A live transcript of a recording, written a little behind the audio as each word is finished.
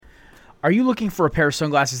Are you looking for a pair of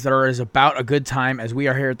sunglasses that are as about a good time as we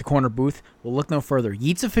are here at the corner booth? Well, look no further.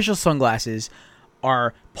 Yeats official sunglasses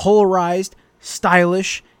are polarized,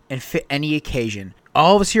 stylish, and fit any occasion.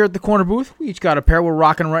 All of us here at the corner booth, we each got a pair we're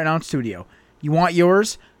rocking right now in studio. You want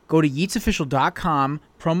yours? Go to yeatsofficial.com,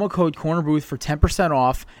 promo code cornerbooth for 10%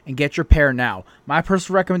 off, and get your pair now. My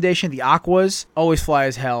personal recommendation, the Aquas, always fly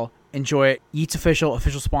as hell. Enjoy it. Yeats Official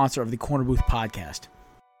sponsor of the Corner Booth podcast.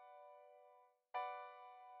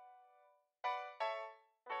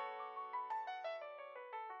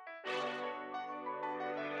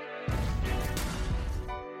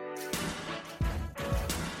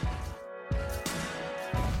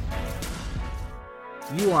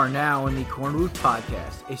 You are now in the Corner Booth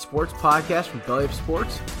Podcast, a sports podcast from Belly Up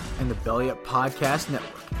Sports and the Belly Up Podcast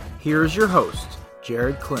Network. Here is your host,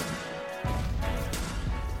 Jared Clinton.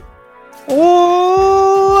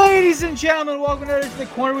 Oh, ladies and gentlemen, welcome to the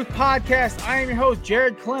Corner Booth Podcast. I am your host,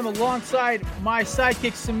 Jared Clem, alongside my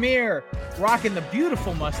sidekick, Samir, rocking the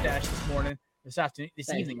beautiful mustache this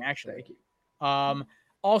evening, actually. Thank you.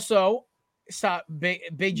 Also, big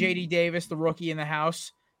JD Davis, the rookie in the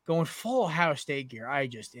house, going full Ohio State gear.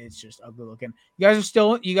 It's just ugly looking. You guys are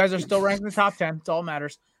still ranked in the top 10. It's all that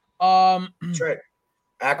matters. That's right.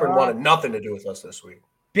 Akron wanted nothing to do with us this week.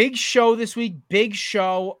 Big show this week. Big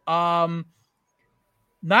show. Not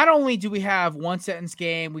only do we have one sentence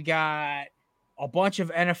game, we got a bunch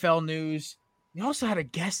of NFL news. We also had a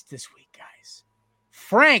guest this week, guys.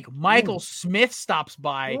 Frank Michael Smith stops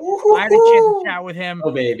by. Woo-hoo-hoo. I had a chance to chat with him.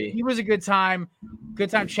 Oh, baby. He was a good time. Good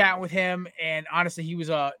time chatting with him. And honestly, it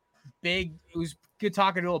was good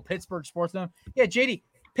talking to a little Pittsburgh sports. Yeah, JD,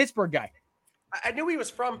 Pittsburgh guy. I knew he was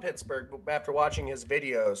from Pittsburgh after watching his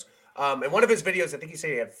videos. And one of his videos, I think he said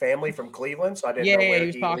he had family from Cleveland, so I didn't know where he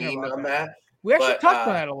was talking leaned about on that. We actually touched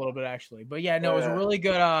on that a little bit, actually. But yeah, no, it was a really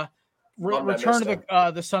good return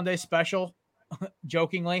to the Sunday special,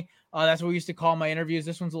 jokingly. That's what we used to call my interviews.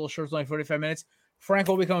 This one's a little short, it's only 45 minutes. Frank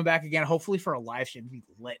will be coming back again, hopefully for a live stream. It'll be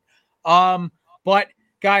lit. But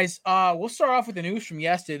guys, we'll start off with the news from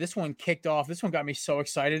yesterday. This one kicked off. This one got me so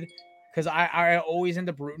excited because I always end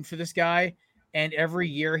up rooting for this guy. And every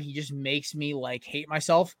year he just makes me hate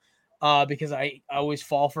myself because I always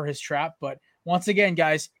fall for his trap. But once again,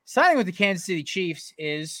 guys, signing with the Kansas City Chiefs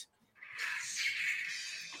is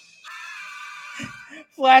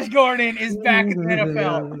Flash Gordon is back in the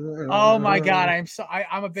NFL. Oh my God.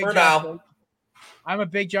 I'm a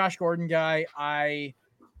big Josh Gordon guy. I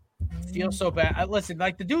feel so bad. Listen,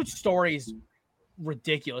 the dude's story is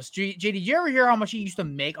ridiculous. JD, did you ever hear how much he used to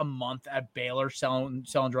make a month at Baylor selling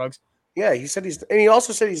drugs? Yeah, he said he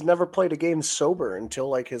also said he's never played a game sober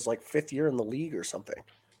until his fifth year in the league or something.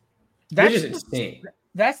 That's just insane.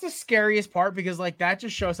 That's the scariest part because that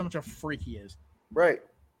just shows how much of a freak he is. Right.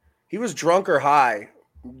 He was drunk or high,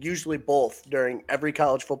 usually both, during every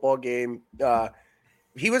college football game.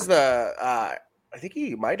 He was I think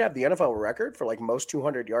he might have the NFL record for most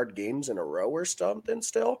 200-yard games in a row or something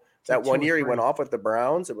still. That one year he went off with the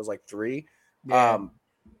Browns. It was 3.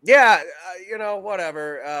 Yeah.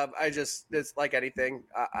 Whatever. It's like anything.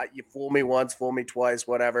 You fool me once, fool me twice,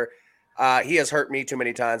 whatever. He has hurt me too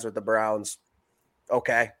many times with the Browns.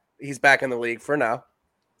 Okay. He's back in the league for now.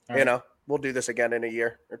 Right. We'll do this again in a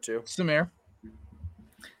year or two. Samir.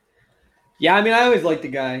 Yeah, I always liked the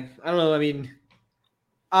guy. I don't know.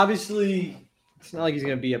 Obviously, it's not like he's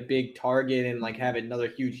going to be a big target and have another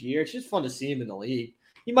huge year. It's just fun to see him in the league.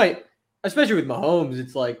 He might, especially with Mahomes,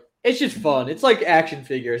 it's just fun. It's like action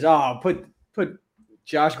figures. Oh, put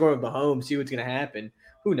Josh Gordon with Mahomes, see what's going to happen.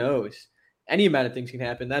 Who knows? Any amount of things can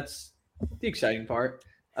happen. That's the exciting part.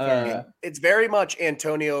 It's very much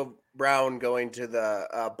Antonio Brown going to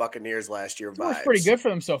the Buccaneers last year. It was pretty good for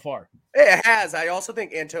them so far. It has. I also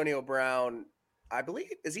think Antonio Brown, I believe,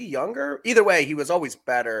 is he younger? Either way, he was always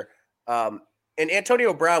better. And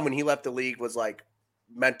Antonio Brown, when he left the league, was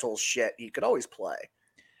mental shit. He could always play.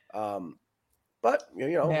 But,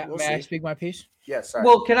 we'll see. May I speak my piece? Yes.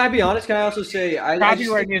 Well, can I be honest? Can I also say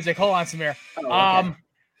copyright music? Hold on, Samir. Oh, okay.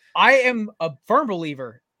 I am a firm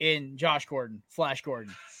believer in Josh Gordon, Flash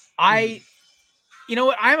Gordon. You know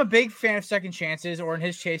what? I'm a big fan of second chances, or in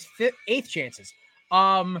his case, eighth chances.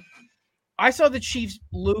 I saw the Chiefs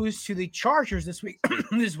lose to the Chargers this week.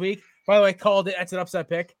 By the way, called it. That's an upset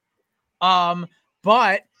pick.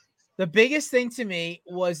 But the biggest thing to me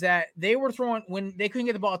was that they were throwing when they couldn't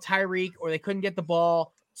get the ball to Tyreek or they couldn't get the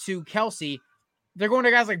ball to Kelsey. They're going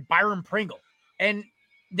to guys like Byron Pringle, and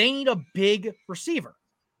they need a big receiver.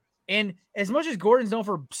 And as much as Gordon's known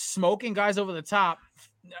for smoking guys over the top,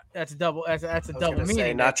 that's a double. That's a double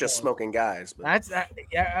meaning. Not just smoking guys. But.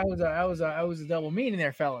 I was a double meaning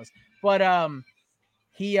there, fellas. But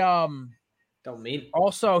He Don't mean.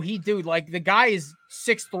 also like the guy is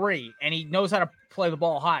 6'3" and he knows how to play the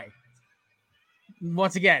ball high.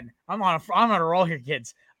 Once again, I'm on a roll here,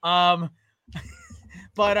 kids. But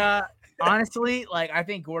honestly, like I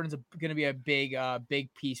think Gordon's going to be a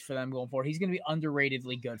big piece for them going forward. He's going to be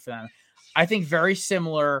underratedly good for them. I think very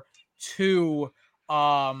similar to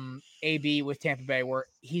AB with Tampa Bay, where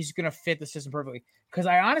he's going to fit the system perfectly. Because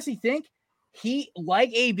I honestly think he,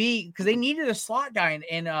 like AB, because they needed a slot guy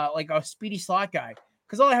and like a speedy slot guy.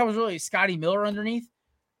 Because all I had was really Scotty Miller underneath,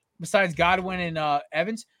 besides Godwin and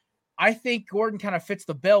Evans. I think Gordon kind of fits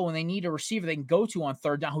the bill when they need a receiver they can go to on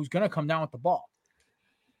third down who's going to come down with the ball.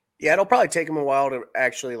 Yeah, it'll probably take him a while to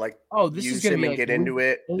actually this use is gonna him be and like get into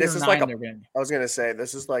it. This is like I was gonna say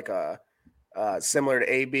this is like a similar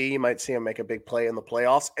to AB. You might see him make a big play in the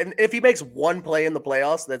playoffs, and if he makes one play in the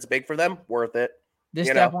playoffs, that's big for them. Worth it. This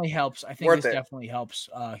definitely helps. I think definitely helps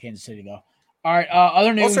Kansas City though. All right.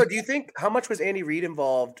 Other news. Also, do you think how much was Andy Reid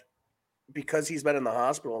involved because he's been in the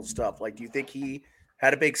hospital and stuff? Like, do you think he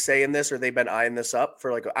had a big say in this, or they've been eyeing this up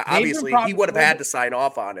for obviously he would have had to sign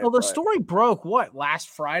off on it. Well, the story broke last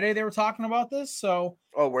Friday they were talking about this. So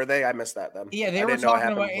were they? I missed that then. Yeah, they were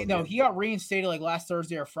talking about he got reinstated like last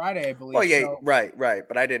Thursday or Friday, I believe. Oh yeah, so, right.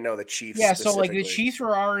 But I didn't know the Chiefs. Yeah, so like the Chiefs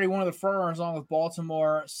were already one of the front runners along with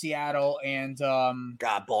Baltimore, Seattle, and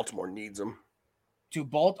God, Baltimore needs them. To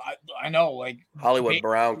I know, like Hollywood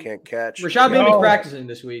Brown can't catch. Rashad Bateman's practicing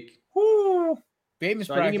this week. Woo. Bateman's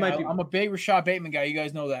so practicing. I'm a big Rashad Bateman guy. You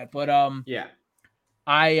guys know that, but yeah,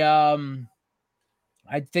 I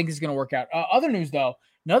think it's gonna work out. Other news though,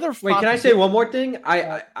 Wait, can I say one more thing?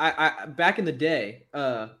 I back in the day,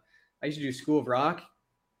 I used to do School of Rock,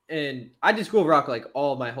 and I did School of Rock like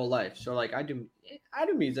all my whole life. So like I do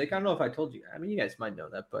music. I don't know if I told you. I mean, you guys might know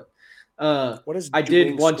that, but what is I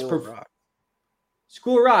did once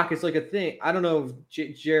School of Rock. It's like a thing. I don't know,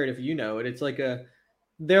 Jared, if you know it. It's like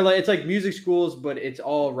it's like music schools, but it's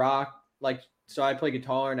all rock. Like, so I play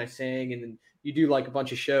guitar and I sing, and then you do like a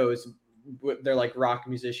bunch of shows. They're like rock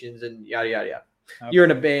musicians and yada yada yada. Okay. You're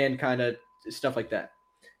in a band, kind of stuff like that.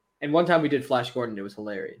 And one time we did Flash Gordon. It was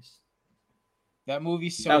hilarious. That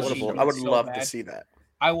movie's so beautiful. I would love to see that.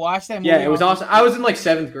 I watched that movie. Yeah, it was awesome. I was in like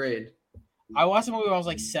 7th grade. I watched the movie when I was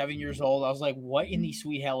like 7 years old. I was like, what in the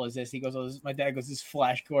sweet hell is this? He goes, my dad goes, this is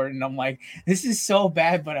Flash Gordon. And I'm like, this is so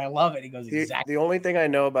bad, but I love it. He goes, exactly. The only thing I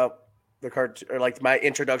know about the cartoon, or like my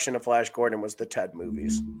introduction to Flash Gordon, was the Ted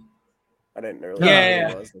movies. I didn't really know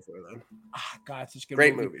what it was before then. Oh, God, it's such good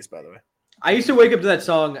Great movies, by the way. I used to wake up to that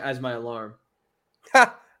song as my alarm.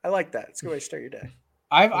 I like that. It's a good way to start your day.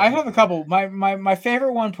 I have a couple. My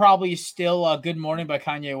favorite one probably is still Good Morning by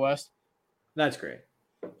Kanye West. That's great.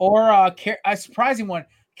 Or a surprising one,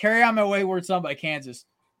 Carry On My Wayward Son by Kansas.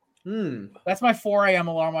 That's my 4 a.m.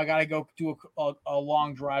 alarm. I got to go do a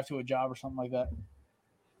long drive to a job or something like that.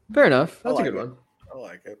 Fair enough. That's a good one. I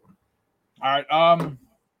like it. All right.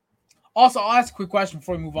 Also, I'll ask a quick question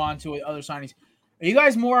before we move on to other signings. Are you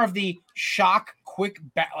guys more of the shock, quick,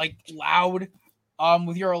 like loud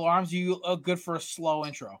with your alarms? Are you good for a slow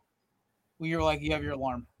intro? When you're like, you have your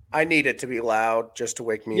alarm. I need it to be loud just to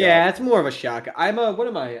wake me up. Yeah, it's more of a shock. What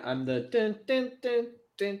am I? I'm the dun, dun, dun,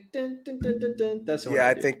 dun, dun, dun, dun, dun, dun. That's what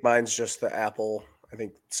I think mine's just the Apple. I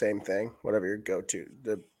think same thing. Whatever your go-to.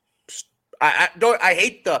 I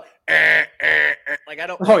hate the like I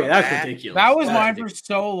don't. Oh yeah, that's ridiculous. That was mine for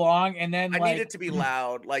so long, and then I need it to be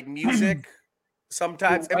loud, like music.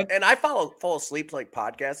 Sometimes, and I fall asleep to like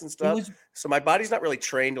podcasts and stuff. So my body's not really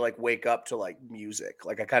trained to like wake up to like music.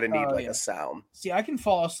 Like I kind of need a sound. See, I can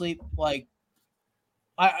fall asleep like.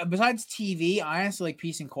 Besides TV, I honestly like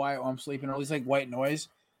peace and quiet while I'm sleeping, or at least like white noise.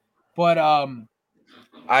 But I'm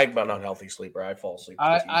an unhealthy sleeper. I fall asleep.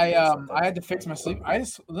 I had to fix my sleep.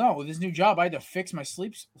 With this new job, I had to fix my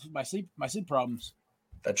sleep problems.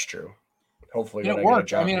 That's true. Hopefully, it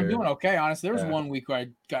worked. I mean, I'm doing okay. Honestly, there was 1 week where I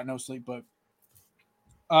got no sleep, but.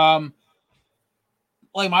 Like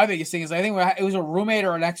my biggest thing is I think it was a roommate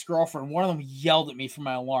or an ex-girlfriend. One of them yelled at me for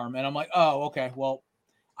my alarm, and I'm like, oh, okay, well,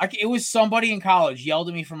 it was somebody in college yelled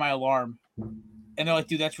at me for my alarm, and they're like,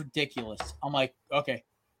 dude, that's ridiculous. I'm like, okay,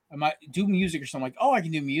 I might do music or something. Like, oh, I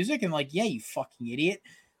can do music, and like, yeah, you fucking idiot.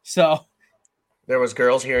 So there was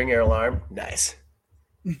girls hearing your alarm. Nice.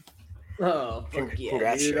 Oh,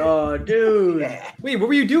 congrats, dude. Oh, dude. Yeah. Wait, what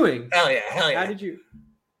were you doing? Hell yeah. How did you?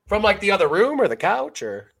 From like the other room or the couch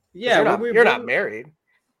or yeah, you're not married.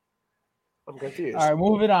 I'm confused. All right,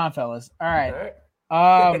 moving on, fellas. All right.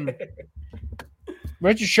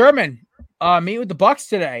 Richard Sherman meet with the Bucks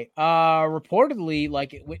today. Reportedly,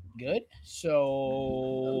 like it went good.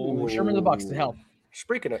 So Sherman the Bucks to help.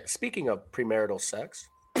 Speaking of premarital sex.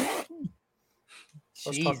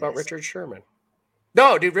 Let's talk about Richard Sherman.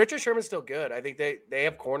 No, dude, Richard Sherman's still good. I think they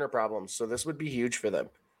have corner problems, so this would be huge for them.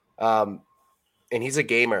 And he's a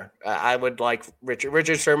gamer. I would like Richard.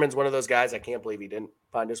 Richard Sherman's one of those guys. I can't believe he didn't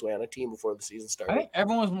find his way on a team before the season started. I think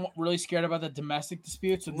everyone was really scared about the domestic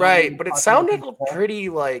disputes. Right, but it sounded pretty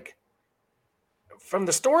like from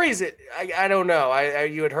the stories. I don't know.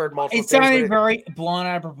 You had heard multiple. It sounded very blown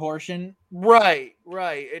out of proportion. Right.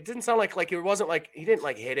 It didn't sound like it wasn't like he didn't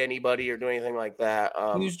like hit anybody or do anything like that.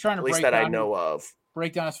 He was trying to at least that I know of.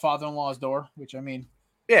 Break down his father-in-law's door, which I mean.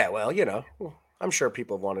 Yeah, well, I'm sure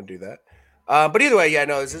people want to do that. But either way, yeah,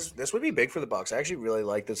 no, this would be big for the Bucs. I actually really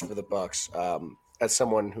like this for the Bucs. As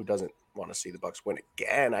someone who doesn't want to see the Bucs win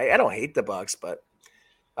again, I don't hate the Bucs, but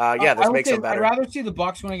this makes them better. I'd rather see the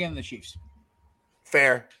Bucs win again than the Chiefs.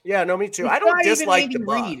 Fair, yeah, no, me too. I don't dislike the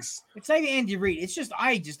Bucs. It's not even Andy Reid. It's just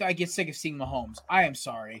I get sick of seeing Mahomes. I am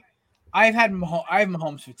sorry, I have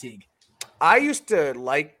Mahomes fatigue. I used to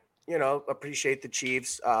appreciate the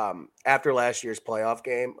Chiefs. After last year's playoff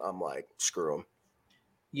game, I'm like, screw them.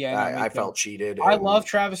 Yeah, I felt cheated. I love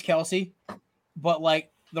Travis Kelce, but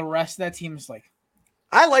like the rest of that team is like.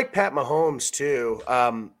 I like Pat Mahomes too.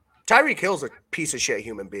 Tyreek Hill's a piece of shit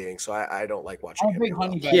human being, so I don't like watching him.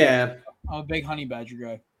 I'm a big Honey Badger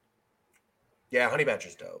guy. Yeah, Honey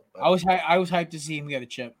Badger's dope. I was hyped to see him get a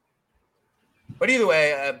chip. But either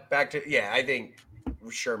way, back to I think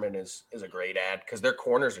Sherman is a great ad because their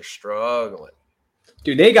corners are struggling.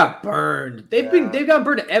 Dude, they got burned. They've gotten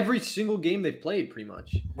burned every single game they've played, pretty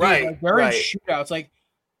much. Right, like they're in shootouts. Like,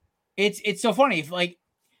 it's so funny. Like,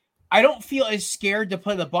 I don't feel as scared to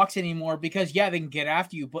play the Bucs anymore because they can get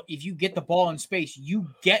after you, but if you get the ball in space, you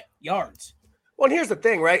get yards. Well, and here's the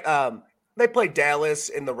thing, right? They played Dallas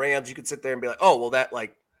and the Rams. You could sit there and be like, oh, well, that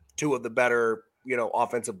like two of the better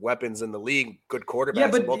offensive weapons in the league, good quarterbacks.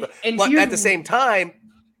 Yeah, but at the same time,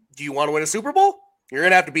 do you want to win a Super Bowl? You're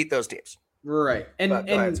gonna have to beat those teams. Right.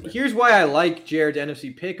 And here's why I like Jared's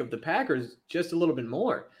NFC pick of the Packers just a little bit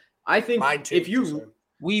more. I think if you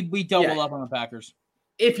we double up on the Packers.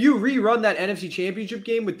 If you rerun that NFC Championship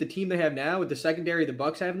game with the team they have now, with the secondary the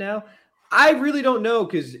Bucs have now, I really don't know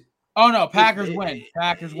because Packers win.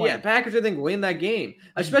 Packers win. Yeah, Packers I think win that game.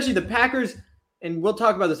 Especially the Packers, and we'll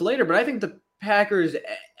talk about this later, but I think the Packers,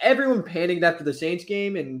 everyone panicked after the Saints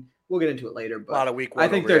game, and we'll get into it later. But a lot of week one I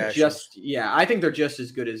think they're just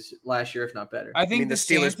as good as last year, if not better. I mean, the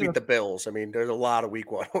Steelers beat the Bills. I mean, there's a lot of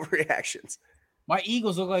week one overreactions. My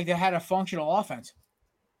Eagles look like they had a functional offense.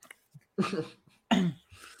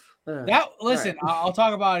 I'll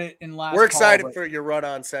talk about it in last. We're excited for your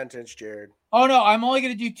run-on sentence, Jared. Oh no, I'm only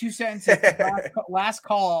going to do 2 sentences. last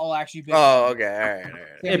call, I'll actually be. Oh, okay, all right.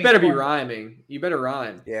 It better be rhyming. You better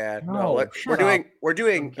rhyme. Yeah, we're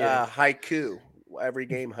doing haiku. Every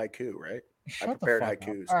game haiku, right? I prepared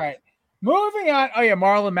haikus. All right, moving on. Oh yeah,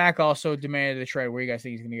 Marlon Mack also demanded a trade. Where do you guys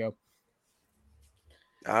think he's going to go?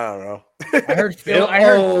 I don't know. I heard Phil.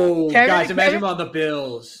 Kevin, guys, imagine him on the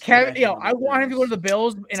Bills. Kevin, I want him to go to the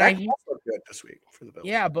Bills, and Zach Moss looked good this week for the Bills.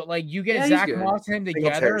 Yeah, but like you get Zach Moss and him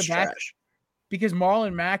together, that's because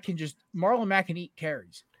Marlon Mack can eat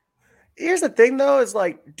carries. Here's the thing, though, is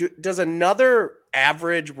like, does another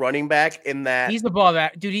average running back in that? He's above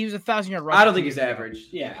that, dude. He was 1,000-yard rusher. I don't think he's average.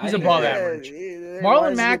 Yeah, he's above average.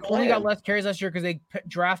 Marlon Mack only got less carries last year because they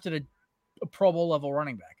drafted a Pro Bowl level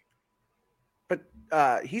running back.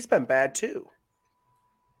 But he's been bad too.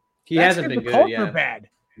 He hasn't been good. The Colts bad.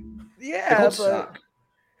 Yeah,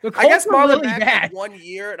 but I guess Marlon really Mack bad 1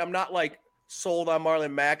 year, and I'm not like sold on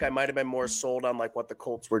Marlon Mack. I might have been more sold on like what the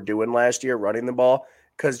Colts were doing last year, running the ball,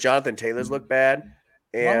 because Jonathan Taylor's looked bad.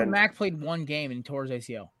 And Marlon Mack played one game and he tore his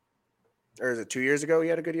ACL. Or is it 2 years ago he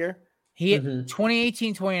had a good year? He had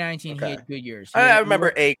 2018, 2019, he had good years. I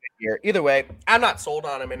remember a good year. Either way, I'm not sold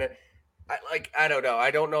on him. And I don't know. I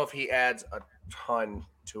don't know if he adds a ton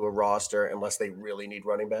to a roster unless they really need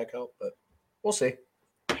running back help, but we'll see.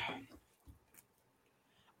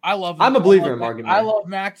 I'm a believer in Mark. I love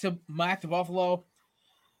Mack to Buffalo.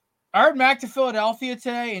 I heard Mack to Philadelphia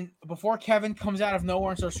today, and before Kevin comes out of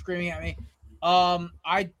nowhere and starts screaming at me,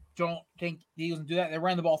 I don't think the Eagles can do that. They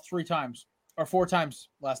ran the ball 4 times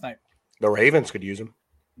last night. The Ravens could use him.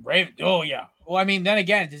 Oh yeah. Well, I mean, then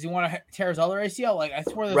again, does he want to tear his other ACL? Like, I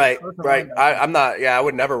swear. Right. I'm not. Yeah, I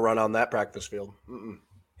would never run on that practice field. Mm-mm.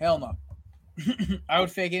 Hell no. I would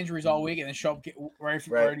fake injuries all week and then show up ready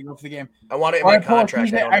to go for the game. I want it in my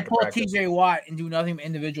contract. I pull TJ Watt and do nothing but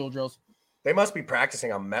individual drills. They must be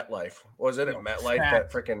practicing on MetLife. Was it at MetLife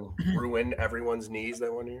that freaking ruined everyone's knees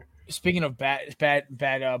that 1 year? Speaking of bad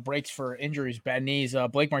breaks for injuries, bad knees,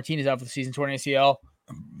 Blake Martinez out for the season, torn ACL.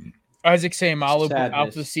 Isaac Seumalo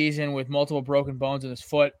out for the season with multiple broken bones in his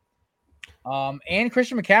foot. And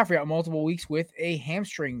Christian McCaffrey out multiple weeks with a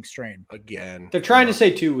hamstring strain. Again. They're trying to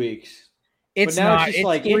say 2 weeks. It's but now not. it's just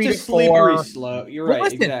like 3 it's a to slippery 4. slope. You're But right,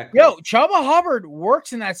 listen, exactly. Yo, Chubba Hubbard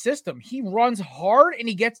works in that system. He runs hard and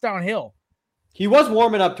he gets downhill. He was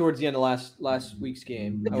warming up towards the end of last week's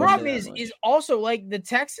game. The problem is also like the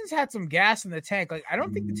Texans had some gas in the tank. Like I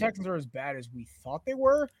don't think the Texans are as bad as we thought they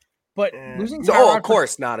were, but losing Tyrod, of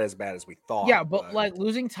course not as bad as we thought. Yeah, but like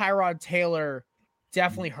losing Tyrod Taylor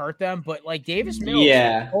definitely hurt them. But like Davis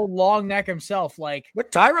Mills, old long neck himself, like with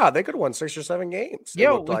Tyrod, they could have won 6 or 7 games.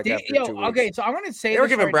 Okay, so I'm gonna say they were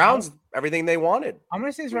giving Browns everything they wanted. I'm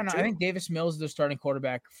gonna say this right now. I think Davis Mills is the starting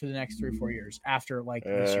quarterback for the next 3 or 4 years after like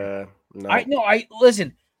this year. No. I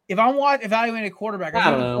listen. If I'm evaluating a quarterback,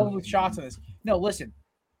 I'm going to go with shots on this. No, listen.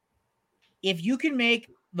 If you can make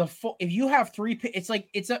if you have 3, it's like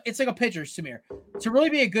a pitcher, Samir. To really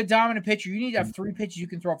be a good dominant pitcher, you need to have 3 pitches you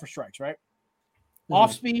can throw for strikes, right? Mm-hmm.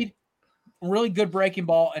 Off speed, really good breaking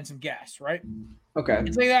ball, and some gas, right? Okay.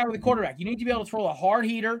 It's like that with a quarterback. You need to be able to throw a hard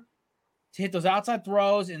heater to hit those outside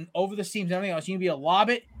throws and over the seams and everything else. You need to be able to lob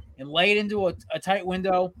it and lay it into a tight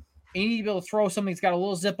window. And you need to be able to throw something that's got a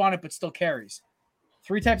little zip on it but still carries.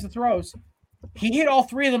 3 types of throws. He hit all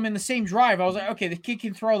 3 of them in the same drive. I was like, okay, the kid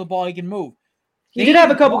can throw the ball. He can move. He did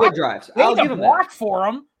have a couple good drives. I'll give him block for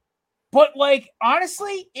him. But, like,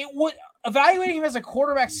 honestly, evaluating him as a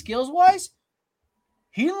quarterback skills-wise,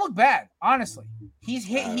 he didn't look bad, honestly. He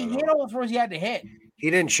hit all the throws he had to hit. He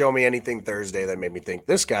didn't show me anything Thursday that made me think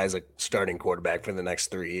this guy's a starting quarterback for the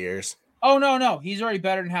next 3 years. Oh, no. He's already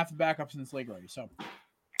better than half the backups in this league already, so.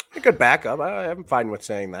 A good backup. I'm fine with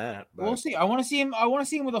saying that. But. We'll see. I want to see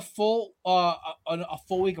him with a full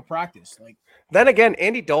week of practice. Like then again,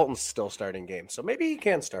 Andy Dalton's still starting games, so maybe he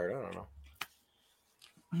can start. I don't know.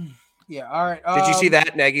 Yeah. All right. Did you see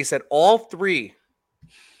that? Nagy said all 3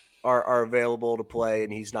 are available to play,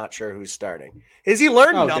 and he's not sure who's starting. Has he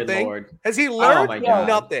learned nothing? Has he learned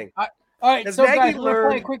nothing? All right. So guys,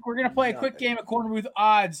 we're gonna play a quick game of Corner Booth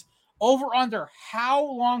odds. Over under. How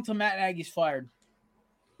long till Matt Nagy's fired?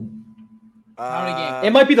 How many games? It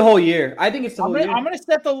might be the whole year. I think it's the whole year. I'm going to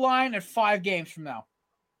set the line at 5 games from now.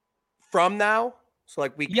 From now? So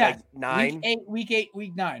like week 9? Week 8,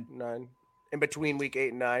 week 9. 9. In between week 8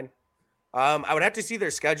 and 9. I would have to see their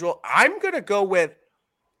schedule. I'm going to go with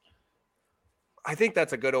 – I think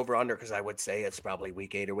that's a good over-under because I would say it's probably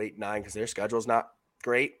week 8 or week 9 because their schedule's not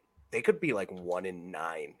great. They could be like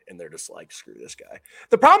 1-9, and they're just like, screw this guy.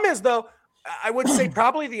 The problem is, though, I would say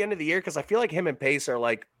probably the end of the year because I feel like him and Pace are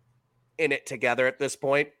like in it together at this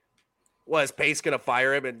point. Was Pace going to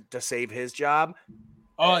fire him and to save his job?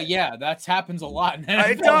 Oh, yeah, that happens a lot.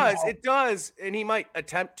 It does, and he might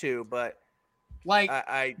attempt to, but like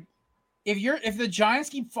if the Giants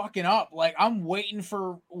keep fucking up, like I'm waiting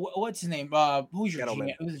for what's his name? Who's your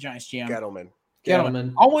GM? Who's the Giants GM?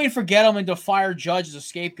 Gettleman. I'm waiting for Gettleman to fire Judge as a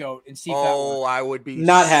scapegoat and see if that works. I would be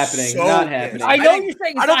not happening. Not happening. I know you're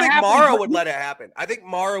saying I don't think Mara would let it happen. I think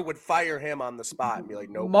Mara would fire him on the spot and be like,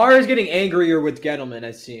 "No." Mara's getting angrier with Gettleman,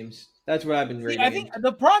 it seems. That's what I've been reading. I think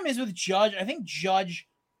the problem is with Judge. I think Judge.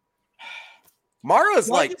 Mara's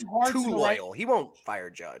like too loyal. He won't fire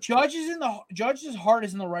Judge. Judge's heart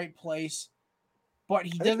is in the right place, but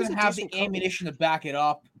he doesn't have the ammunition to back it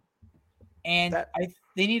up. And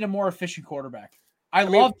they need a more efficient quarterback. I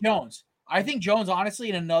love Jones. I think Jones, honestly,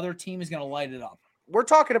 in another team is going to light it up. We're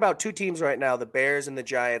talking about 2 teams right now, the Bears and the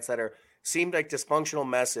Giants, that seem like dysfunctional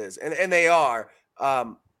messes, and they are.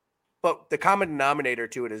 But the common denominator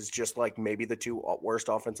to it is just like maybe the 2 worst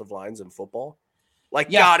offensive lines in football.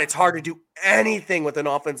 God, it's hard to do anything with an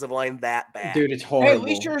offensive line that bad. Dude, it's horrible. Hey, at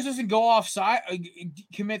least yours doesn't go offside,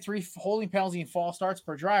 commit 3 holding penalties and false starts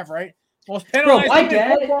per drive, right? Most penalized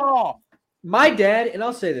my dad, and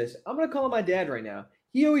I'll say this, I'm going to call him my dad right now.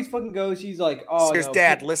 He always fucking goes, he's like, oh, Here's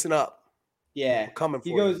Dad, listen up. Yeah. I'm coming for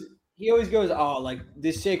you. He always goes, oh, like,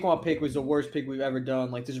 this Saquon pick was the worst pick we've ever done.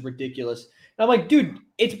 Like, this is ridiculous. And I'm like, dude,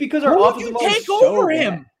 it's because our offensive line is so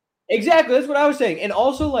bad. Exactly, that's what I was saying. And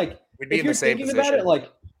also, like, if you're thinking about it, like,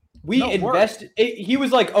 he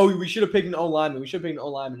was like, oh, we should have picked an O-lineman.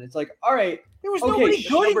 It's like, all right. There was nobody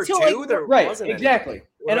good until right, exactly.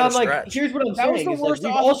 And I'm like, here's what I'm saying. That was the worst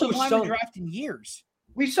offensive lineman draft in years.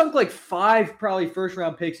 We sunk like 5 probably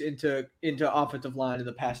first-round picks into offensive line in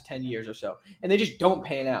the past 10 years or so, and they just don't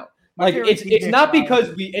pan out. Like it's not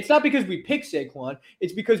because we picked Saquon.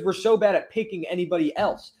 It's because we're so bad at picking anybody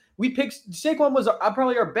else. Saquon was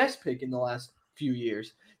probably our best pick in the last few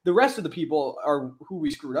years. The rest of the people are who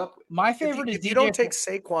we screwed up with. My favorite is if you don't take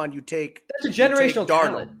Saquon, you take that's a generational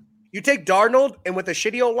talent. You take Darnold, and with a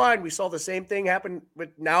shitty old line, we saw the same thing happen. With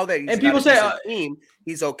now that he's And people say team,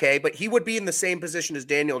 he's okay, but he would be in the same position as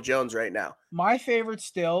Daniel Jones right now. My favorite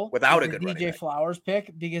still without is a good the running DJ back. Flowers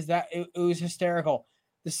pick because it was hysterical.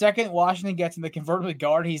 The second Washington gets him to convert him to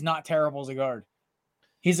guard, he's not terrible as a guard.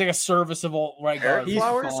 He's like a serviceable right guard. He's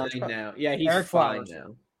Flowers? fine now. Yeah, he's Eric fine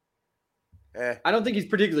Flowers. now. I don't think he's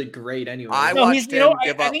particularly great anyway. I No, watched he's- him I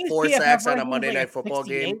give up think his 4 PFF sacks on a ranking was Monday like Night a Football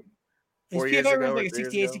 68. game His 4 years PFF ago. was or like 3 years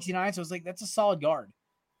 68, ago. 69, so it's like that's a solid guard.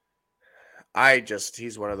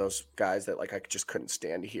 He's one of those guys that like I just couldn't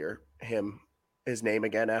stand to hear his name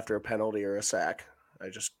again after a penalty or a sack.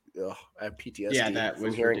 I have PTSD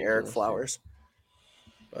from hearing Eric Flowers.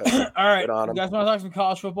 But, All right, on you him. guys want to talk some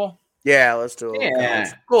college football? Yeah, let's do a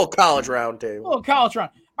little college round A table. little college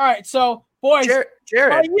round. All right, so boys,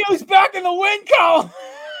 Jared, Yu's back in the win column.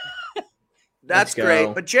 that's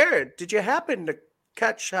great. But Jared, did you happen to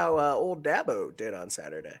catch how old Dabo did on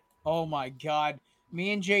Saturday? Oh my God.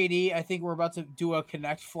 Me and JD, I think we're about to do a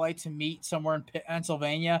connect flight to meet somewhere in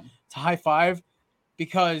Pennsylvania to high five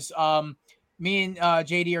because me and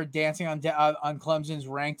JD are dancing on Clemson's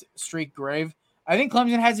ranked streak grave. I think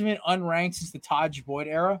Clemson hasn't been unranked since the Taj Boyd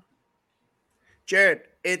era. Jared,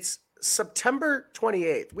 it's September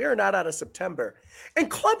 28th. We are not out of September. And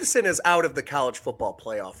Clemson is out of the college football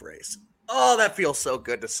playoff race. Oh, that feels so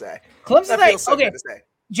good to say. Clemson's that feels so good to say.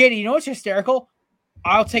 JD, you know what's hysterical?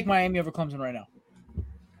 I'll take Miami over Clemson right now.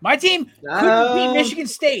 My team couldn't beat Michigan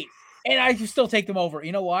State, and I can still take them over.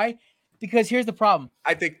 You know why? Because here's the problem.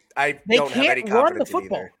 I think they don't have any confidence run the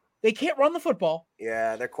football. Either. They can't run the football.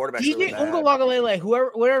 Yeah, their quarterback's DJ really bad.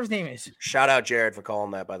 Ungalagalele, whatever his name is. Shout out Jared for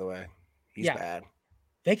calling that, by the way. He's bad.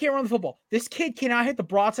 They can't run the football. This kid cannot hit the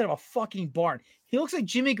broadside of a fucking barn. He looks like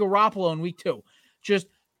Jimmy Garoppolo in week 2. Just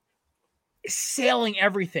sailing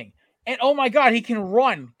everything. And oh my God, he can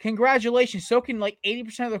run. Congratulations. So can like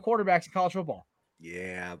 80% of the quarterbacks in college football.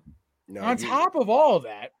 Yeah. No, on top of all of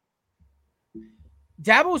that,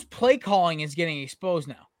 Dabo's play calling is getting exposed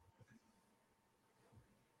now.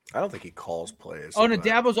 I don't think he calls plays. Oh, no,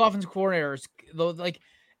 Dabo's offensive coordinator is like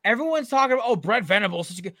everyone's talking about. Brett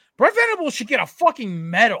Venables. Brett Venables should get a fucking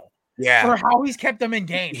medal. Yeah, for how he's kept them in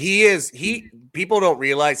games. People don't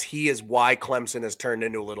realize he is why Clemson has turned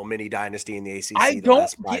into a little mini dynasty in the ACC.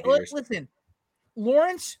 Listen,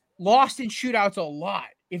 Lawrence lost in shootouts a lot.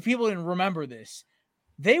 If people didn't remember this,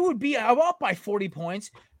 they would be up by 40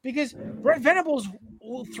 points because Brett Venables'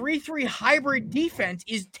 3-3 hybrid defense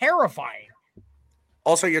is terrifying.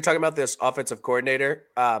 Also, you're talking about this offensive coordinator.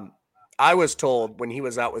 I was told when he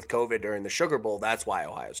was out with COVID during the Sugar Bowl, that's why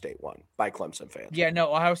Ohio State won by Clemson fans. Yeah,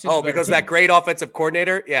 no, Ohio State. Oh, because that great offensive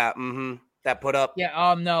coordinator. Yeah, that put up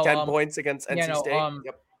 10 points against NC State.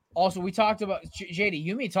 Yep. Also, we talked about JD.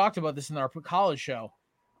 You and me talked about this in our college show.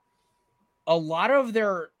 A lot of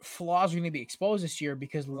their flaws are going to be exposed this year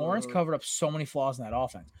because Lawrence covered up so many flaws in that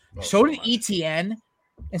offense. So did ETN,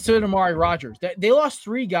 and so did Amari Rodgers. They lost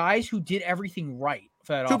 3 guys who did everything right.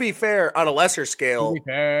 To be fair, on a lesser scale,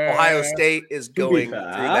 Ohio State is going through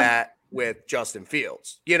that with Justin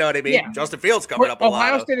Fields. You know what I mean? Yeah. Justin Fields covered up a lot.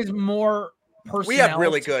 Ohio State is more personnel. We have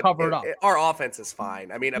really good covered up. Our offense is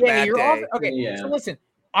fine. I mean, a bad day. So listen,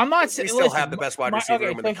 I'm not saying we still have the best wide receiver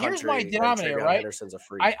room in the country. Here's my denominator, right? Henderson's a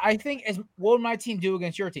freak. I think what would my team do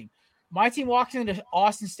against your team? My team walks into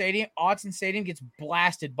Austin Stadium gets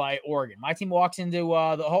blasted by Oregon. My team walks into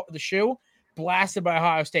the shoe, blasted by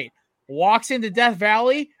Ohio State. Walks into Death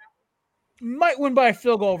Valley, might win by a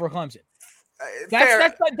field goal over Clemson.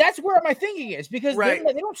 That's where my thinking is because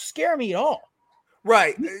they don't scare me at all.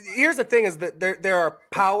 Right. Here's the thing: is that there are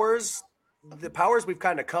powers. The powers we've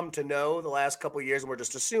kind of come to know the last couple of years, and we're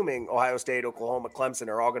just assuming Ohio State, Oklahoma, Clemson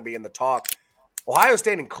are all going to be in the talk. Ohio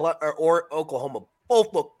State and or Oklahoma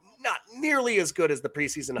both look not nearly as good as the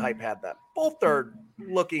preseason hype had them. Both are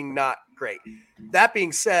looking not great. That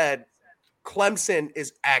being said, Clemson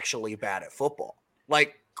is actually bad at football.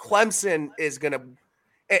 Like Clemson is going to,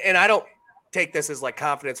 and I don't take this as like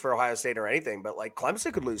confidence for Ohio State or anything, but like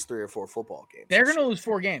Clemson could lose 3 or 4 football games. They're going to lose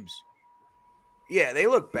 4 games. Yeah, they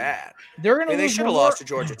look bad. They're going to. They should have lost to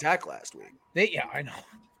Georgia Tech last week. I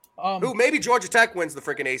know. Maybe Georgia Tech wins the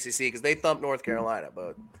freaking ACC because they thumped North Carolina.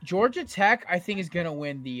 But Georgia Tech, I think, is going to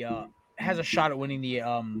win has a shot at winning the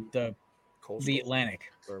Atlantic.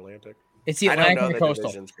 Or Atlantic. It's the Atlantic and the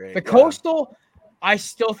Coastal. The Coastal, I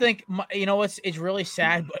still think it's really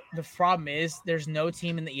sad, but the problem is there's no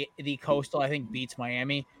team in the Coastal I think beats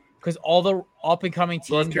Miami because all the up and coming teams.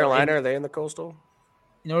 North Carolina, are they in the Coastal?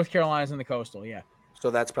 North Carolina's in the Coastal, yeah.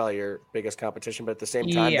 So that's probably your biggest competition, but at the same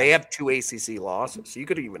time, they have 2 ACC losses, so you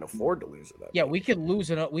could even afford to lose it. Yeah, we could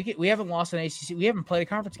lose it. We haven't lost an ACC. We haven't played a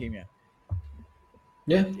conference game yet.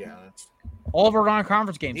 Yeah. That's All of our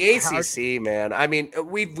non-conference games. the ACC, man. I mean,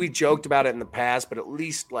 we joked about it in the past, but at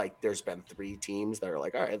least like there's been 3 teams that are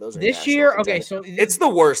like, all right, those are This national year, contenders. so it's the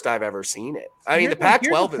worst I've ever seen it. I mean, the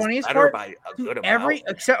Pac-12 is better by a good amount.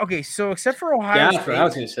 Except for Ohio Yeah, State, that's what I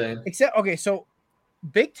was gonna say. So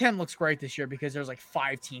Big Ten looks great this year because there's like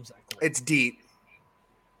 5 teams that are great. It's deep.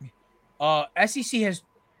 SEC has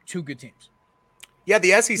 2 good teams. Yeah,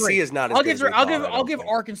 the SEC is not as good as I'll give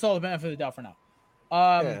Arkansas the benefit of the doubt for now.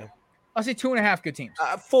 I'll say 2.5 good teams.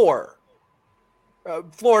 4.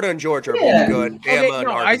 Florida and Georgia are both good. Bama and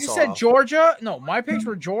Arkansas. I just said Georgia. No, my picks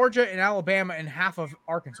were Georgia and Alabama and half of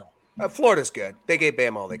Arkansas. Florida's good. They gave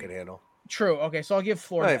Bama all they could handle. True. Okay, so I'll give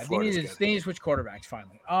Florida. They need to switch quarterbacks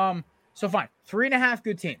finally. So fine, 3.5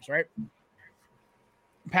 good teams, right?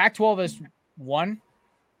 Pac-12 is 1,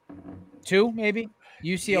 2, maybe.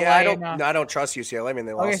 UCLA. Yeah, I don't trust UCLA. I mean,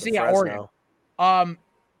 they lost to Fresno. Oregon.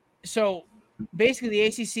 So basically, the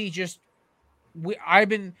ACC I've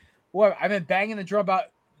been banging the drum about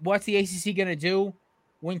what's the ACC gonna do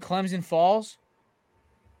when Clemson falls.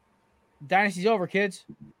 Dynasty's over, kids.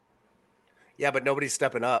 Yeah, but nobody's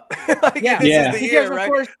stepping up. This is the year, right?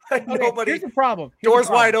 Course, nobody. Here's the problem. Doors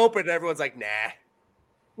wide open. Everyone's like, nah.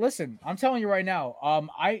 Listen, I'm telling you right now.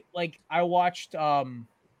 I watched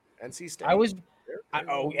NC State.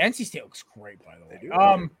 NC State looks great, by the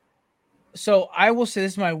way. So I will say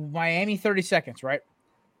this is my Miami 30 seconds, right?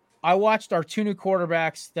 I watched our 2 new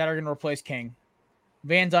quarterbacks that are going to replace King,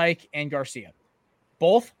 Van Dyke and Garcia.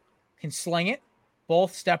 Both can sling it.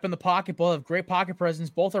 Both step in the pocket. Both have great pocket presence.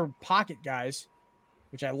 Both are pocket guys,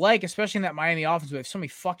 which I like, especially in that Miami offense. We have so many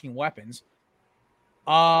fucking weapons.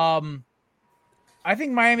 I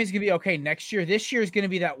think Miami's going to be okay next year. This year is going to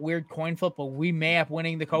be that weird coin flip, but we may have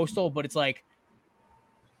winning the Coastal, but it's like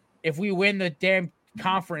if we win the damn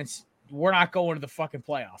conference, we're not going to the fucking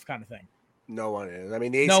playoff kind of thing. No one is. I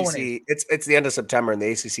mean, the ACC, it's the end of September, and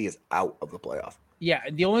the ACC is out of the playoff. Yeah,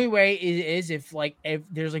 the only way is if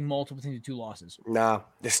there's like multiple teams with 2 losses. No,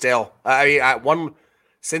 still. I mean, one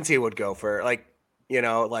Cincy would go for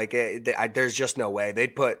there's just no way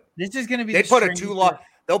they'd put. This is going to be. They'd put a 2-loss.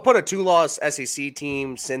 They'll put a 2-loss SEC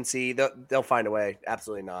team. Cincy, they'll find a way.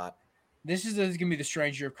 Absolutely not. This is going to be the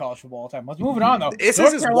strange year of college football all the time. Let's move it on though. This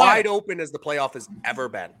is as wide open as the playoff has ever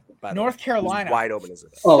been. North Carolina, wide open as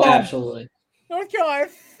it is. Oh, absolutely. North Carolina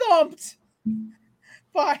thumped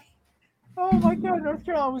by. Oh my God, North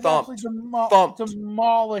Carolina was absolutely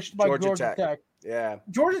demolished by Georgia Tech. Yeah,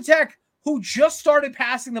 Georgia Tech, who just started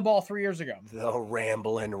passing the ball 3 years ago. The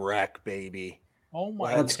Ramblin' Wreck, baby. Oh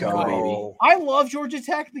my Let's God. go, baby. I love Georgia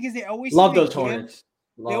Tech because they always love those Hornets.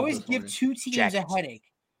 They always give 2 teams a headache.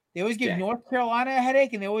 They always give North Carolina a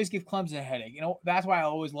headache, and they always give Clemson a headache. That's why I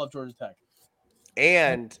always love Georgia Tech.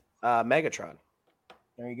 And Megatron.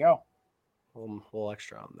 There you go. A little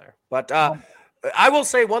extra on there. But I will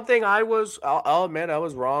say one thing I'll admit I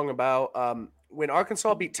was wrong about when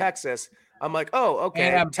Arkansas beat Texas. I'm like, oh,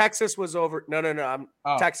 okay. Texas was over. No.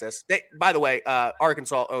 Texas. By the way,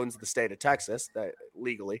 Arkansas owns the state of Texas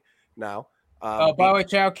legally now. By the way,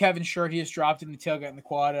 check out Kevin's shirt. He just dropped it in the tailgate in the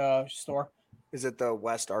quad store. Is it the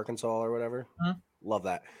West Arkansas or whatever? Huh? Love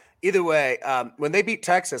that. Either way, when they beat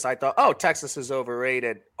Texas, I thought, oh, Texas is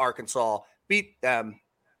overrated. Arkansas beat them,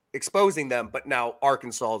 exposing them, but now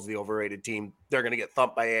Arkansas is the overrated team. They're going to get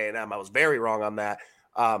thumped by A&M. I was very wrong on that.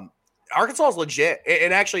 Arkansas is legit.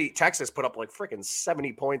 And actually, Texas put up like freaking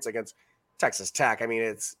 70 points against Texas Tech. I mean,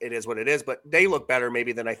 it is what it is, but they look better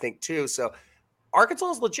maybe than I think too. So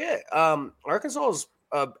Arkansas is legit. Arkansas is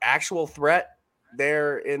an actual threat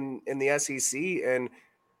there in the SEC. And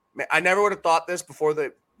I never would have thought this before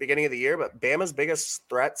the beginning of the year, but Bama's biggest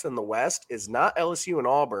threats in the West is not LSU and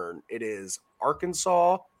Auburn. It is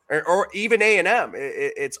Arkansas or even A&M.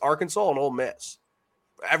 It's Arkansas and Ole Miss.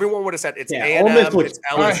 Everyone would have said it's A&M, it's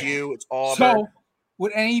LSU, it's Auburn. So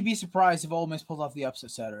would any be surprised if Ole Miss pulls off the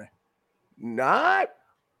upset Saturday? Not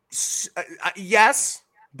yes,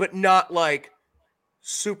 but not like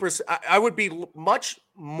super. I would be much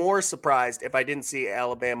more surprised if I didn't see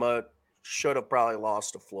Alabama should have probably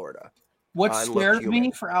lost to Florida. What scares me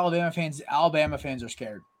for Alabama fans are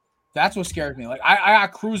scared. That's what scares me. Like I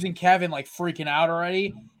got cruising Kevin like freaking out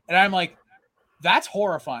already, and I'm like, that's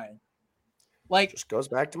horrifying. Like just goes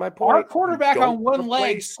back to my point. Our quarterback on one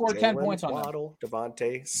leg scored 10 points on Waddle,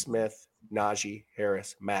 Devontae Smith, Najee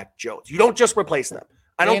Harris, Mac Jones. You don't just replace them.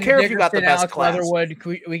 I don't care if you got the best Alex class. Leatherwood,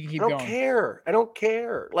 we can keep going. I don't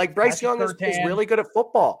care. Like Bryce Young is really good at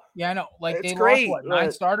football. Yeah, I know. Like it's they great. lost,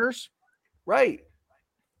 9 starters? Right.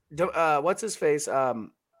 What's his face?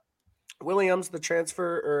 Williams, the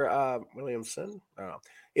transfer, or Williamson? I don't know.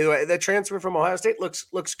 Either way, the transfer from Ohio State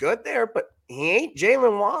looks good there, but he ain't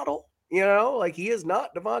Jalen Waddle. You know, like he is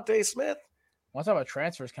not Devontae Smith. Want to talk about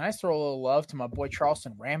transfers? Can I throw a little love to my boy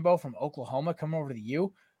Charleston Rambo from Oklahoma coming over to the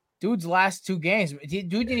U? Dude's last 2 games, dude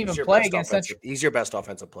didn't even play against Central. He's your best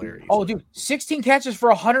offensive player. Easily. Oh, dude, 16 catches for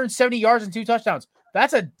 170 yards and 2 touchdowns.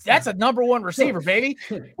 That's a number 1 receiver, baby.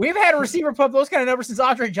 We've had a receiver put up those kind of numbers since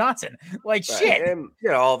Andre Johnson. Like, right. Shit. And,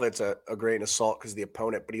 all of it's a grain of salt because of the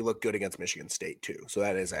opponent, but he looked good against Michigan State, too. So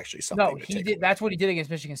that is actually something. No, he did. That's what he did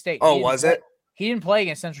against Michigan State. Oh, was it? He didn't play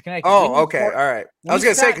against Central Connecticut. Oh, okay. All right. I was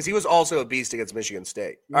going to say, because he was also a beast against Michigan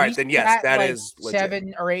State. All right, then yes, that is legit.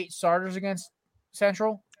 7 or 8 starters against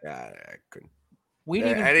Central. Yeah, I couldn't.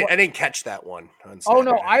 I didn't catch that one. Oh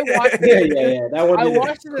no, I watched. yeah. That one. I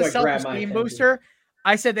watched the self-esteem booster.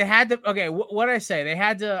 I said they had to. Okay, what did I say? They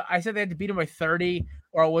had to. I said they had to beat them by 30,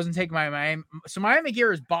 or I wasn't taking my Miami. So Miami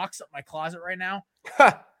gear is boxed up in my closet right now.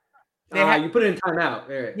 You put it in timeout.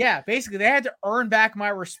 Right. Yeah, basically they had to earn back my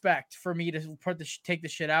respect for me to take the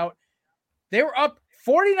shit out. They were up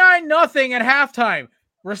 49-0 at halftime.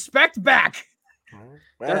 Respect back.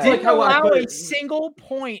 That's didn't allow a single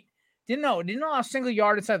point. Didn't allow a single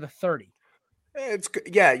yard inside the 30.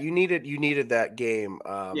 You needed that game.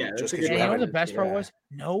 Just because you know what the best part was?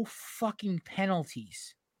 No fucking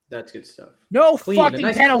penalties. That's good stuff. No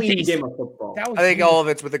fucking penalties. Game of football. I think all of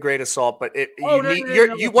it's with a grain of salt, but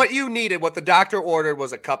what you needed, what the doctor ordered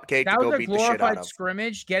was a cupcake to go beat the shit out of.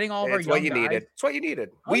 Scrimmage, getting all of our young guys. Needed. It's what you needed.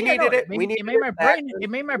 We needed it. It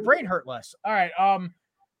made my brain hurt less. All right.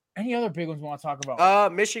 Any other big ones we want to talk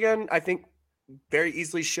about? Michigan, I think very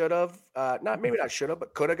easily should have. Maybe not should have,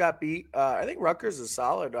 but could have got beat. I think Rutgers is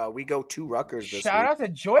solid. We go to Rutgers this week. Shout out to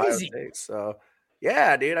Joyzy. So.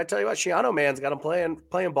 Yeah, dude, I tell you what, Shiano man's got him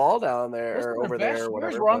playing ball down there or over there. Or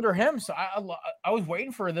whatever. Were under him, so I was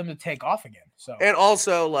waiting for them to take off again. So and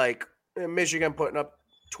also like Michigan putting up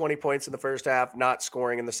 20 points in the first half, not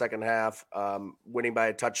scoring in the second half, winning by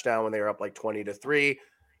a touchdown when they were up like 20-3.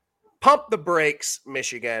 Pump the brakes,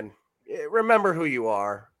 Michigan. Remember who you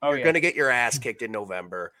are. You're going to get your ass kicked in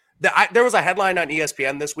November. There was a headline on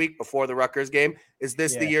ESPN this week before the Rutgers game. Is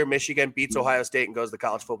this the year Michigan beats Ohio State and goes to the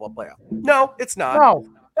college football playoff? No, it's not. No,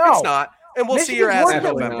 it's not. And we'll see your ass in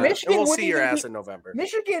November.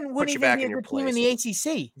 Michigan wouldn't even be the team in the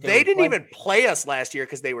ACC. They didn't even play us last year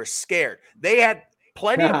because they were scared. They had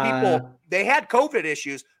plenty of people. They had COVID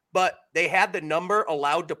issues, but they had the number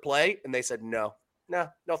allowed to play, and they said no.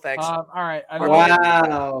 No thanks. All right.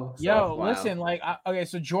 Wow. Listen,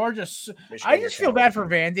 so Georgia. I just feel bad for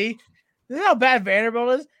Vandy. This is how bad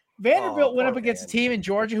Vanderbilt is. Vanderbilt went up against a team in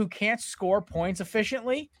Georgia who can't score points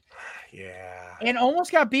efficiently. Yeah. And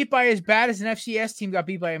almost got beat by as bad as an FCS team got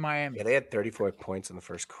beat by Miami. Yeah, they had 34 points in the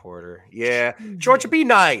first quarter. Yeah. Georgia, be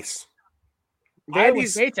nice. Iowa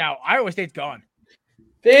State's out. Iowa State's gone.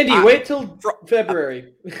 Vandy, wait till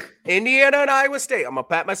February. Indiana and Iowa State. I'm going to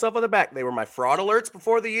pat myself on the back. They were my fraud alerts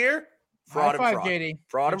before the year. Fraud and fraud. JD.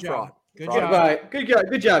 Fraud and fraud. Good job.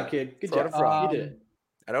 Good job, kid. Good job. Fraud. You did it.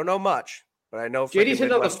 I don't know much, but I know JD's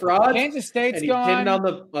hitting on the fraud. Kansas State's and gone. He's hitting on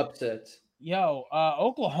the upsets.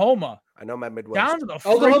 Oklahoma. I know my Midwest. Down to the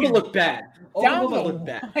Oklahoma looked bad. Oklahoma looked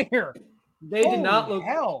bad. They did not look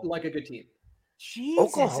like a good team. Jesus.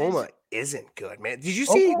 Oklahoma isn't good, man. Did you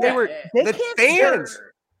see the fans?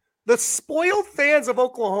 The spoiled fans of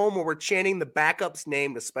Oklahoma were chanting the backup's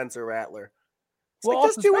name to Spencer Rattler.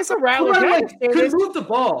 Spencer Rattler couldn't move the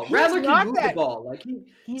ball. Rattler can move the ball.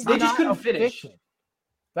 They just couldn't finish.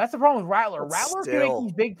 That's the problem with Rattler. Rattler can make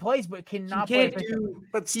these big plays, but cannot play.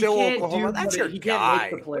 But still, Oklahoma. That's your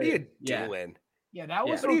guy. What are you doing? Yeah, that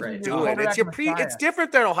was what are you doing? It's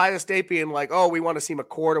different than Ohio State being like, oh, we want to see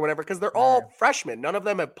McCord or whatever, because they're all freshmen. None of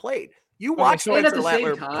them have played. You watch Spencer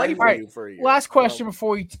Rattler play for you. Last question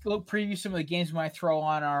before we preview some of the games we might throw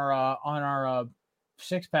on our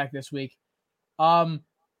six pack this week.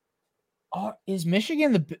 Is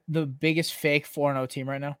Michigan the biggest fake 4-0 team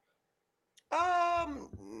right now?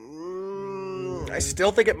 I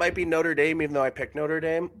still think it might be Notre Dame, even though I picked Notre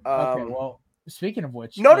Dame. Okay, well, speaking of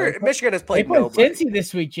which, Michigan has played Cincy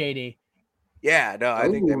this week, JD. Yeah, no, I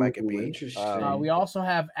think they might get beat. Interesting. We also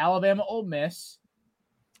have Alabama, Ole Miss,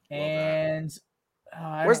 and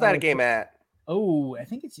where's that game at? Oh, I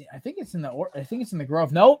think it's in the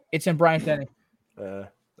Grove. No, it's in Bryant-Denny.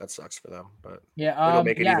 That sucks for them, but it'll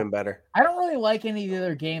make it even better. I don't really like any of the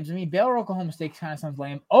other games. I mean, Baylor, Oklahoma State kind of sounds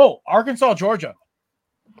lame. Oh, Arkansas, Georgia.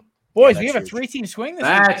 Boys, we have a 3-team swing this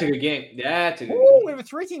week. That's a good game. We have a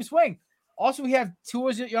 3-team swing. Also, we have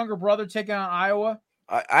Tua's younger brother taking on Iowa.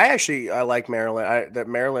 I like Maryland.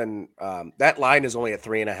 Maryland, that line is only at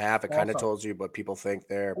 3.5. It kind of tells you what people think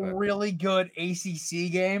there. But. Really good ACC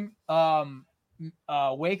game.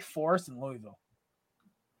 Wake Forest and Louisville.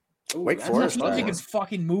 Ooh, Wake that's Forest not Teams that fun. can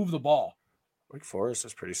fucking move the ball. Wake Forest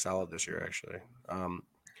is pretty solid this year, actually.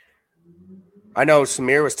 I know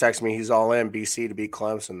Samir was texting me. He's all in BC to beat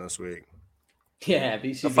Clemson this week. Yeah,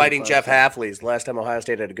 BC. The Fighting Jeff Halfleys. Last time Ohio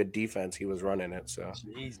State had a good defense, he was running it. So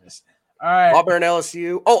Jesus. All right. Auburn,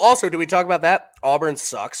 LSU. Oh, also, do we talk about that? Auburn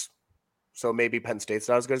sucks. So maybe Penn State's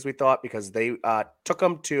not as good as we thought because they took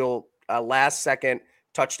them to a last-second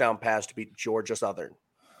touchdown pass to beat Georgia Southern.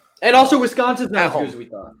 And also, Wisconsin's not At as good home. as we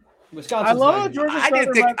thought. I Wisconsin's love not how as good. Georgia I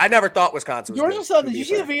didn't Southern. think. I never thought Wisconsin was Georgia good. Southern. to Did be you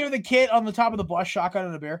see the fair. video of the kid on the top of the bus shotgun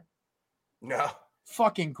and a beer? No.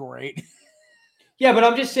 Fucking great. Yeah, but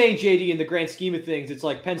I'm just saying, JD, in the grand scheme of things, it's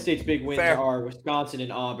like Penn State's big wins Fair. are Wisconsin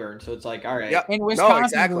and Auburn. So it's like, all right. Yep. And Wisconsin, No,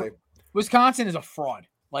 exactly. Wisconsin is a fraud.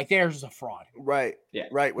 Like theirs is a fraud. Right. Yeah.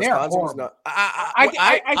 Right. They are Wisconsin was horrible. not.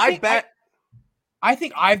 I bet. I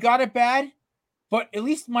think I've got it bad, but at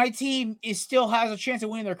least my team still has a chance of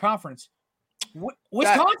winning their conference.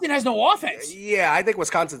 Wisconsin has no offense. Yeah, I think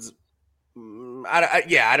Wisconsin's.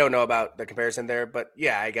 I don't know about the comparison there, but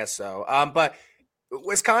yeah, I guess so. But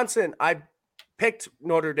Wisconsin, I picked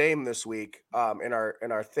Notre Dame this week in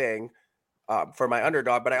our thing for my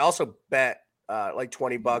underdog, but I also bet like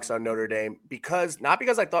 $20 on Notre Dame not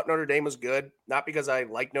because I thought Notre Dame was good, not because I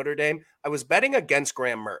like Notre Dame. I was betting against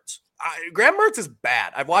Graham Mertz. Graham Mertz is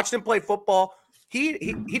bad. I've watched him play football. He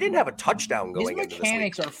didn't have a touchdown going His into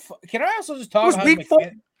mechanics this week. are. Can I also just talk about Week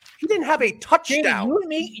 4. He didn't have a touchdown.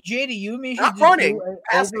 JD, you and me should Not just running, do an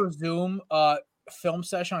passing. over Zoom film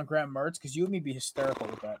session on Graham Mertz because you and me be hysterical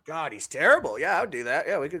with that. God, he's terrible. Yeah, I would do that.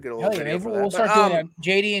 Yeah, we could get a little Hell yeah, video maybe for we'll that. start But, doing that.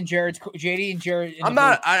 JD and Jared.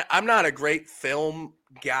 I'm not a great film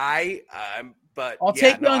guy, but I'll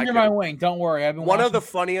take you under my wing. Don't worry. I've been one of watching- the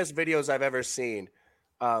funniest videos I've ever seen.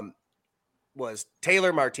 Was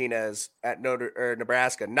Taylor Martinez at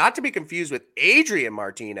Nebraska, not to be confused with Adrian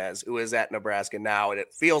Martinez, who is at Nebraska now, and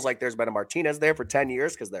it feels like there's been a Martinez there for 10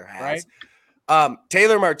 years because there has. Right.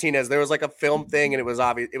 Taylor Martinez, there was like a film thing, and it was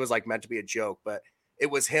obvious, it was like meant to be a joke, but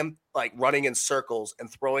it was him like running in circles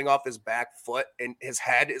and throwing off his back foot, and his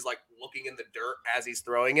head is like looking in the dirt as he's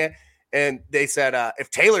throwing it. And they said, if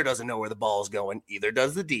Taylor doesn't know where the ball is going, either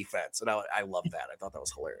does the defense. And I love that. I thought that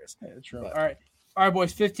was hilarious. Yeah, true. All right,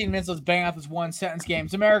 boys, 15 minutes. Let's bang out this one sentence game.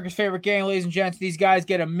 It's America's favorite game, ladies and gents. These guys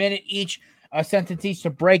get a minute each, a sentence each to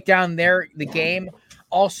break down the game.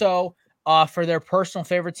 Also, for their personal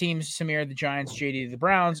favorite teams, Samir, the Giants, JD, the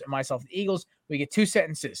Browns, and myself, the Eagles, we get 2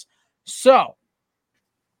 sentences. So,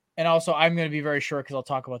 and also, I'm going to be very short because I'll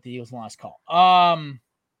talk about the Eagles in the last call.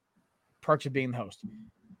 Perks of being the host.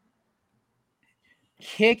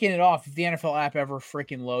 Kicking it off if the NFL app ever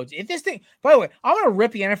freaking loads. If this thing, by the way, I'm gonna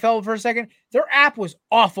rip the NFL for a second. Their app was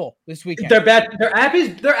awful this weekend. They're bad. Their app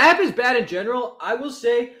is bad in general. I will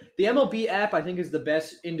say the MLB app I think is the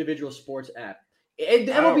best individual sports app. The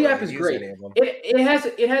MLB app is great.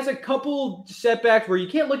 It has a couple setbacks where you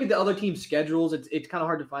can't look at the other team's schedules. It's kind of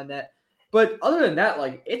hard to find that. But other than that,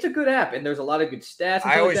 like it's a good app and there's a lot of good stats.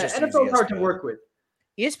 And like that. NFL is hard to work with.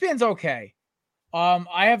 ESPN's okay.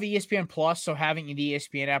 I have ESPN Plus, so having the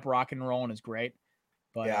ESPN app rock and rolling is great.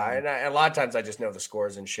 But yeah, and a lot of times I just know the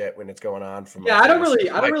scores and shit when it's going on from. Yeah, I don't really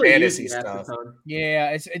fantasy use the stuff. Yeah,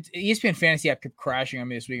 it's ESPN Fantasy app kept crashing on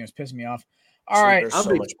me this week. It's pissing me off. All right,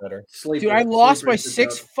 so much better. Dude, I lost by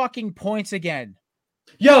 6 fucking points again.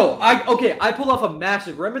 Yo, I pulled off a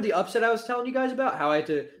massive. Remember the upset I was telling you guys about? How I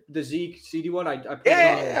had the Zeke CD one. That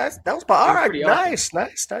was all right. Nice.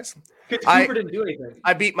 Cooper didn't do anything.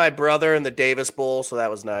 I beat my brother in the Davis Bowl, so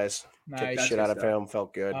that was nice. Took the shit out of him.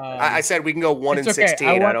 Felt good. I said we can go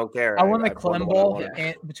 1-16. I don't care. I won the Clem Bowl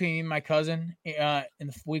between me and my cousin in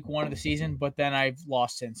the week 1 of the season, but then I've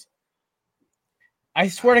lost since. I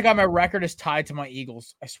swear to God, my record is tied to my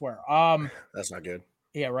Eagles. I swear. That's not good.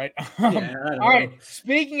 Yeah, right. All right.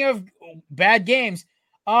 Speaking of bad games,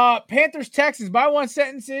 Panthers Texans. My one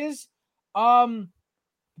sentence is,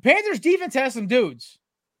 Panthers defense has some dudes.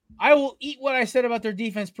 I will eat what I said about their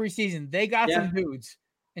defense preseason. They got some dudes,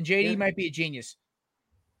 and JD might be a genius.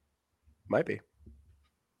 Might be.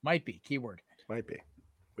 Keyword. Might be.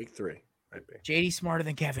 Week 3. Might be. JD smarter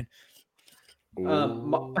than Kevin.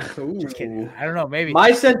 Just kidding. I don't know. Maybe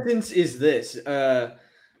my sentence is this: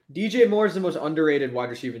 DJ Moore is the most underrated wide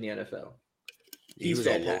receiver in the NFL. He was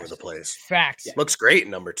all over the place. Facts. Yeah. Looks great in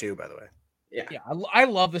number 2, by the way. Yeah. I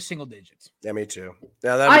love the single digits. Yeah, me too.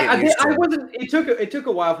 I wasn't. It took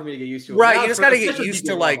a while for me to get used to it. Right, you just got to get used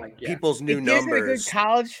to people's new numbers. It gives it a good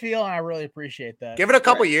college feel, and I really appreciate that. Give it a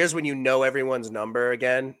couple years when you know everyone's number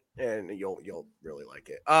again, and you'll really like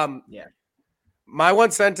it. Yeah. My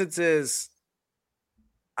one sentence is,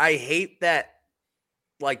 I hate that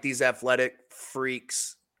like these athletic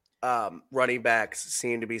freaks running backs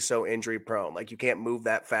seem to be so injury prone. Like you can't move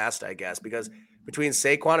that fast, I guess, because between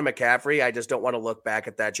Saquon and McCaffrey, I just don't want to look back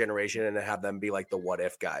at that generation and have them be like the what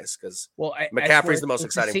if guys. Because McCaffrey's the most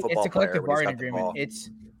exciting football player. It's a collective bargaining agreement.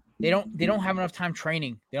 They don't have enough time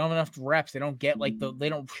training. They don't have enough reps. They don't get they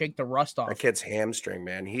don't shake the rust off. That kid's hamstring,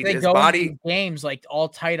 man. His body games like all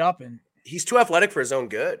tied up, and he's too athletic for his own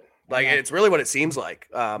good. Like it's really what it seems like,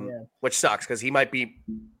 which sucks because he might be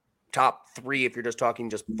top 3 if you're just talking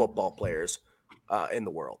just football players in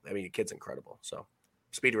the world. I mean, the kid's incredible. So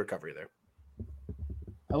speedy recovery there.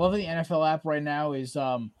 I love the NFL app right now is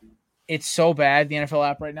it's so bad. The NFL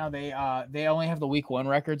app right now, they only have the week 1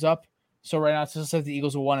 records up. So right now it still says the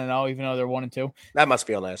Eagles are 1-0, even though they're 1-2. That must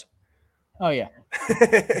feel nice. Oh yeah.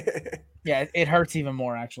 Yeah, it hurts even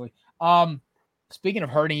more actually. Speaking of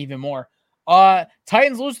hurting even more,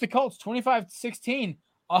 Titans lose to the Colts 25-16.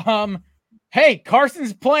 Hey,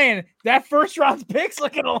 Carson's playing. That first round pick's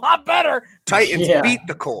looking a lot better. Titans beat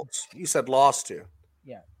the Colts. You said lost to.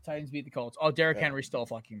 Yeah, Titans beat the Colts. Oh, Derrick Henry's still a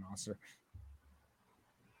fucking monster.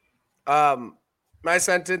 My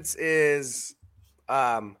sentence is,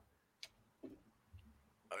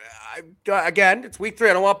 again, it's week 3.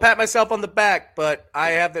 I don't want to pat myself on the back, but I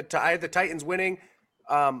have the Titans winning.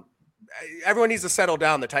 Everyone needs to settle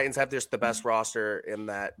down. The Titans have just the best roster in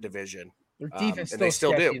that division. Their defense and they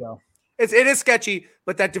still sketchy, do. Though. It is sketchy,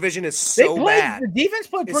 but that division is so bad. The defense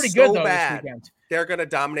played pretty good though bad. this weekend. They're going to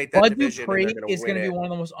dominate that division. Bud Dupree is going to be one of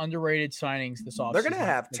the most underrated signings this offseason. They're going to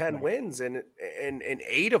have 10 wins, and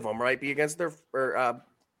 8 of them might be against their or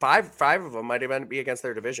 5 of them might even be against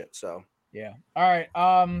their division. So yeah. All right,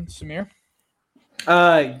 Samir.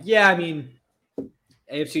 Yeah, I mean,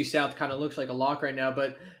 AFC South kind of looks like a lock right now,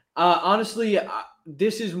 but honestly,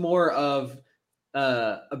 this is more of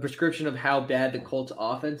a prescription of how bad the Colts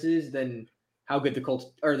offense is than how good the Colts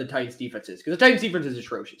or the Titans defense is, because the Titans defense is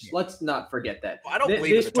atrocious. Yeah. Let's not forget that. Well, I don't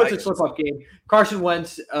believe this was a slip-up game. Carson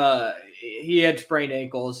Wentz, he had sprained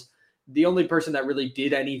ankles. The only person that really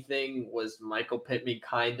did anything was Michael Pittman,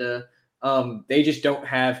 kinda. They just don't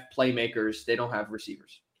have playmakers. They don't have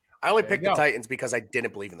receivers. I only picked the Titans because I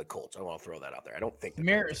didn't believe in the Colts. I want to throw that out there. I don't think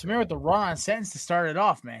Samir with the raw sentence to start it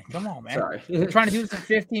off, man. Come on, man. Sorry. We're trying to do this in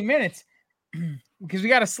 15 minutes because we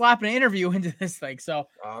got to slap an interview into this thing. So,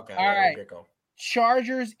 okay. All right.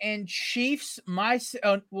 Chargers and Chiefs. My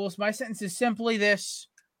sentence is simply this.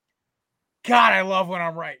 God, I love when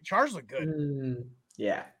I'm right. Chargers look good.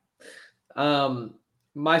 Yeah.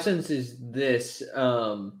 My sentence is this.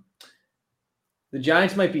 The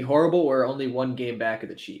Giants might be horrible. We're only 1 game back of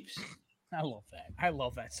the Chiefs. I love that. I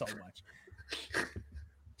love that so much.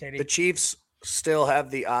 The Chiefs still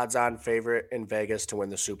have the odds-on favorite in Vegas to win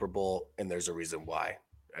the Super Bowl, and there's a reason why.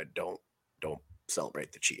 I don't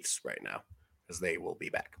celebrate the Chiefs right now because they will be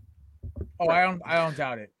back. Oh, I don't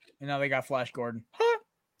doubt it. And now they got Flash Gordon. All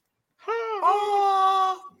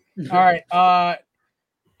right. I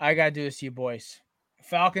gotta do this to you boys.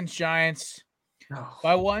 Falcons, Giants.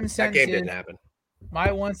 My one sentence. That game didn't happen.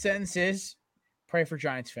 My one sentence is pray for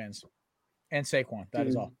Giants fans and Saquon. That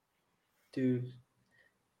is all. Dude,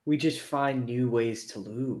 we just find new ways to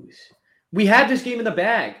lose. We had this game in the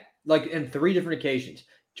bag, like in 3 different occasions.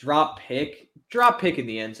 Drop pick in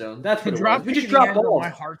the end zone. That's what it was. We just dropped balls. My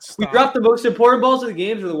heart stopped. We dropped the most important balls of the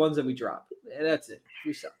games are the ones that we dropped. And that's it.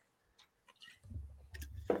 We suck.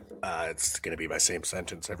 It's going to be my same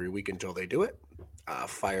sentence every week until they do it.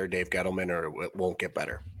 Fire Dave Gettleman or it won't get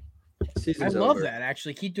better. Season's over. That,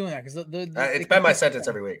 actually. Keep doing that. Because it's been my sentence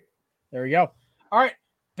every week. There we go. All right.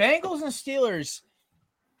 Bengals and Steelers.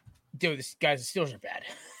 Dude, the Steelers are bad.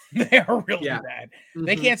 They are really bad. Mm-hmm.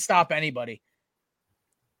 They can't stop anybody.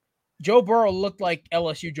 Joe Burrow looked like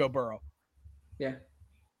LSU Joe Burrow. Yeah.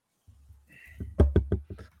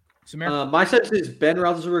 Samir? My sense is Ben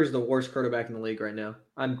Roethlisberger is the worst quarterback in the league right now.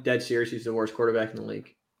 I'm dead serious. He's the worst quarterback in the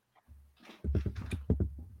league.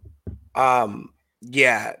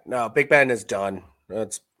 Yeah. No, Big Ben is done.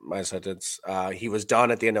 That's my sentence. He was done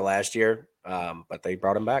at the end of last year, but they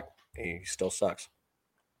brought him back. He still sucks.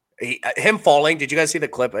 Him falling. Did you guys see the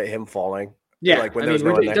clip of him falling? Yeah. Like when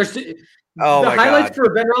the my highlights God.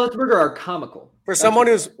 for Ben Roethlisberger are comical. For someone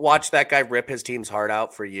who's watched that guy rip his team's heart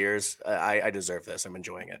out for years, I deserve this. I'm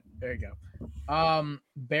enjoying it. There you go.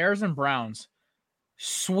 Bears and Browns.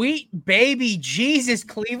 Sweet baby Jesus,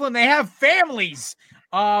 Cleveland. They have families.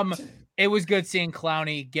 It was good seeing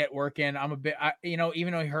Clowney get work in. I'm a bit,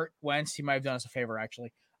 even though he hurt Wentz, he might have done us a favor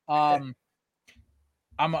actually. I've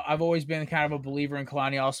always been kind of a believer in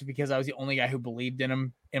Clowney also because I was the only guy who believed in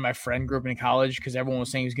him in my friend group in college because everyone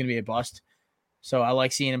was saying he was going to be a bust. So I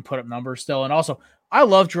like seeing him put up numbers still. And also, I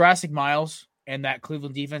love Jurassic Miles and that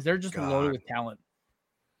Cleveland defense. They're just loaded with talent.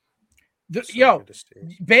 Yo,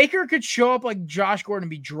 Baker could show up like Josh Gordon and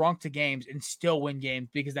be drunk to games and still win games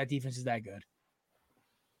because that defense is that good.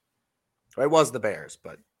 It was the Bears,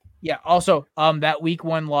 but yeah. Also, that week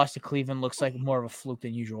 1 loss to Cleveland looks like more of a fluke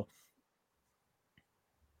than usual.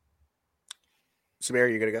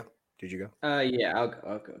 Samir, you gonna go? Did you go? Yeah, I'll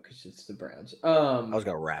go because it's the Browns. I was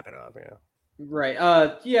gonna wrap it up. Yeah.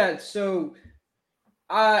 Right. Yeah. So,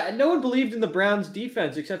 no one believed in the Browns'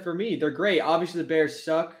 defense except for me. They're great. Obviously, the Bears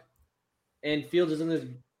suck, and Fields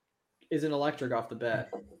isn't electric off the bat.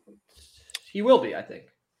 He will be, I think.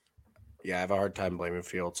 Yeah, I have a hard time blaming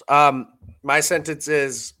Fields. My sentence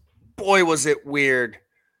is, boy, was it weird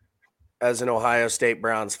as an Ohio State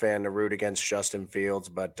Browns fan to root against Justin Fields,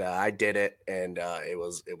 but I did it, and it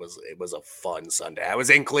was a fun Sunday. I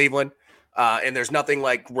was in Cleveland, and there's nothing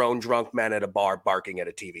like grown drunk men at a bar barking at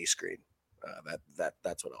a TV screen.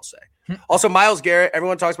 That's what I'll say. Also, Myles Garrett.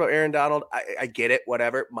 Everyone talks about Aaron Donald. I get it.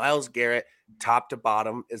 Whatever. Myles Garrett, top to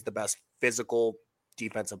bottom, is the best physical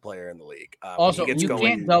defensive player in the league. Also, you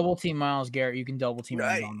can't double team Myles Garrett. You can double team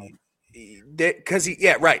Aaron Donald. Because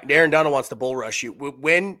right. Aaron Donald wants to bull rush you.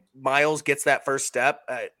 When Myles gets that first step,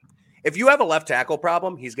 if you have a left tackle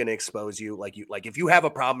problem, he's going to expose you. Like if you have a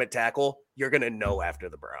problem at tackle, you're going to know after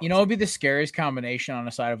the Browns. You know, what would be the scariest combination on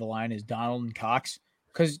the side of a line is Donald and Cox,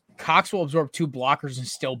 because Cox will absorb 2 blockers and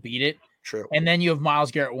still beat it. True. And then you have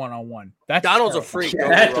Myles Garrett 1-on-1. That's Donald's a freak. Don't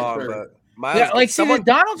get wrong, but Myles,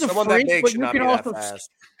 Donald's a freak, but you can also. Fast.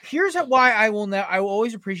 Here's why I will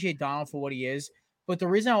always appreciate Donald for what he is. But the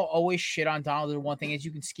reason I'll always shit on Donald, the one thing is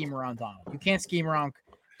you can scheme around Donald. You can't scheme around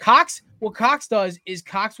Cox. What Cox does is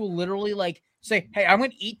Cox will literally say, "Hey, I'm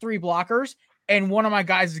going to eat 3 blockers, and one of my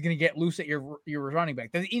guys is going to get loose at your running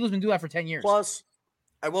back." The Eagles been doing that for 10 years. Plus,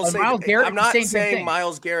 I will say, I'm not saying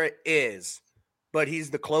Myles Garrett is, but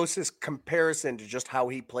he's the closest comparison to just how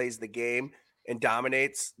he plays the game and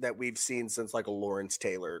dominates that we've seen since like a Lawrence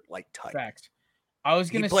Taylor type. Facts. I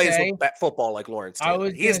was going to say he plays football like Lawrence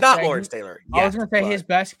Taylor. He is not Lawrence Taylor. I was going to say his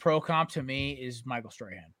best pro comp to me is Michael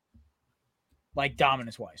Strahan. Like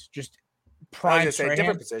dominance wise, just prime. I was Strahan.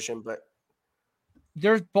 Different position, but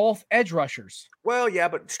they're both edge rushers. Well, yeah,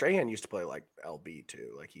 but Strahan used to play like LB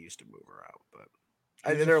too. Like he used to move around, but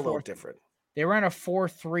they're a little different. They ran a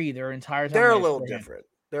 4-3 their entire time. They're a little different.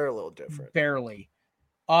 Barely.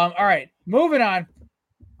 All right, moving on.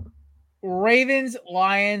 Ravens,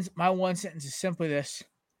 Lions. My one sentence is simply this: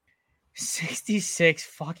 66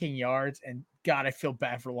 fucking yards, and God, I feel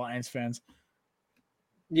bad for Lions fans.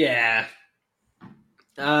 Yeah.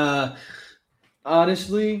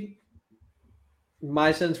 Honestly,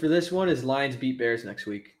 my sense for this one is Lions beat Bears next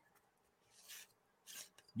week.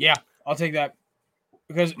 Yeah, I'll take that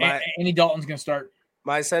because Andy Dalton's going to start.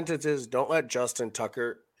 My sentence is: don't let Justin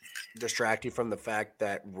Tucker distract you from the fact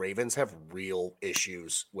that Ravens have real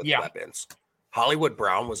issues with weapons. Hollywood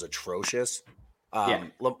Brown was atrocious.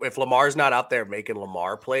 If Lamar's not out there making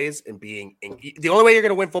Lamar plays and being the only way you're going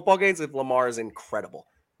to win football games is if Lamar is incredible.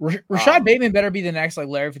 Rashad Bateman better be the next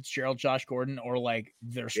Larry Fitzgerald, Josh Gordon, or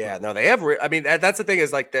their squad. Yeah, no, they have. That's the thing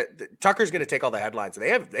is Tucker's going to take all the headlines. They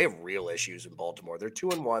have real issues in Baltimore. They're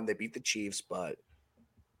 2-1. They beat the Chiefs, but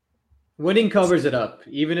winning covers it up,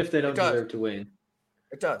 even if they don't deserve to win.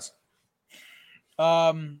 It does.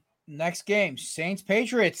 Next game, Saints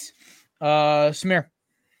Patriots. Samir.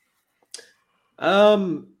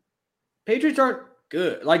 Patriots aren't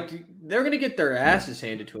good. They're gonna get their asses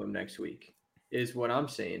handed to them next week, is what I'm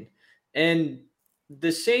saying. And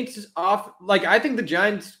the Saints is off. I think the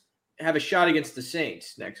Giants have a shot against the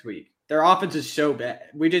Saints next week. Their offense is so bad.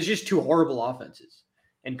 It's just 2 horrible offenses.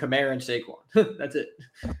 And Kamara and Saquon. That's it.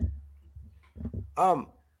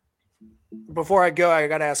 Before I go, I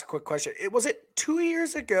got to ask a quick question. Was it 2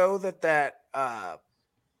 years ago that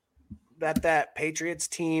Patriots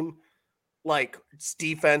team, its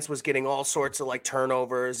defense was getting all sorts of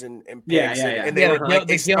turnovers and picks, and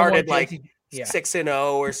they started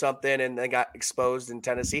 6-0 or something, and they got exposed in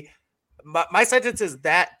Tennessee. My sentence is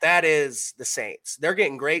that is the Saints. They're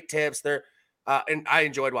getting great tips. And I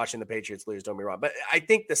enjoyed watching the Patriots lose. Don't be wrong, but I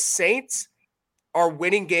think the Saints are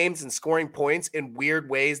winning games and scoring points in weird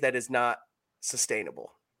ways that is not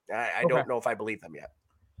sustainable. I don't know if I believe them yet.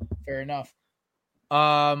 Fair enough.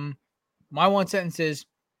 My one sentence is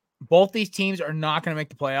both these teams are not going to make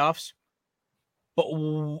the playoffs, but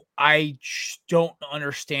I don't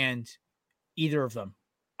understand either of them.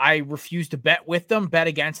 I refuse to bet with them, bet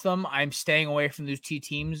against them. I'm staying away from those 2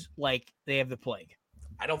 teams like they have the plague.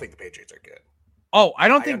 I don't think the Patriots are good. Oh, I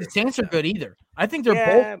don't think the Saints are good either. I think they're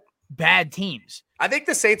both bad teams. I think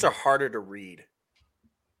the Saints are harder to read.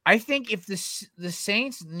 I think if the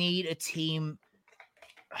Saints need a team,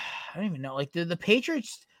 I don't even know. The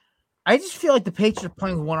Patriots, I just feel like the Patriots are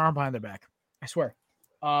playing with one arm behind their back. I swear.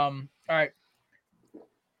 All right.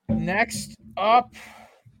 Next up,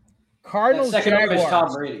 Cardinals Second up is Tom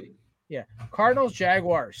Jaguars. Brady. Yeah, Cardinals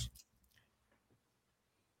Jaguars.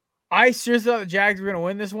 I seriously thought the Jags were going to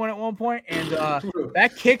win this one at one point, and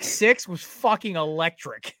that kick six was fucking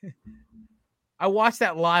electric. I watched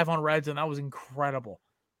that live on Red Zone. That was incredible.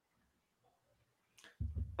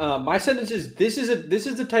 My sentence is this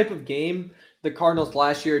is the type of game the Cardinals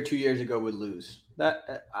last year or 2 years ago would lose.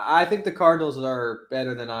 That I think the Cardinals are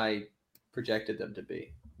better than I projected them to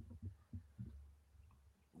be.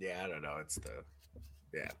 Yeah, I don't know.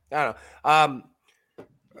 I don't know.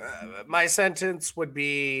 My sentence would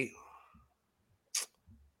be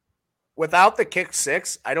without the kick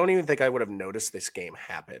six, I don't even think I would have noticed this game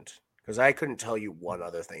happened because I couldn't tell you one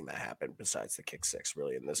other thing that happened besides the kick six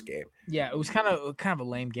really in this game. Yeah, it was kind of a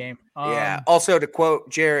lame game. Yeah. Also, to quote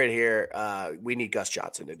Jared here, we need Gus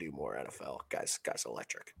Johnson to do more NFL. Guys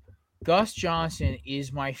electric. Gus Johnson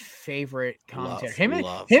is my favorite commentator. Him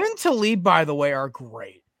Love. and Talib, by the way, are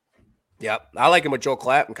great. Yep. I like him with Joe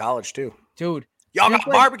Klatt in college too. Dude. Y'all got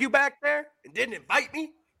barbecue back there and didn't invite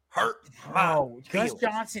me? Hurt. Gus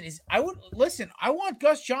Johnson is I want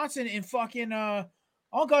Gus Johnson in fucking I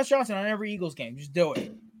want Gus Johnson on every Eagles game. Just do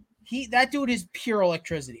it. That dude is pure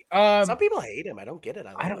electricity. Some people hate him. I don't get it.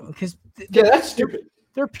 I don't because that's stupid.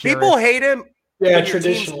 They're pure. People hate him when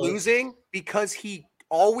traditionally losing because he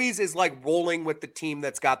always is like rolling with the team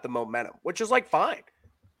that's got the momentum, which is like fine.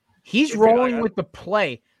 He's rolling with the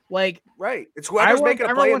play. Like right. It's whoever's making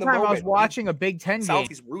a play in the moment. I was watching a Big Ten game.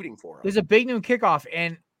 He's rooting for him. There's a big noon kickoff,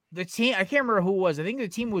 and the team, I can't remember who it was. I think the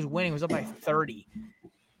team was winning. It was up by 30.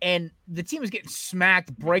 And the team was getting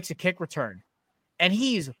smacked, breaks a kick return. And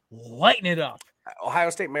he's lighting it up. Ohio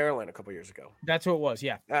State, Maryland a couple years ago. That's who it was,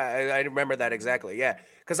 yeah. I remember that exactly, yeah.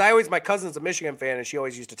 Because my cousin's a Michigan fan, and she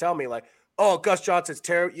always used to tell me, like, oh, Gus Johnson's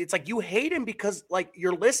terrible. It's like you hate him because, like,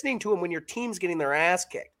 you're listening to him when your team's getting their ass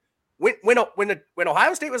kicked. When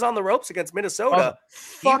Ohio State was on the ropes against Minnesota,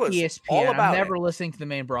 he was ESPN. All about I'm never listening to the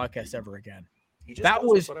main broadcast ever again.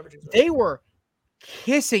 They were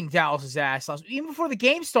kissing Dallas's ass even before the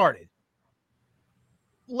game started.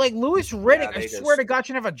 Like Louis Riddick, I swear to God,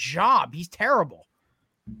 should have a job. He's terrible.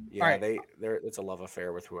 Yeah, right. It's a love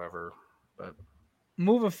affair with whoever. But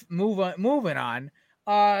moving on.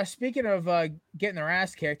 Speaking of getting their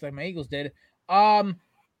ass kicked like my Eagles did,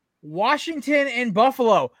 Washington and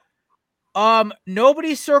Buffalo.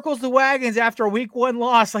 Nobody circles the wagons after a week 1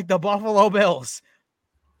 loss like the Buffalo Bills.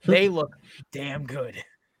 They look damn good.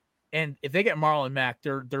 And if they get Marlon Mack,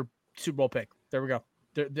 they're Super Bowl pick. There we go.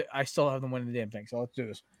 I still have them winning the damn thing. So let's do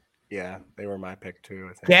this. Yeah, they were my pick too.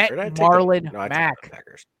 I think. Get Marlon Mack.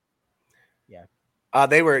 Yeah.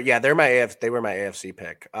 They're my AFC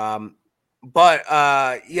pick.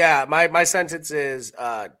 My sentence is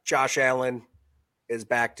Josh Allen is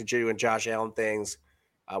back to doing Josh Allen things.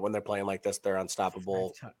 When they're playing like this, they're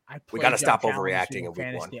unstoppable. We got to stop overreacting in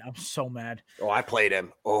week 1. I'm so mad. I played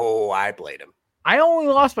him. I only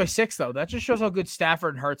lost by 6, though. That just shows how good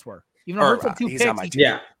Stafford and Hurts were. Even though Hurts had 2 picks.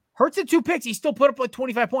 Hurts had 2 picks. He still put up like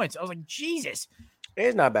 25 points. I was like, Jesus.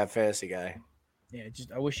 He's not a bad fantasy guy. Yeah,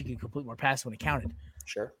 I wish he could complete more passes when he counted.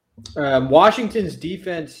 Sure. Washington's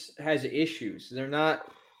defense has issues. They're not.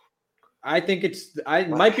 I think it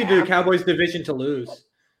might be the Cowboys' division to lose.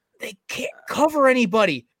 They can't cover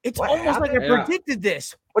anybody. It's almost like I predicted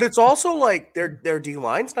this. But it's also like their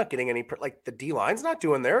D-line's not getting any. Like the D-line's not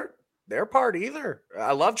doing their part either.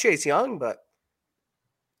 I love Chase Young, but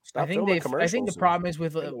I think the problem is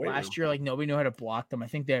with last year, like nobody knew how to block them. I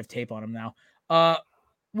think they have tape on them now.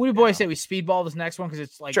 What do you boys say we speedball this next one because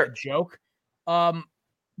it's like a joke?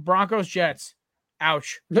 Broncos Jets.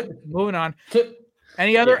 Ouch. Moving on.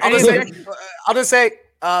 Any other? I'll just say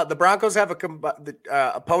the Broncos have the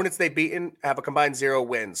opponents they've beaten have a combined 0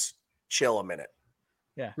 wins. Chill a minute.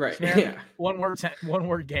 Yeah. Right. Yeah. One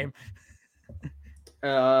word game.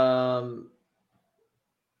 God.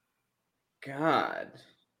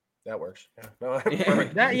 That works. That works.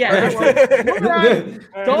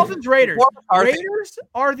 Dolphins Raiders. Raiders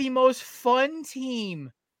are the most fun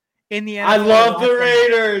team in the NFL. I love the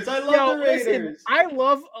Raiders. I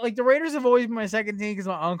love the Raiders have always been my second team because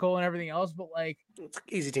my uncle and everything else, but like it's an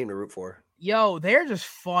easy team to root for. Yo, they're just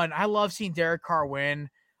fun. I love seeing Derek Carr win.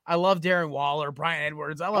 I love Darren Waller, Brian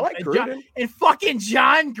Edwards. I like Gruden. And fucking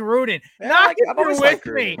John Gruden. Knock if you're with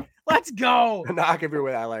me. Let's go. Knock if you're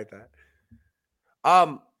with. I like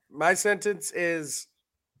that. My sentence is,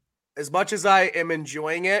 as much as I am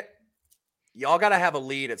enjoying it, y'all got to have a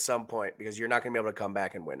lead at some point because you're not going to be able to come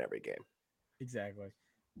back and win every game. Exactly.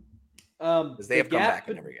 Because they have come back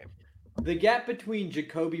in every game. The gap between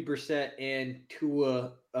Jacoby Brissett and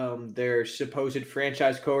Tua, their supposed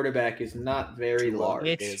franchise quarterback, is not very Tua large.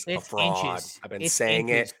 is It's a fraud. inches. I've been It's saying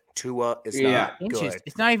inches. it. Tua is Yeah. not Inches. good.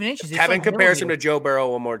 It's not even inches. If It's Kevin like compares him to millimeters. Joe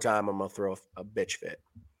Burrow one more time, I'm gonna throw a bitch fit.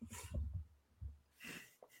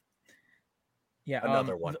 Yeah.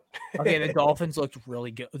 Another one. Okay, the Dolphins looked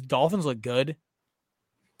really good. The Dolphins look good.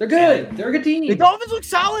 They're good. They're a good team. The Dolphins look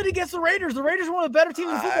solid against the Raiders. The Raiders are one of the better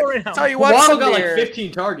teams in football right now. Tell you what, Waddle got like Samir,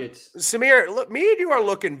 15 targets. Samir, look, me and you are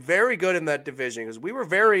looking very good in that division because we were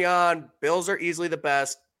very on. Bills are easily the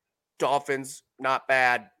best. Dolphins, not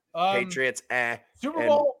bad. Patriots, Super and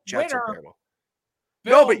Bowl Jets winner. are terrible.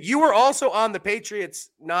 Bills. No, but you were also on the Patriots,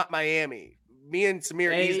 not Miami. Me and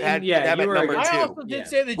Samir had yeah, them you at were number against- I two. also did Yeah.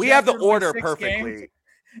 say the We Jets have the are to win order 6 perfectly. games.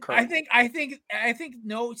 currently. I think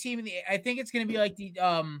no team in the. I think it's going to be like the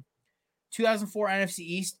 2004 NFC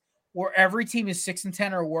East, where every team is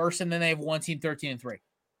 6-10 or worse, and then they have one team 13-3.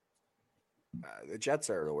 The Jets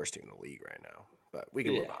are the worst team in the league right now, but we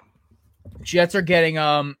can move on. Jets are getting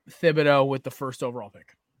Thibodeau with the first overall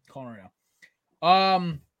pick. Calling right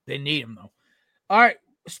now. They need him though. All right,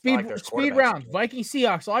 like their speed quarterbacks. round. Vikings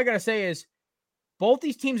Seahawks. All I gotta say is both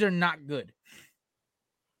these teams are not good.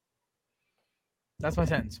 That's my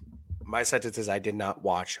sentence. My sentence is I did not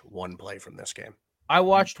watch one play from this game. I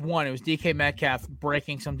watched one. It was DK Metcalf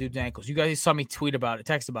breaking some dude's ankles. You guys saw me tweet about it,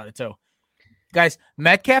 text about it too. Guys,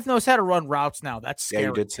 Metcalf knows how to run routes now. That's scary. Yeah,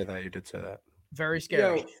 you did say that. Very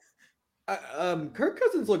scary. Kirk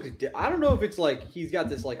Cousins looks. I don't know if it's like he's got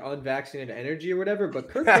this like unvaccinated energy or whatever, but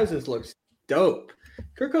Kirk Cousins looks dope.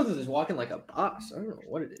 Kirk Cousins is walking like a boss. I don't know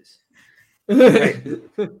what it is.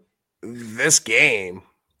 This game,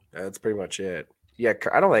 that's pretty much it. Yeah,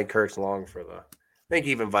 I don't think Kirk's long for the. I think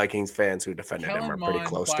even Vikings fans who defended him are pretty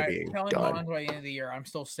close to being Kellen done. Mond by the end of the year. I'm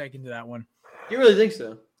still sticking to that one. You really think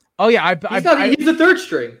so? Oh yeah, he's the third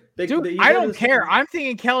string. Dude, I don't care. I'm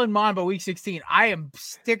thinking Kellen Mond by week 16. I am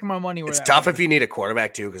sticking my money where it's that tough was. if you need a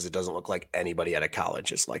quarterback too, because it doesn't look like anybody out of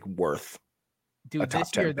college is like worth. Dude, a top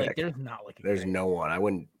this year 10 pick. there's not like There's no one. I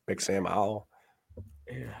wouldn't pick Sam Howell.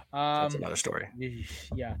 Yeah. That's another story.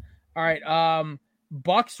 Yeah. All right.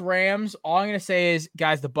 Bucks Rams. All I'm gonna say is,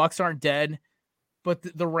 guys, the Bucks aren't dead, but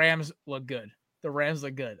the Rams look good. The Rams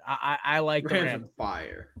look good. I like the Rams.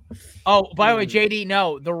 Fire. Oh, by the way, JD,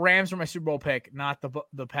 no, the Rams were my Super Bowl pick, not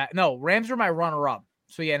the Pat. No, Rams were my runner-up.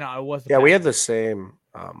 So yeah, no, it was. Yeah, we had the same.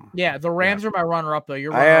 Yeah, the Rams are my runner-up though.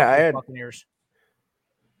 You're I runner-up had Buccaneers.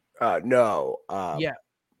 No. Yeah.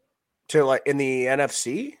 To like in the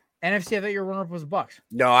NFC. NFC, I thought your runner-up was the Bucks.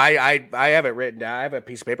 No, I have it written down. I have a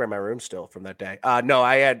piece of paper in my room still from that day. No,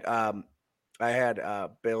 I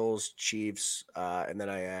had Bills, Chiefs, and then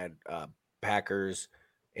I had Packers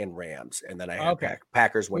and Rams, and then I had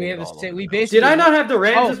Packers winning. We basically did I not have the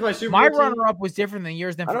Rams as my Super Bowl? My team? runner-up was different than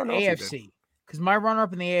yours. Than I for don't know if AFC, because my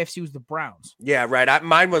runner-up in the AFC was the Browns. Yeah, right.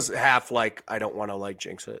 Mine was half like I don't want to like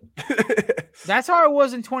jinx it. That's how I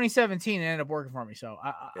was in 2017, and it ended up working for me. So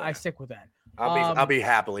I stick with that. I'll be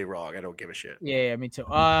happily wrong. I don't give a shit. Yeah, me too.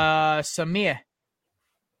 Samir,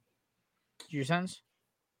 your sentence?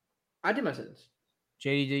 I did my sentence.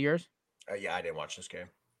 JD did yours? Yeah, I didn't watch this game.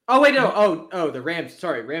 Oh wait, no. Oh, the Rams.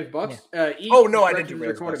 Sorry, Rams Bucks. I didn't do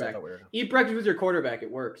Rams quarterback. Eat breakfast with your quarterback.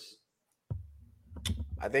 It works.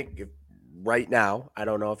 I think right now, I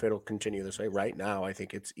don't know if it'll continue this way. Right now, I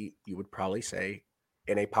think you would probably say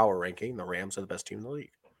in a power ranking, the Rams are the best team in the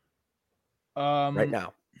league. Right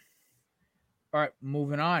now. All right,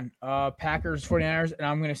 moving on. Packers, 49ers, and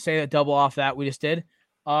I'm going to say that double off that we just did.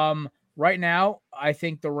 Right now, I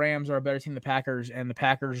think the Rams are a better team than the Packers, and the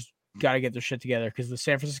Packers got to get their shit together because the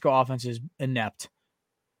San Francisco offense is inept.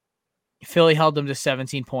 Philly held them to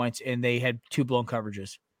 17 points, and they had 2 blown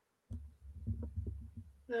coverages.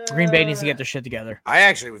 Green Bay needs to get their shit together. I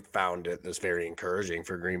actually found this very encouraging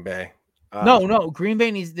for Green Bay. No, Green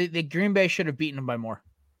Bay needs the Green Bay should have beaten them by more.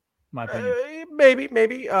 In my opinion,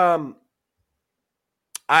 maybe.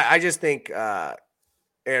 I just think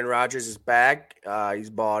Aaron Rodgers is back. He's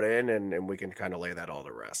bought in, and we can kind of lay that all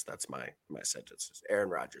the rest. That's my sentences. Aaron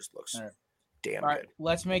Rodgers looks damn good.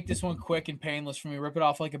 Let's make this one quick and painless for me. Rip it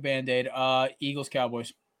off like a Band-Aid. Eagles,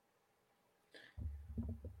 Cowboys.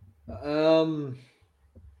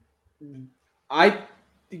 I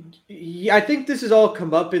think this is all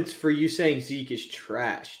comeuppance for you saying Zeke is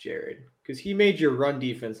trash, Jared, because he made your run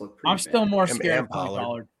defense look pretty I'm bad. still more scared of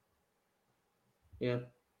Pollard. Yeah.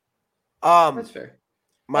 That's fair.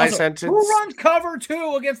 My sentence. Who runs cover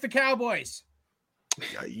 2 against the Cowboys?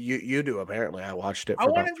 You do, apparently. I watched it I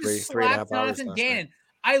for about wanted to 3.5 hours. Jonathan Gannon.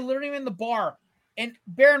 I literally am in the bar, and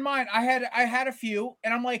bear in mind, I had a few,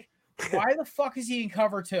 and I'm like, why the fuck is he in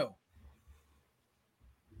cover 2?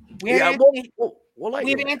 We have we'll let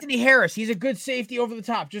we you have rant. Anthony Harris. He's a good safety over the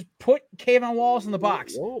top. Just put Kayvon Wallace in the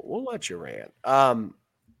box. We'll let you rant.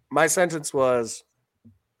 My sentence was,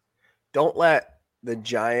 don't let the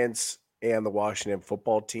Giants and the Washington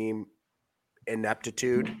football team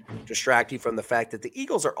ineptitude distract you from the fact that the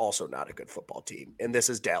Eagles are also not a good football team, and this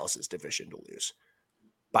is Dallas's division to lose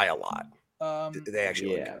by a lot. They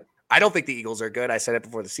actually look good. I don't think the Eagles are good. I said it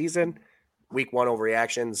before the season. Week 1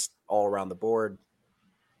 overreactions all around the board.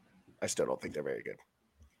 I still don't think they're very good.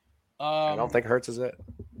 I don't think Hurts is it.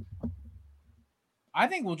 I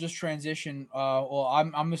think we'll just transition. Well,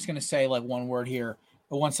 I'm just gonna say like one word here,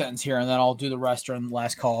 one sentence here, and then I'll do the rest during the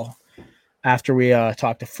last call after we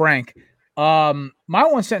talk to Frank. My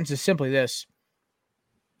one sentence is simply this: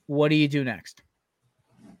 what do you do next?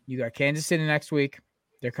 You got Kansas City next week.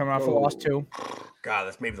 They're coming off a loss too. God,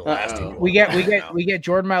 that's maybe the last team. We get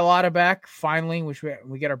Jordan Mailata back finally, which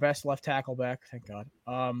we get our best left tackle back. Thank God.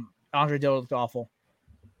 Andre Dillard looked awful.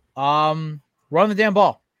 Run the damn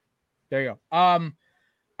ball. There you go. All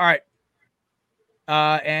right.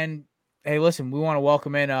 And hey, listen, we want to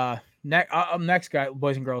welcome in next guy,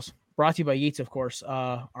 boys and girls. Brought to you by Yeats, of course.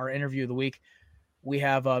 Our interview of the week. We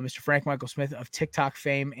have Mr. Frank Michael Smith of TikTok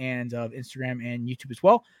fame and of Instagram and YouTube as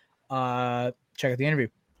well. Check out the interview.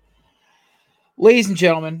 Ladies and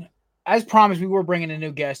gentlemen, as promised, we were bringing a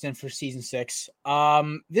new guest in for season 6.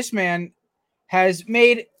 This man has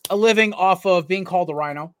made a living off of being called the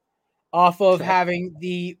Rhino, off of having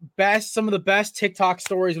some of the best TikTok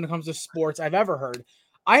stories when it comes to sports I've ever heard.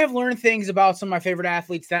 I have learned things about some of my favorite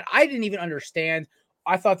athletes that I didn't even understand.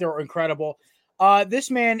 I thought they were incredible. This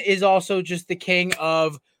man is also just the king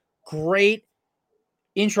of great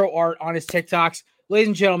intro art on his TikToks. Ladies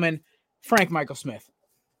and gentlemen, Frank Michael Smith.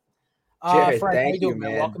 Jared, Frank, thank how you doing, you,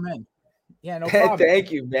 man? Welcome in. Yeah, no problem. problem.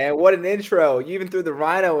 Thank you, man. What an intro. You even threw the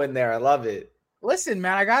Rhino in there. I love it. Listen,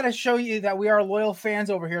 man, I got to show you that we are loyal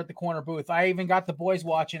fans over here at the corner booth. I even got the boys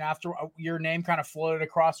watching after your name kind of floated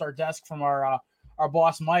across our desk from our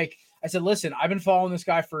boss, Mike. I said, listen, I've been following this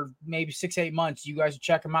guy for maybe 6-8 months. You guys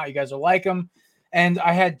check him out. You guys will like him. And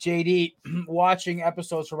I had JD watching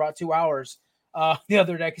episodes for about 2 hours the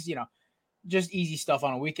other day because, just easy stuff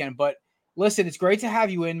on a weekend. But listen, it's great to have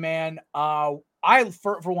you in, man. I,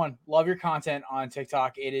 for one, love your content on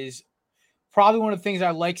TikTok. It is probably one of the things I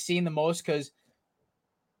like seeing the most because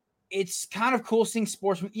it's kind of cool seeing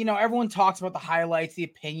sports. Everyone talks about the highlights, the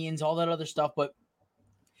opinions, all that other stuff, but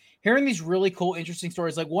hearing these really cool, interesting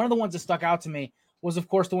stories, like one of the ones that stuck out to me was, of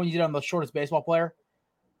course, the one you did on the shortest baseball player.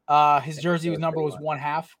 His jersey number was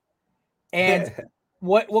 1/2. And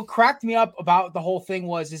what cracked me up about the whole thing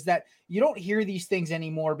is that you don't hear these things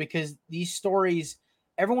anymore because these stories,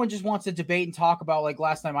 everyone just wants to debate and talk about, like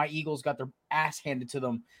last night, my Eagles got their ass handed to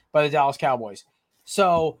them by the Dallas Cowboys.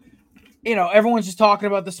 So, everyone's just talking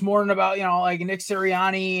about this morning about, like Nick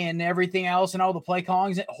Sirianni and everything else and all the play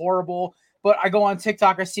calling is horrible. But I go on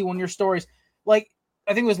TikTok, I see one of your stories. Like,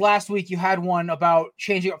 I think it was last week you had one about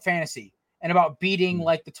changing up fantasy and about beating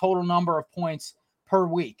like the total number of points per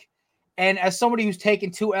week. And as somebody who's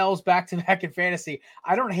taken 2 L's back to back in fantasy,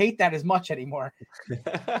 I don't hate that as much anymore.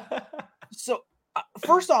 So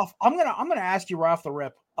first off, I'm gonna ask you right off the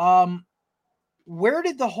rip. Where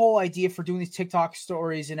did the whole idea for doing these TikTok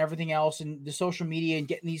stories and everything else and the social media and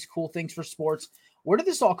getting these cool things for sports, where did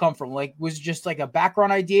this all come from? Like, was it just like a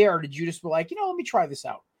background idea, or did you just be like, let me try this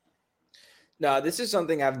out? No, this is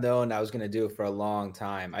something I've known I was going to do for a long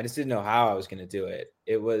time. I just didn't know how I was going to do it.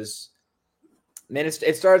 It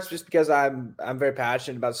starts just because I'm very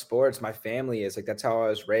passionate about sports. My family is that's how I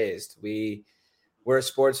was raised. We're a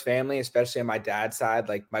sports family, especially on my dad's side.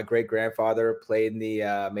 Like my great grandfather played in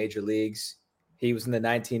the major leagues. He was in the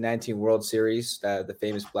 1919 World Series, the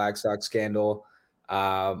famous Black Sox scandal.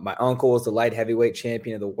 My uncle was the light heavyweight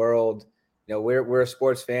champion of the world. We're a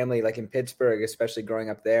sports family. Like in Pittsburgh, especially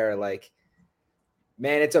growing up there,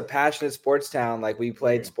 man, it's a passionate sports town. Like we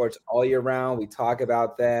played sports all year round. We talk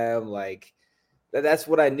about them. Like that's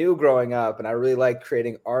what I knew growing up. And I really liked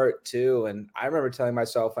creating art too. And I remember telling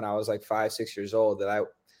myself when I was like 5-6 years old that I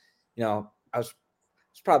was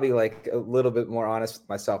probably like a little bit more honest with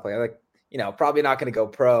myself. Probably not going to go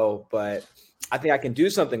pro, but I think I can do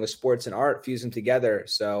something with sports and art, fuse them together.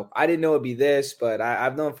 So I didn't know it'd be this, but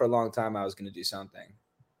I've known for a long time I was going to do something.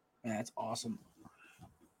 Yeah, that's awesome.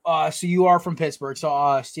 So you are from Pittsburgh. So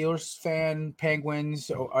Steelers fan, Penguins.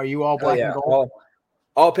 So are you all black and gold?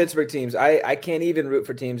 All Pittsburgh teams. I can't even root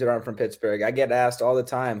for teams that aren't from Pittsburgh. I get asked all the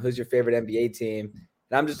time, who's your favorite NBA team?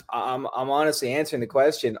 And I'm honestly answering the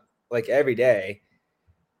question like every day.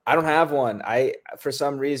 I don't have one. For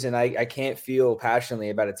some reason, I can't feel passionately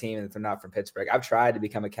about a team if they're not from Pittsburgh. I've tried to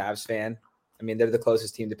become a Cavs fan. I mean, they're the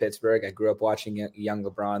closest team to Pittsburgh. I grew up watching young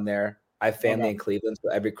LeBron there. I have family in Cleveland, so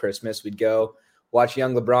every Christmas we'd go watch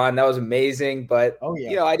young LeBron. That was amazing. But,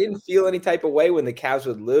 I didn't feel any type of way when the Cavs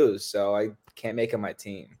would lose, so I can't make him my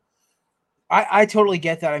team. I totally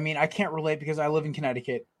get that. I mean, I can't relate because I live in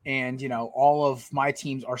Connecticut and, all of my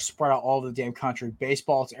teams are spread out all over the damn country.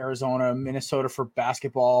 Baseball, it's Arizona, Minnesota for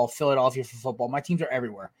basketball, Philadelphia for football. My teams are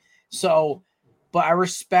everywhere. So, but I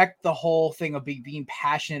respect the whole thing of being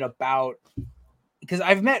passionate about, because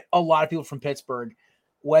I've met a lot of people from Pittsburgh,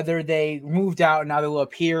 whether they moved out and now they live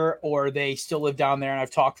up here or they still live down there. And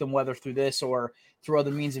I've talked to them whether through this or through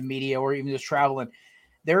other means of media or even just traveling.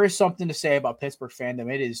 There is something to say about Pittsburgh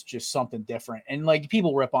fandom. It is just something different. And like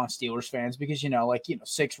people rip on Steelers fans because,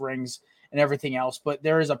 6 rings and everything else, but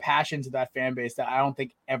there is a passion to that fan base that I don't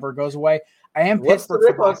think ever goes away. I am What's Pittsburgh the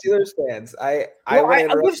rip on Steelers fans. I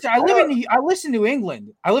live in New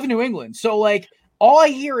England. I live in New England. So like all I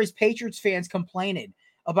hear is Patriots fans complaining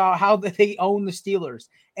about how they own the Steelers.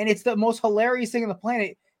 And it's the most hilarious thing on the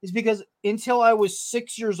planet is because until I was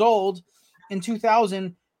 6 years old in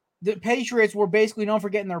 2000, the Patriots were basically known for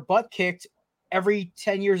getting their butt kicked every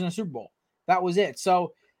 10 years in a Super Bowl. That was it.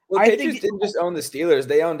 So I Patriots didn't just own the Steelers.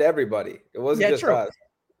 They owned everybody. It wasn't just us.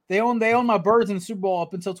 They owned my birds in the Super Bowl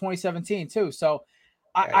up until 2017 too. So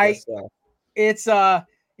it's one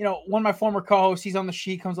of my former co-hosts,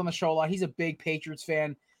 comes on the show a lot. He's a big Patriots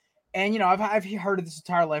fan. And I've heard of this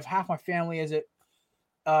entire life. Half my family is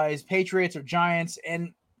Patriots or Giants.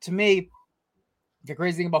 And to me, the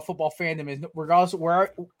crazy thing about football fandom is regardless of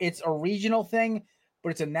where it's a regional thing, but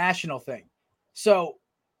it's a national thing. So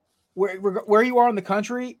where you are in the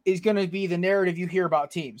country is going to be the narrative you hear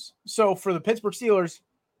about teams. So for the Pittsburgh Steelers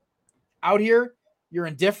out here, you're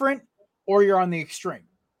indifferent or you're on the extreme.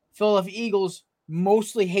 Philadelphia Eagles,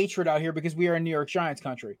 mostly hatred out here because we are in New York Giants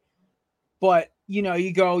country. But you have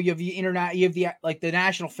the internet, you have the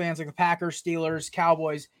national fans like the Packers, Steelers,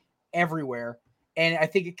 Cowboys everywhere. And I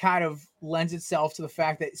think it kind of lends itself to the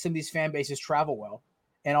fact that some of these fan bases travel well.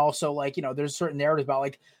 And also there's certain narratives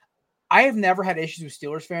about I have never had issues with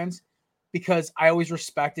Steelers fans because I always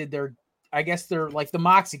respected they're like the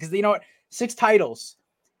moxie. Because 6 titles,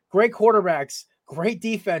 great quarterbacks, great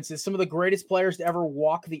defenses, some of the greatest players to ever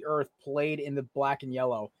walk the earth played in the black and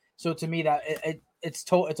yellow. So to me that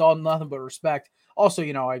it's all nothing but respect. Also,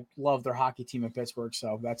 I love their hockey team in Pittsburgh.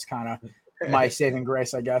 So that's kind of my saving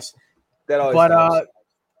grace, I guess. That always helps.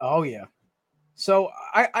 Oh yeah. So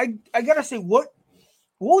I gotta say, what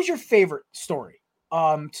was your favorite story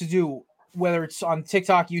to do, whether it's on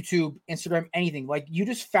TikTok, YouTube, Instagram, anything? Like you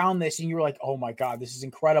just found this and you were like, oh my God, this is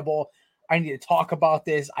incredible. I need to talk about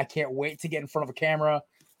this. I can't wait to get in front of a camera.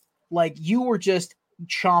 Like you were just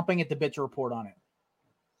chomping at the bit to report on it.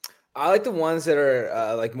 I like the ones that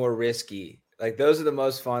are like more risky. Like those are the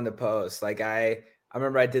most fun to post. Like I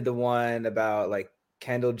remember I did the one about like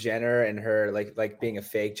Kendall Jenner and her like being a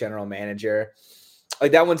fake general manager.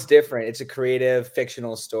 Like that one's different. It's a creative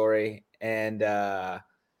fictional story. And I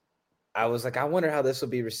was like, I wonder how this will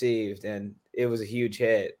be received. And it was a huge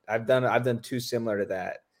hit. I've done 2 similar to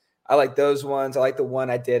that. I like those ones. I like the one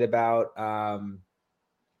I did about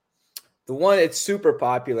the one it's super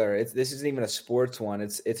popular. This isn't even a sports one.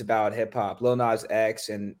 It's about hip hop. Lil Nas X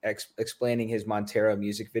and explaining his Montero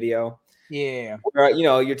music video. Yeah. Where,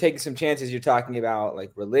 you're taking some chances. You're talking about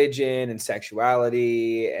like religion and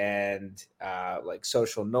sexuality and like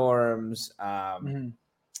social norms.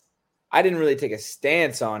 I didn't really take a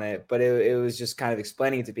stance on it, but it was just kind of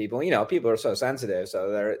explaining it to people. People are so sensitive,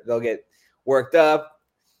 so they'll get worked up.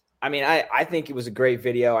 I mean, I think it was a great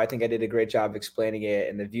video. I think I did a great job of explaining it,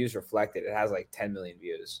 and the views reflected. It has like 10 million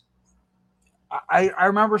views. I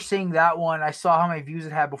remember seeing that one. I saw how many views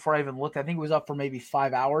it had before I even looked. I think it was up for maybe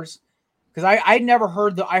 5 hours. Because I'd never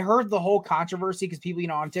heard I heard the whole controversy because people,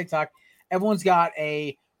 on TikTok, everyone's got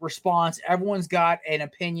a response, everyone's got an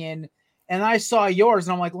opinion, and I saw yours,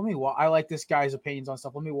 and I'm like, I like this guy's opinions on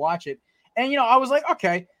stuff. Let me watch it, and I was like,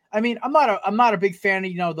 okay. I mean, I'm not a big fan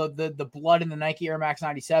of the blood in the Nike Air Max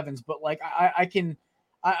 97s, but like I can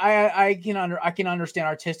understand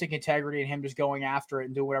artistic integrity and him just going after it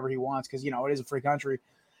and doing whatever he wants because it is a free country.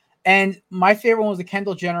 And my favorite one was the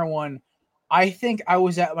Kendall Jenner one. I think I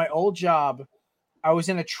was at my old job. I was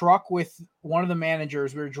in a truck with one of the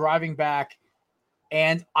managers. We were driving back,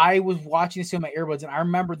 and I was watching this on my earbuds, and I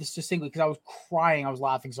remember this distinctly because I was crying. I was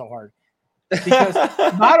laughing so hard. Because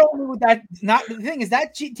not only would the thing is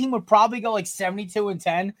that team would probably go like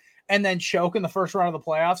 72-10 and then choke in the first round of the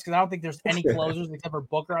playoffs because I don't think there's any closers except for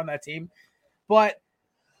Booker on that team. But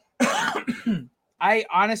I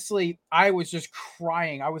was just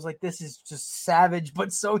crying. I was like, this is just savage,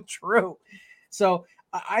 but so true. So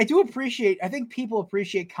I do appreciate. I think people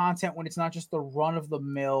appreciate content when it's not just the run of the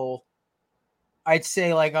mill. I'd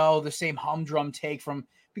say like, oh, the same humdrum take from,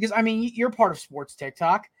 because I mean, you're part of sports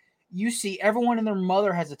TikTok. You see everyone and their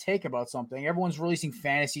mother has a take about something. Everyone's releasing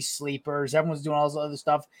fantasy sleepers. Everyone's doing all this other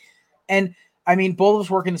stuff. And I mean, both of us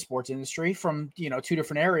work in the sports industry from, two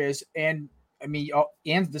different areas. And I mean,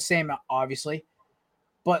 and the same, obviously.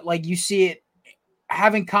 But like you see it,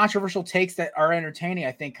 having controversial takes that are entertaining,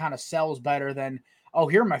 I think kind of sells better than, oh,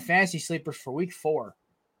 here are my fantasy sleepers for week 4.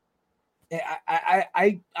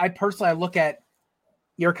 I personally, I look at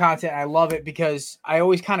your content, I love it because I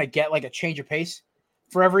always kind of get like a change of pace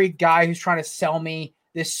for every guy who's trying to sell me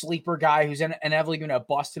this sleeper guy who's inevitably going to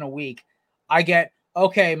bust in a week. I get,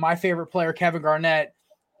 okay, my favorite player, Kevin Garnett,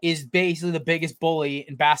 is basically the biggest bully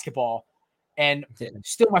in basketball. And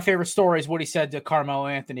still my favorite story is what he said to Carmelo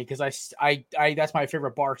Anthony, because I that's my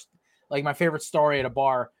favorite bar, like my favorite story at a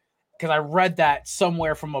bar, because I read that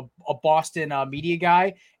somewhere from a Boston media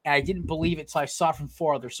guy, and I didn't believe it, so I saw it from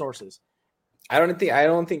 4 other sources. I don't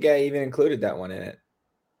think I even included that one in it.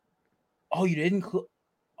 Oh, you didn't include?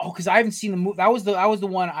 Oh, because I haven't seen the movie. That was the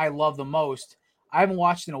one I love the most. I haven't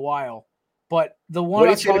watched in a while, but the one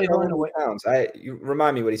What he said, you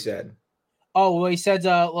remind me what he said. Oh, well, he said,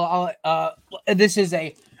 this is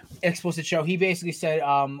a explicit show. He basically said,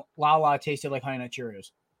 Lala tasted like Honey Nut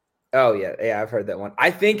Cheerios. Oh yeah, I've heard that one.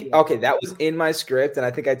 I think that was in my script, and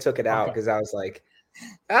I think I took it out because I was like,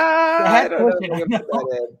 I don't know if I'm gonna put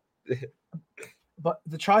that in. But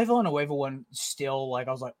the Charlie Villanueva one still, like,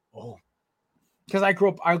 I was like, oh, because I grew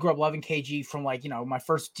up loving KG from like, my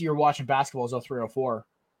first year watching basketball was 03-04,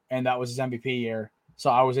 and that was his MVP year. So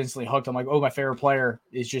I was instantly hooked. I'm like, oh, my favorite player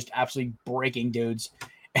is just absolutely breaking dudes.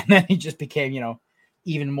 And then he just became,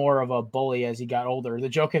 even more of a bully as he got older. The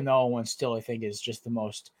Joe Noah one still, I think, is just the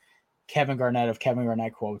most Kevin Garnett of Kevin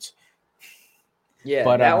Garnett quotes. Yeah,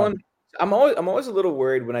 but that one, I'm always a little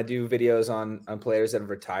worried when I do videos on players that have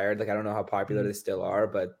retired. Like, I don't know how popular they still are,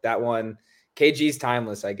 but that one, KG's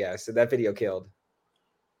timeless, I guess. So that video killed.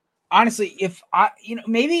 Honestly, if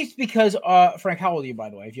maybe it's because Frank, how old are you, by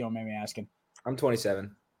the way, if you don't mind me asking? I'm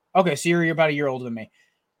 27. Okay, so you're about a year older than me.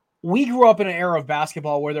 We grew up in an era of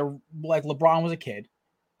basketball where LeBron was a kid.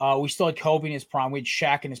 We still had Kobe in his prime. We had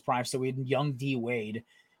Shaq in his prime, so we had young D Wade.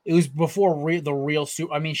 It was before the real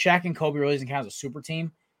super. I mean, Shaq and Kobe really didn't count as a super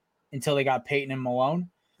team until they got Peyton and Malone.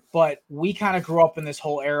 But we kind of grew up in this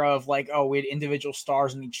whole era of like, oh, we had individual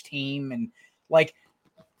stars in each team, and like,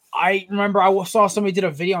 I remember I saw somebody did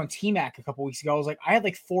a video on T-Mac a couple weeks ago. I was like, I had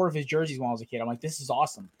like 4 of his jerseys when I was a kid. I'm like, this is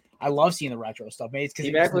awesome. I love seeing the retro stuff. Maybe it's because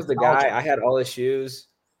T-Mac was the guy. I had all his shoes.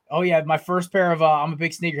 Oh yeah, my first pair of I'm a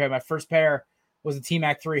big sneakerhead. My first pair was the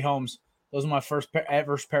T-Mac 3 Homes. Those were my first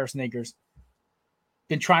pair of sneakers.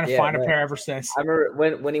 Been trying to find a pair ever since. I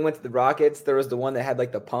remember when he went to the Rockets, there was the one that had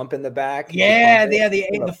like the pump in the back. Yeah,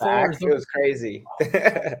 the floors. It was crazy.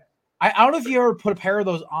 I don't know if you ever put a pair of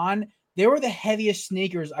those on. They were the heaviest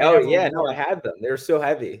sneakers. I had them. They were so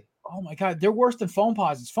heavy. Oh my god, they're worse than foam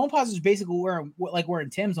posits. Foam posits basically wearing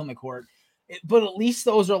Timbs on the court, but at least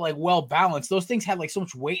those are like well balanced. Those things had like so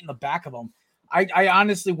much weight in the back of them. I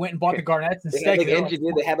honestly went and bought the Garnetts instead.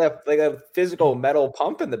 They had a physical metal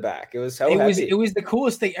pump in the back. It was so heavy. It was the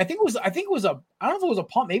coolest thing. I think it was a I don't know if it was a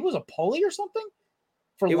pump. Maybe it was a pulley or something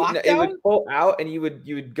for lockdown. It would pull out and you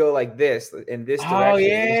would go like this in this direction. Oh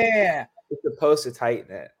yeah, it's supposed to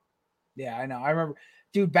tighten it. Yeah, I know. I remember,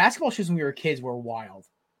 dude. Basketball shoes when we were kids were wild.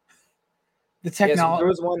 The technology. Yeah, so there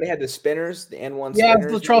was one. They had the spinners, the N1. Yeah,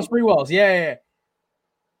 spinners. the Charles Sprewells. Yeah.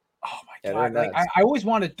 Oh my god! Like, I always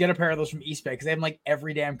wanted to get a pair of those from Eastbay because they have like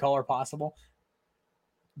every damn color possible.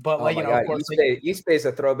 But of course, Eastbay is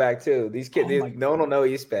a throwback too. These kids, no one will know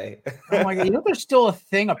Eastbay. Oh my god! There's still a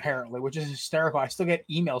thing apparently, which is hysterical. I still get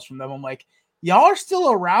emails from them. I'm like, y'all are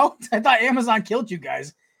still around? I thought Amazon killed you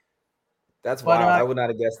guys. That's wild. I would not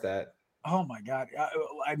have guessed that. Oh my god!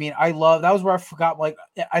 I mean, I love that was where I forgot. Like,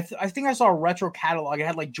 I think I saw a retro catalog. It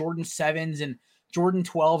had like Jordan 7s and Jordan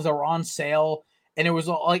 12s that were on sale, and it was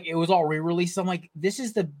all re-released. I'm like, this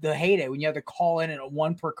is the heyday when you have to call in at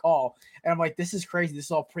 1 per call, and I'm like, this is crazy. This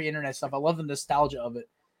is all pre-internet stuff. I love the nostalgia of it.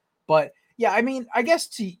 But yeah, I mean, I guess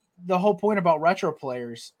to the whole point about retro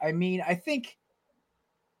players, I mean, I think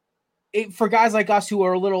for guys like us who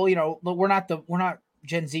are a little, we're not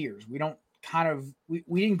Gen Zers. We don't.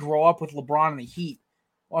 We didn't grow up with LeBron and the Heat.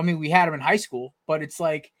 Well, I mean, we had him in high school, but it's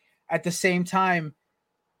like at the same time,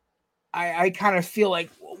 I kind of feel like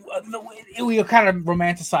we kind of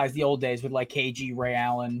romanticize the old days with like KG, Ray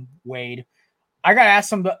Allen, Wade. I got asked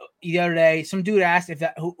the other day. Some dude asked if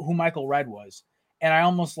who Michael Redd was, and I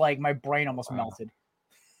almost my brain almost melted.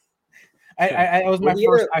 I was my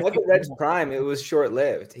first. Michael Redd's prime. It was short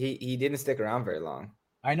lived. He didn't stick around very long.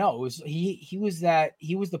 I know it was he was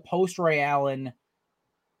the post Ray Allen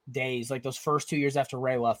days, like those first 2 years after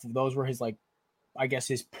Ray left. Those were his like, I guess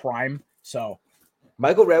his prime. So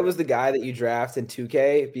Michael Redd was the guy that you draft in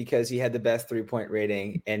 2K because he had the best 3-point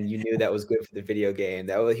rating, and you knew that was good for the video game.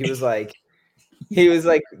 He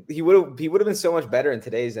would have been so much better in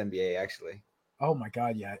today's NBA, actually. Oh my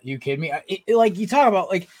God, yeah, you kidding me? Like you talk about,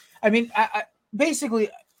 like, I mean, I basically.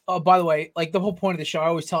 By the way, like the whole point of the show, I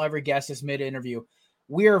always tell every guest this mid-interview,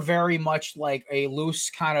 we are very much like a loose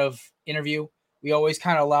kind of interview. We always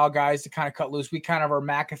kind of allow guys to kind of cut loose. We kind of are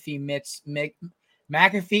McAfee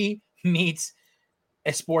meets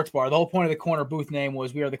a sports bar. The whole point of the corner booth name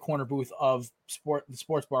was we are the corner booth of the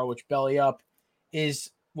sports bar, which Belly Up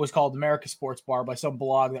was called America's Sports Bar by some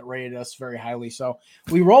blog that rated us very highly. So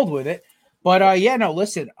we rolled with it. But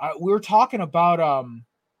listen, we were talking about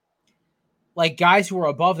like guys who were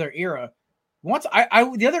above their era. Once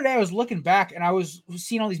the other day I was looking back and I was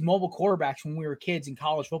seeing all these mobile quarterbacks when we were kids in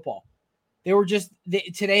college football. They were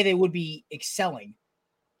today they would be excelling.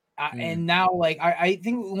 And now, like, I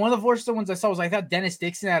think one of the first ones I saw was I thought Dennis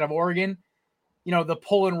Dixon out of Oregon, the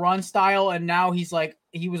pull and run style. And now he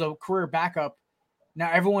was a career backup. Now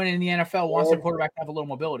everyone in the NFL wants their quarterback to have a little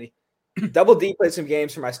mobility. Double D played some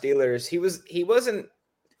games for my Steelers. He wasn't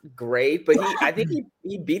great, but I think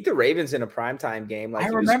he beat the Ravens in a primetime game. Like, I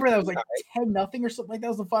remember that was like 10-0 or something like that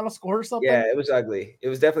was the final score or something. Yeah, it was ugly. It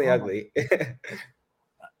was definitely ugly.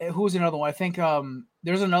 Who was another one? I think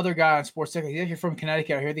there's another guy on Sports Tech. He's actually from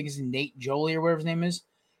Connecticut. I think he's Nate Jolie or whatever his name is.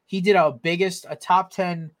 He did a top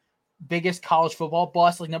 10 biggest college football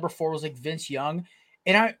bust. Like number 4 was like Vince Young.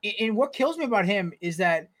 And what kills me about him is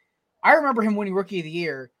that I remember him winning Rookie of the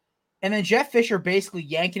Year, and then Jeff Fisher basically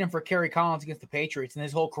yanking him for Kerry Collins against the Patriots, and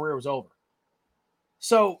his whole career was over.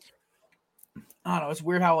 So I don't know. It's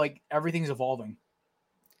weird how like everything's evolving.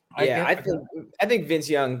 I think Vince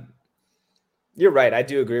Young. You're right. I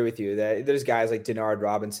do agree with you that there's guys like Denard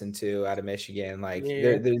Robinson too out of Michigan. Like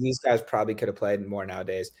these guys probably could have played more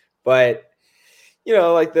nowadays. But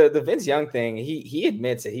like the Vince Young thing, he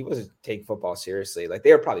admits that he wasn't taking football seriously. Like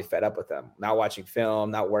they were probably fed up with him, not watching film,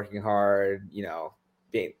 not working hard.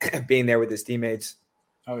 Being there with his teammates.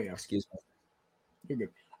 Oh yeah. Excuse me. You're good.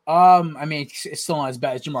 I mean, it's still not as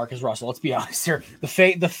bad as Jamarcus Russell. Let's be honest here. The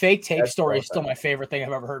fake tape story is still my favorite thing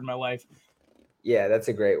I've ever heard in my life. Yeah, that's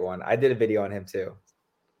a great one. I did a video on him too.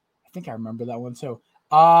 I think I remember that one too.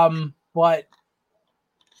 But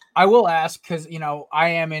I will ask because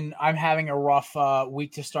I'm having a rough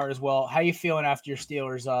week to start as well. How you feeling after your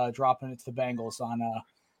Steelers dropping it to the Bengals on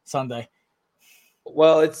Sunday?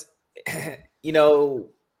 Well, it's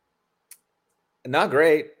not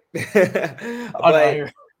great.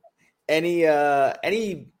 But any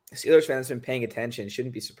Steelers fan that's been paying attention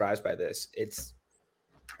shouldn't be surprised by this. It's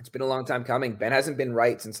been a long time coming. Ben hasn't been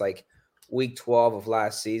right since like week 12 of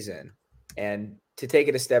last season. And to take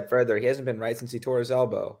it a step further, he hasn't been right since he tore his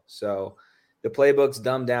elbow. So the playbook's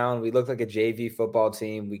dumbed down. We look like a JV football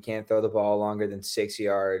team. We can't throw the ball longer than 6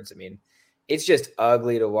 yards. I mean, it's just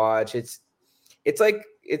ugly to watch. It's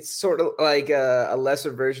sort of like a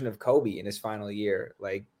lesser version of Kobe in his final year.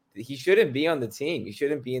 Like he shouldn't be on the team. He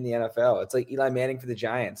shouldn't be in the NFL. It's like Eli Manning for the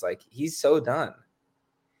Giants. Like he's so done.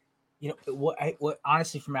 What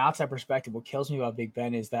honestly, from an outside perspective, what kills me about Big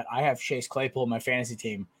Ben is that I have Chase Claypool in my fantasy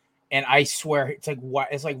team, and I swear it's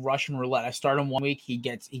like Russian roulette. I start him 1 week, he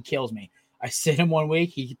kills me. I sit him 1 week,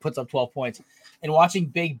 he puts up 12 points. And watching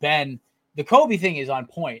Big Ben, the Kobe thing is on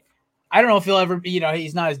point. I don't know if he'll ever be,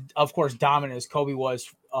 he's not as, of course, dominant as Kobe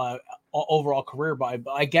was overall career, but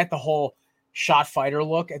I get the whole shot fighter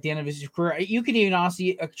look at the end of his career. You could even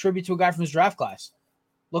honestly attribute to a guy from his draft class.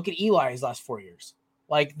 Look at Eli his last 4 years.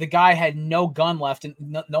 Like the guy had no gun left and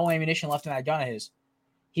no ammunition left in that gun of his.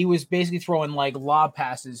 He was basically throwing like lob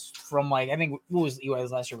passes from like, I think what was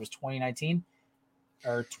Eli's last year was 2019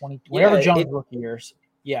 or 20, whatever Jones rookie years.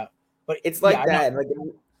 Yeah. But it's like that. Like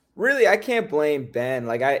really, I can't blame Ben.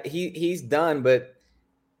 Like he's done, but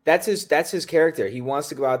that's his character. He wants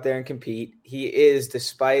to go out there and compete. He is,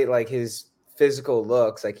 despite like his physical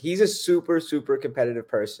looks, like he's a super, super competitive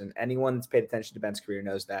person. Anyone that's paid attention to Ben's career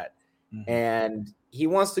knows that. Mm-hmm. And he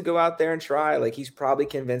wants to go out there and try. Like he's probably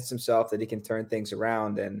convinced himself that he can turn things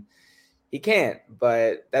around, and he can't.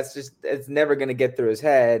 But it's never going to get through his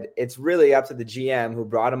head. It's really up to the GM who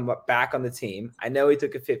brought him back on the team. I know he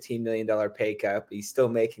took a $15 million pay cut, but he's still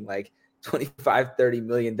making like $25-30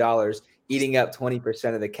 million, eating up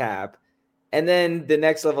 20% of the cap. And then the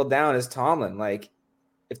next level down is Tomlin. Like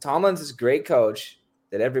if Tomlin's this great coach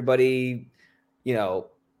that everybody,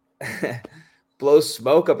 blow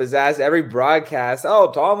smoke up his ass every broadcast.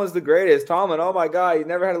 Oh, Tomlin's the greatest. Tomlin, oh my God, he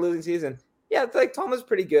never had a losing season. Yeah, it's like Tomlin's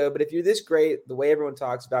pretty good, but if you're this great, the way everyone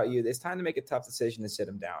talks about you, it's time to make a tough decision to sit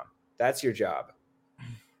him down. That's your job.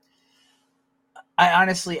 I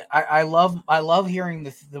honestly, I love hearing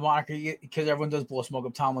the moniker because everyone does blow smoke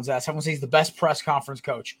up Tomlin's ass. Everyone says he's the best press conference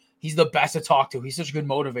coach. He's the best to talk to. He's such a good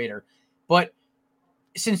motivator. But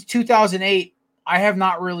since 2008, I have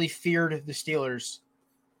not really feared the Steelers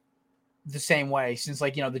the same way since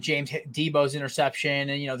the James Debo's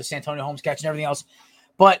interception and, the Santonio Holmes catch and everything else.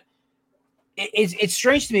 But it's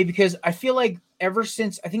strange to me because I feel like ever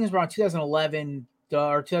since, I think it was around 2011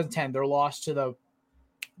 or 2010, their loss to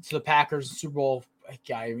the Packers in Super Bowl. I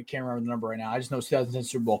can't remember the number right now. I just know it's 2010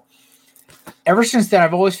 Super Bowl. Ever since then,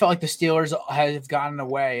 I've always felt like the Steelers have gotten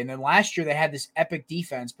away. And then last year they had this epic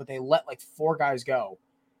defense, but they let like 4 guys go.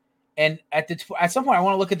 And at some point, I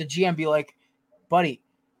want to look at the GM and be like, buddy,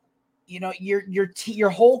 your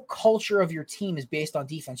whole culture of your team is based on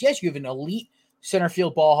defense. Yes, you have an elite center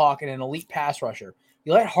field ball hawk and an elite pass rusher.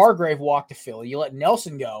 You let Hargrave walk to Philly. You let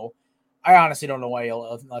Nelson go. I honestly don't know why you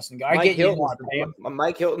let Nelson go.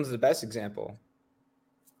 Mike Hilton's the best example.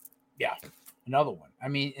 Yeah, another one. I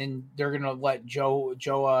mean, and they're gonna let Joe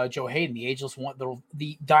Hayden, the ageless one,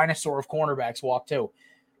 the dinosaur of cornerbacks, walk too.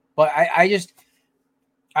 But I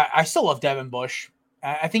still love Devin Bush.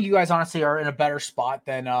 I think you guys honestly are in a better spot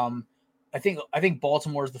than I think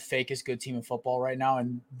Baltimore is the fakest good team in football right now,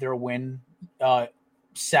 and their win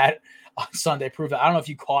set on Sunday proved that. I don't know if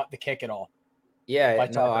you caught the kick at all. Yeah,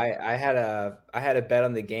 no, I had a bet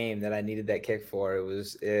on the game that I needed that kick for.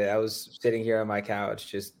 I was sitting here on my couch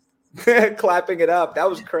just clapping it up. That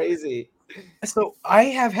was crazy. So I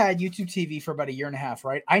have had YouTube TV for about a year and a half,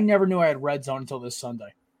 right? I never knew I had Red Zone until this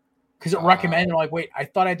Sunday because it recommended. Like, wait, I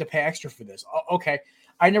thought I had to pay extra for this. Okay,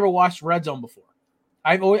 I never watched Red Zone before.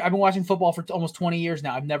 I've been watching football for almost 20 years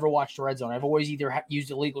now. I've never watched Red Zone. I've always either used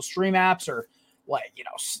illegal stream apps or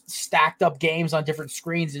stacked up games on different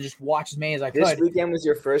screens and just watched as many as I could. This weekend was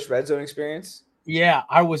your first Red Zone experience? Yeah,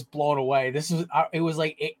 I was blown away. It was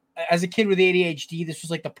like as a kid with ADHD, this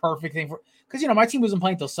was like the perfect thing because my team wasn't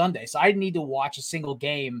playing till Sunday, so I didn't need to watch a single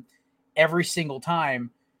game every single time.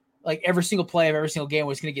 Like every single play of every single game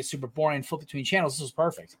was going to get super boring and flip between channels. This was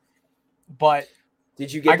perfect. But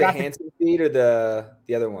did you get the Hansen feed or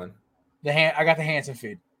the other one? I got the Hansen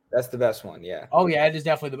feed. That's the best one, yeah. Oh yeah, it is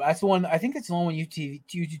definitely that's the one. I think it's the only one YouTube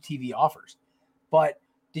TV offers. But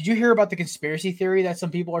did you hear about the conspiracy theory that some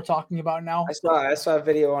people are talking about now? I saw a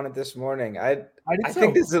video on it this morning. I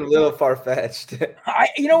think this is a little far fetched.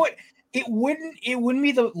 You know what? It wouldn't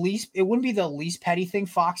be the least petty thing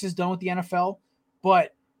Fox has done with the NFL,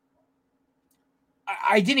 but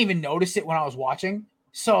I didn't even notice it when I was watching.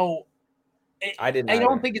 So I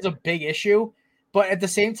don't think it's a big issue. But at the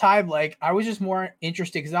same time, like I was just more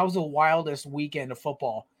interested because that was the wildest weekend of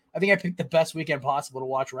football. I think I picked the best weekend possible to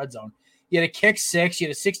watch Red Zone. You had a kick six, you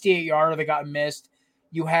had a 68-yarder that got missed.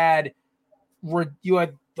 You had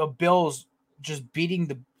the Bills just beating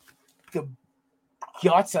the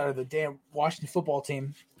guts out of the damn Washington football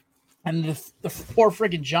team, and the 4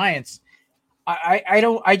 freaking Giants. I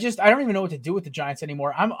don't even know what to do with the Giants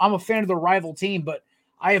anymore. I'm a fan of the rival team, but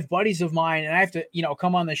I have buddies of mine, and I have to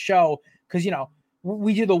come on the show because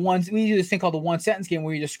we do this thing called the 1 sentence game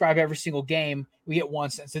where you describe every single game. We get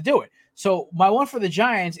 1 sentence to do it. So my one for the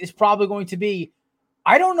Giants is probably going to be,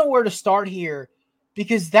 I don't know where to start here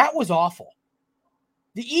because that was awful.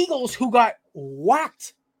 The Eagles, who got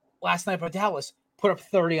whacked last night by Dallas, put up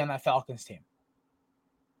 30 on that Falcons team.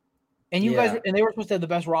 And guys, and they were supposed to have the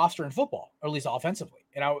best roster in football, or at least offensively.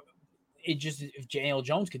 And if Daniel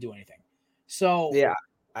Jones could do anything. So yeah.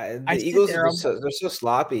 The Eagles they're so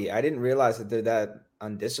sloppy. I didn't realize that they're that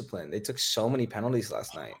undisciplined. They took so many penalties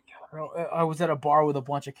last night. I was at a bar with a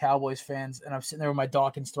bunch of Cowboys fans, and I'm sitting there with my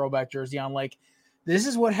Dawkins throwback jersey on. Like, this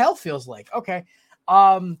is what hell feels like. Okay,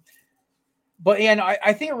 but yeah,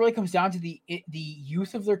 I think it really comes down to the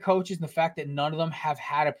youth of their coaches and the fact that none of them have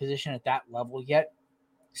had a position at that level yet.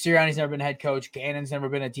 Sirianni's never been a head coach. Gannon's never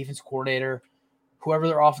been a defensive coordinator. Whoever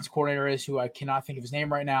their offense coordinator is, who I cannot think of his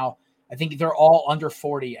name right now. I think they're all under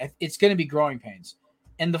 40. It's going to be growing pains.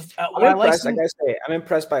 And I'm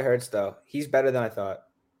impressed by Hurts, though. He's better than I thought.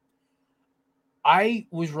 I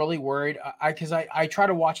was really worried because I try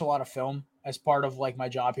to watch a lot of film as part of like my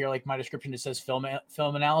job here. Like my description, it says film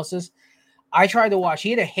analysis. I tried to watch. He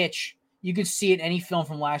had a hitch. You could see it in any film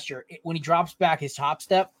from last year. When he drops back his top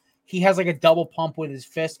step, he has like a double pump with his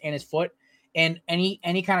fist and his foot. And any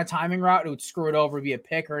kind of timing route, it would screw it over, be a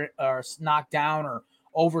pick or knock down or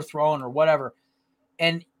overthrown or whatever.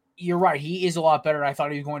 And you're right. He is a lot better than I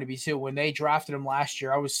thought he was going to be too. When they drafted him last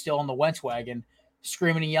year, I was still on the Wentz wagon,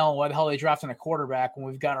 screaming and yelling, why the hell are they drafting a quarterback when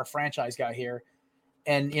we've got our franchise guy here?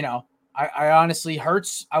 And, I honestly,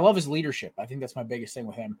 Hurts, I love his leadership. I think that's my biggest thing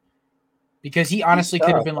with him. Because he honestly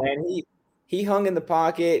could have been like... He hung in the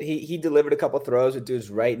pocket. He delivered a couple throws with dudes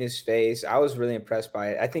right in his face. I was really impressed by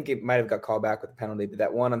it. I think it might have got called back with a penalty, but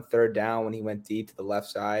that one on third down when he went deep to the left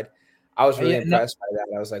side, I was really impressed by that.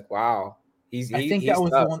 I was like, wow. He's that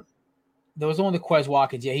was tough. the one. There was the one with Quez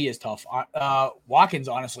Watkins. Yeah, he is tough. Watkins,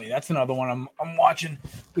 honestly, that's another one I'm watching.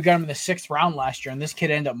 We got him in the 6th round last year, and this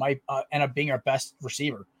kid might end up being our best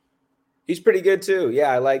receiver. He's pretty good too.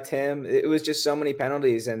 Yeah, I liked him. It was just so many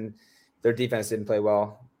penalties, and their defense didn't play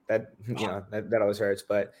well. That that always hurts.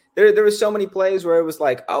 But there was so many plays where it was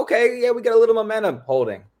like, okay, yeah, we got a little momentum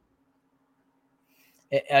holding.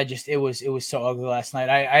 It was so ugly last night.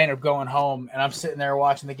 I ended up going home and I'm sitting there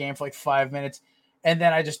watching the game for like 5 minutes, and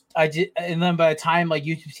then and then by the time like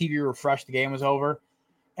YouTube TV refreshed, the game was over,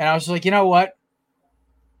 and I was just like, you know what?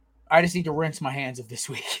 I just need to rinse my hands of this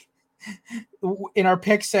week. In our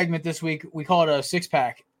pick segment this week, we call it a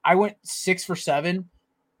 6-pack. I went 6 for 7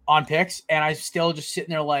 on picks, and I still just sitting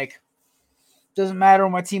there like, doesn't matter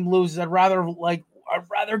when my team loses. I'd rather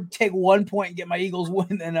take 1 point and get my Eagles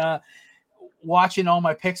win than watching all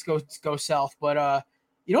my picks go south. But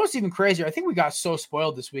you know what's even crazier? I think we got so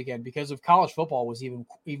spoiled this weekend because of college football was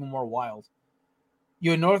even more wild.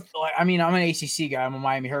 You and I'm an ACC guy. I'm a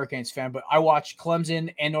Miami Hurricanes fan, but I watched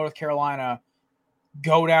Clemson and North Carolina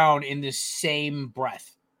go down in the same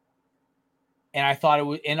breath. And I thought it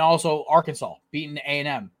was, and also Arkansas beating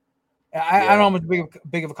A&M. I don't know how much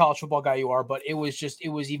big of a college football guy you are, but it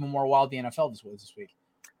was even more wild the NFL this week.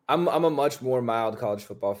 I'm a much more mild college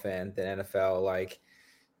football fan than NFL. Like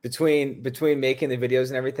between making the videos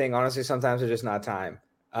and everything, honestly, sometimes there's just not time.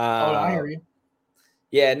 I hear you.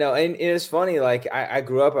 Yeah, no, and it's funny. Like I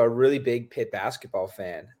grew up a really big Pitt basketball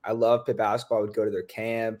fan. I love Pitt basketball. I would go to their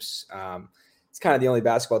camps. It's kind of the only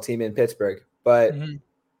basketball team in Pittsburgh, but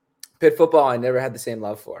Pitt football, I never had the same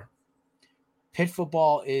love for. Pitt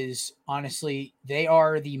football is honestly, they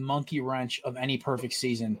are the monkey wrench of any perfect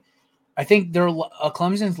season. I think they're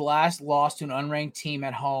Clemson's last loss to an unranked team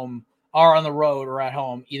at home or on the road or at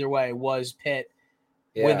home, either way, was Pitt.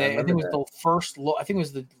 Yeah, when I think it was the first. I think it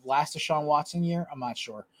was the last Deshaun Watson year. I'm not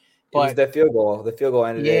sure, but it was the field goal. The field goal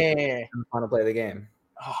ended it on to play the game.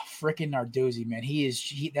 Oh, freaking Narduzzi, man!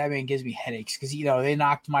 That man gives me headaches because they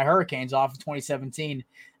knocked my Hurricanes off in 2017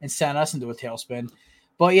 and sent us into a tailspin.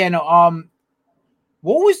 But yeah, no.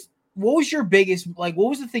 What was your biggest what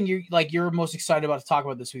was the thing you're most excited about to talk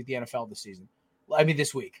about this week, the NFL this season? I mean,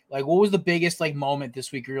 this week. Like, what was the biggest moment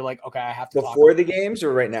this week where you're like, okay, I have to before the games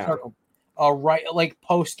or right now? Right, like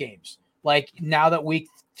post games. Like now that week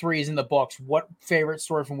 3 is in the books, what favorite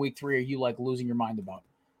story from week 3 are you losing your mind about?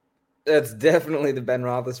 That's definitely the Ben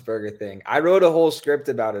Roethlisberger thing. I wrote a whole script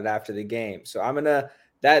about it after the game, so I'm gonna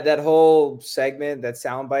that whole segment, that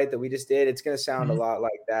soundbite that we just did. It's gonna sound a lot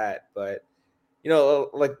like that, but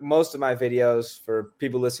like most of my videos for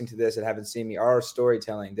people listening to this that haven't seen me are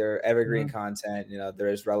storytelling. They're evergreen content. They're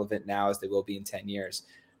as relevant now as they will be in 10 years.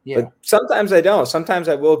 Yeah. But sometimes I don't. Sometimes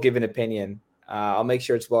I will give an opinion. I'll make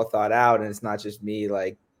sure it's well thought out and it's not just me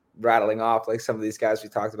rattling off like some of these guys we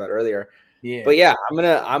talked about earlier. Yeah. But yeah,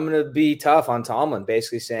 I'm gonna be tough on Tomlin,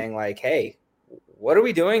 basically saying hey, what are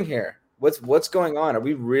we doing here? What's going on? Are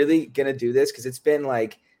we really gonna do this? Because it's been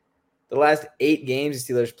the last 8 games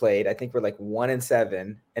the Steelers played, I think we're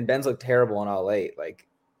 1-7, and Ben's looked terrible in all 8.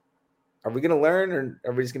 Are we gonna learn or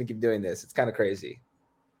are we just gonna keep doing this? It's kind of crazy.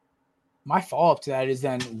 My follow-up to that is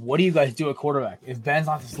then what do you guys do at quarterback? If Ben's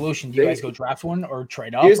not the solution, do you guys go draft one or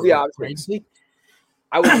trade up? Here's the option.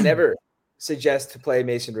 I would never suggest to play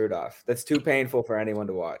Mason Rudolph. That's too painful for anyone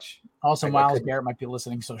to watch. Also, Myles Garrett might be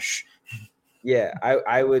listening, so shh. Yeah,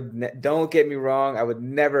 I would. Don't get me wrong. I would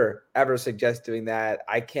never, ever suggest doing that.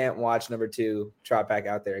 I can't watch number 2 trot back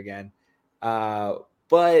out there again.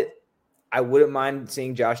 But I wouldn't mind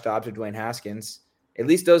seeing Josh Dobbs or Dwayne Haskins. At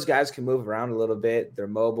least those guys can move around a little bit. They're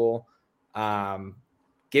mobile.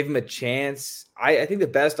 Give them a chance. I think the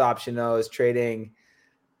best option, though, is trading,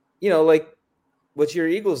 what your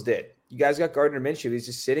Eagles did. You guys got Gardner Minshew. He's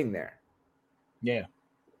just sitting there. Yeah.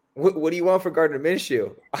 What do you want for Gardner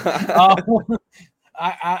Minshew? I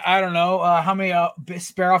don't know how many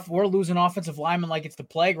spare off. We're losing offensive linemen like it's the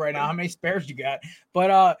plague right now. How many spares you got?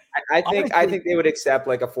 But I think they would accept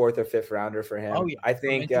a 4th or 5th rounder for him. Oh yeah, I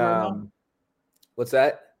think. What's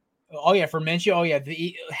that? Oh yeah, for Minshew. Oh yeah,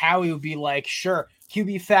 Howie would be sure,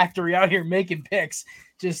 QB factory out here making picks.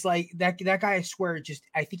 Just that guy, I swear.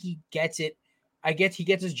 I think he gets it he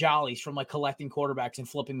gets his jollies from like collecting quarterbacks and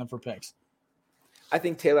flipping them for picks. I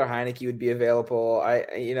think Taylor Heineke would be available.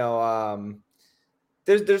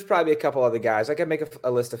 There's probably a couple other guys. I could make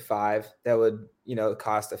a list of 5 that would,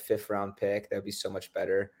 cost a 5th round pick. That would be so much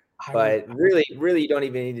better. But really, you don't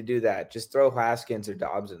even need to do that. Just throw Haskins or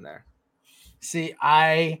Dobbs in there. See,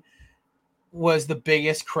 I was the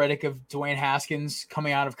biggest critic of Dwayne Haskins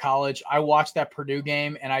coming out of college. I watched that Purdue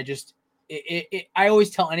game, and I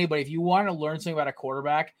always tell anybody, if you want to learn something about a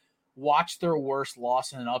quarterback, watch their worst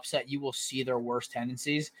loss in an upset. You will see their worst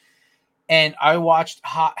tendencies. And I watched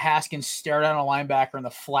Haskins stare down a linebacker in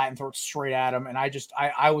the flat and throw it straight at him. And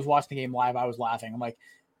I was watching the game live. I was laughing. I'm like,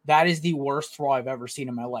 that is the worst throw I've ever seen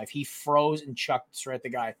in my life. He froze and chucked straight at the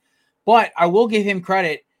guy. But I will give him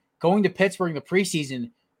credit. Going to Pittsburgh in the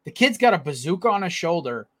preseason, the kid's got a bazooka on his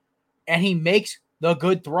shoulder, and he makes the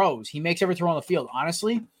good throws. He makes every throw on the field.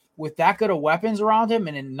 Honestly, with that good of weapons around him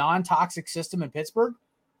and a non-toxic system in Pittsburgh,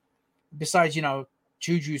 besides,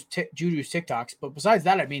 Juju's TikToks, but besides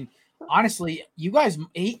that, I mean, honestly, you guys,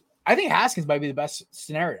 I think Haskins might be the best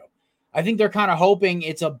scenario. I think they're kind of hoping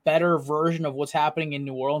it's a better version of what's happening in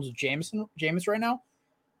New Orleans with Jameis right now.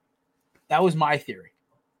 That was my theory.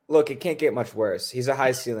 Look, it can't get much worse. He's a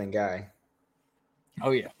high ceiling guy.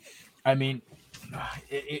 Oh yeah, I mean,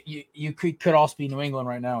 you could also be New England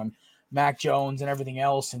right now and Mac Jones and everything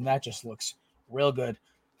else, and that just looks real good.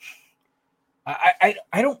 I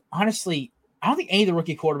don't honestly. I don't think any of the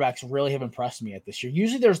rookie quarterbacks really have impressed me at this year.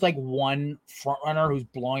 Usually there's like one front runner who's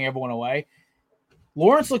blowing everyone away.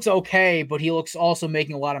 Lawrence looks okay, but he looks also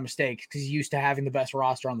making a lot of mistakes because he's used to having the best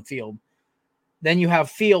roster on the field. Then you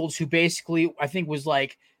have Fields, who basically I think was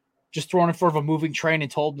like just thrown in front of a moving train and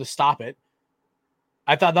told him to stop it.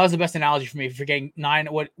 I thought that was the best analogy for me for getting 9.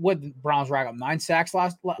 What Browns rack up 9 sacks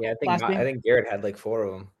last game? I think Garrett had like 4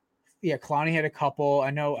 of them. Yeah, Clowney had a couple. I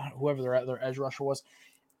know whoever their edge rusher was.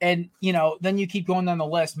 And, then you keep going down the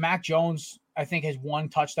list. Mac Jones, I think, has 1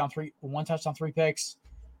 touchdown, 3 picks.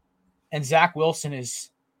 And Zach Wilson he's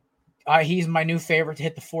my new favorite to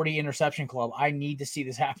hit the 40 interception club. I need to see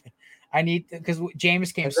this happen. Because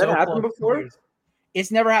Jameis came so close. Has that happened before? It's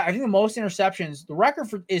never happened. I think the most interceptions, the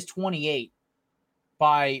record is 28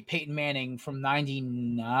 by Peyton Manning from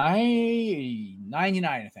 99,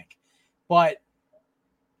 I think. But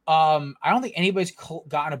I don't think anybody's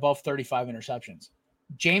gotten above 35 interceptions.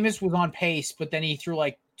 Jameis was on pace, but then he threw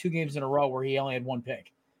like 2 games in a row where he only had 1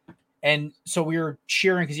 pick. And so we were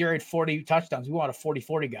cheering because he already had 40 touchdowns. We want a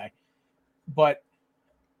 40-40 guy. But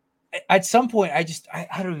at some point, I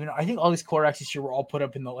don't even know. I think all these quarterbacks this year were all put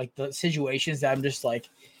up in the situations that I'm just like,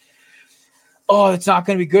 oh, it's not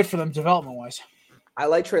going to be good for them development-wise. I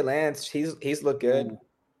like Trey Lance. He's looked good.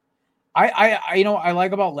 I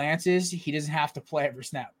like about Lance is he doesn't have to play every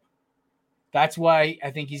snap. That's why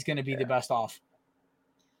I think he's going to be the best off.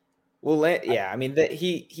 Well, I mean,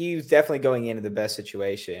 he was definitely going into the best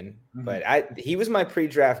situation, but he was my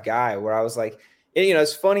pre-draft guy where I was like,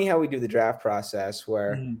 it's funny how we do the draft process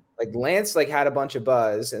where like Lance had a bunch of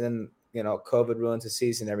buzz and then, COVID ruins the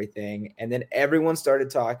season and everything. And then everyone started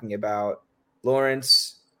talking about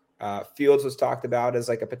Lawrence. Fields was talked about as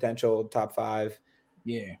like a potential top 5.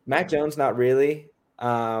 Yeah. Mac Jones, not really.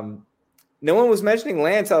 No one was mentioning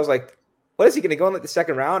Lance. I was like, what is he going to go in like the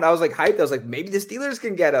 2nd round? I was like hyped. I was like, maybe the Steelers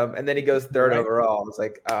can get him. And then he goes 3rd overall. I was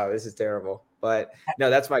like, oh, this is terrible. But no,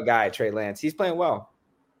 that's my guy, Trey Lance. He's playing well.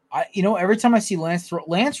 Every time I see Lance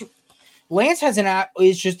Lance has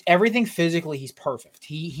is just everything physically. He's perfect.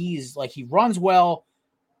 He's like, he runs well,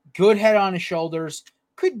 good head on his shoulders.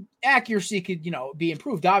 Accuracy could, be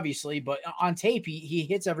improved, obviously, but on tape, he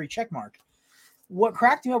hits every check mark. What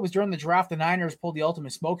cracked me up was during the draft, the Niners pulled the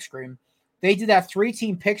ultimate smokescreen. They did that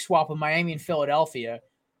 3-team pick swap with Miami and Philadelphia,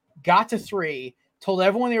 got to 3, told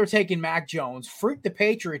everyone they were taking Mac Jones, freaked the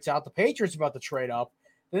Patriots out. The Patriots about to trade up.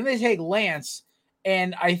 Then they take Lance,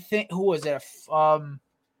 and I think, who was it?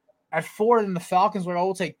 At 4, then the Falcons were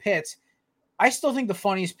all take Pitts. I still think the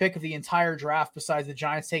funniest pick of the entire draft, besides the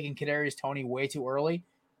Giants taking Kadarius Toney way too early,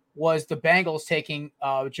 was the Bengals taking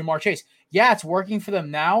Jamar Chase. Yeah, it's working for them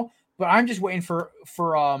now, but I'm just waiting for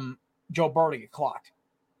Joe Burrow to get clocked.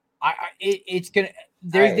 It's gonna.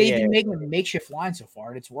 They've been making a makeshift line so far,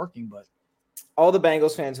 and it's working. But all the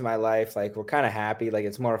Bengals fans in my life, we're kind of happy.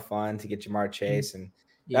 It's more fun to get Jamar Chase, and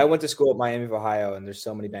I went to school at Miami of Ohio, and there's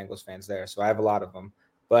so many Bengals fans there, so I have a lot of them.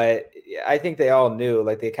 But I think they all knew,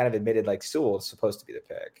 they kind of admitted, Sewell's supposed to be the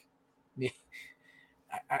pick. Yeah,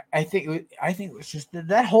 I think it was just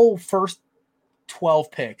that whole first 12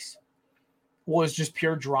 picks was just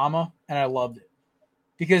pure drama, and I loved it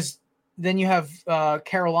because then you have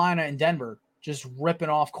Carolina and Denver just ripping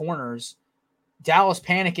off corners Dallas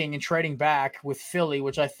panicking and trading back with Philly,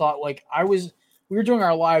 which I thought we were doing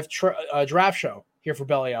our live draft show here for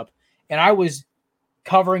Belly Up, and I was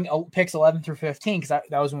covering picks 11 through 15 because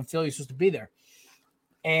that was when Philly was supposed to be there.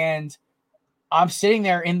 And I'm sitting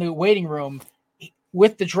there in the waiting room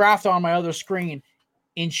with the draft on my other screen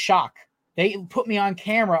in shock. They put me on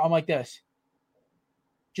camera. I'm like this,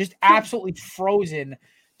 just absolutely frozen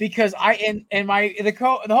because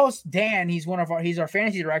the host, Dan, he's our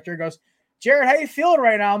fantasy director, goes, Jared, how you feeling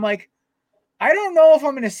right now? I'm like, I don't know if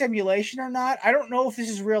I'm in a simulation or not. I don't know if this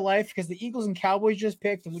is real life because the Eagles and Cowboys just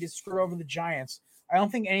picked and we just screwed over the Giants. I don't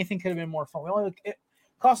think anything could have been more fun. It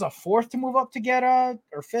cost a fourth to move up to get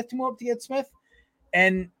or fifth to move up to get Smith.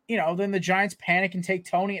 And, then the Giants panic and take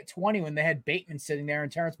Tony at 20 when they had Bateman sitting there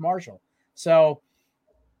and Terrence Marshall. So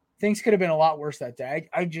things could have been a lot worse that day.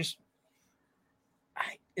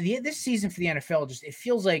 This season for the NFL, it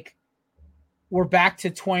feels like we're back to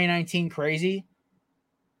 2019 crazy.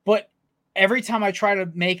 But every time I try to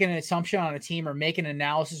make an assumption on a team or make an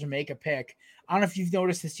analysis or make a pick, I don't know if you've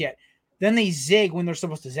noticed this yet, then they zig when they're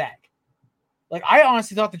supposed to zag. Like, I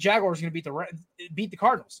honestly thought the Jaguars were going to beat the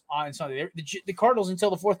Cardinals on Sunday. The Cardinals until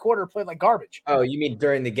the fourth quarter played like garbage. Oh, you mean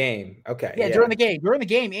during the game? Okay. Yeah, during the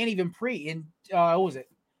game, and even what was it?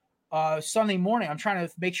 Sunday morning. I'm trying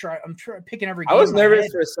to make sure I'm picking every game. I was nervous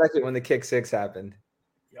for a second when the kick six happened.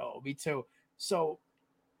 Yo, me too. So,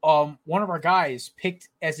 one of our guys picked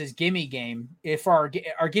as his gimme game. If our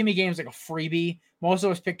gimme game is like a freebie, most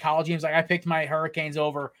of us pick college games. Like I picked my Hurricanes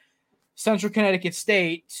over Central Connecticut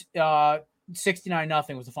State.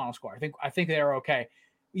 69-0 was the final score. I think they were okay.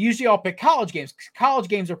 Usually I'll pick college games. College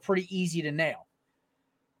games are pretty easy to nail.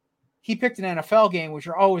 He picked an NFL game, which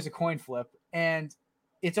are always a coin flip, and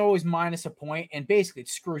it's always minus a point, and basically it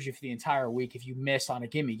screws you for the entire week if you miss on a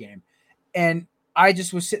gimme game. And I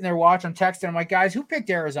just was sitting there watching, texting. I'm like, guys, who picked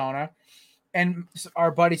Arizona? And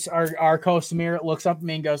our buddy, our co-host Samir looks up at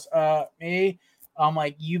me and goes, me. I'm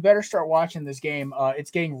like, you better start watching this game.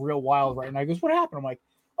 It's getting real wild right now. He goes, what happened? I'm like,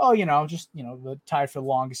 oh, the tied for the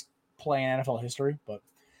longest play in NFL history. But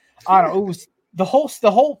I don't know. It was the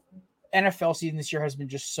whole NFL season this year has been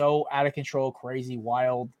just so out of control, crazy,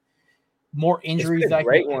 wild. More injuries. It's been a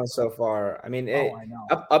great one so far. I mean, I know.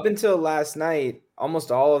 Up until last night, almost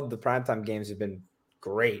all of the primetime games have been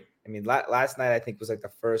great. I mean, last night I think was like the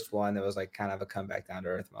first one that was like kind of a comeback down to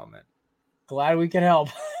earth moment. Glad we could help.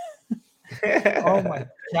 Oh my,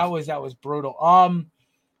 that was brutal.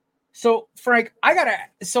 So Frank,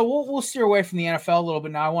 we'll steer away from the NFL a little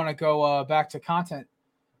bit now. I want to go back to content.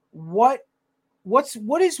 What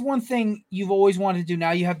is one thing you've always wanted to do?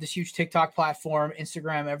 Now you have this huge TikTok platform,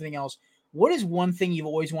 Instagram, everything else. What is one thing you've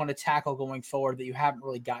always wanted to tackle going forward that you haven't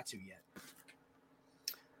really got to yet?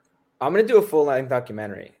 I'm going to do a full-length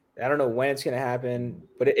documentary. I don't know when it's going to happen,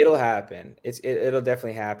 but it'll happen. It'll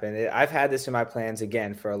definitely happen. I've had this in my plans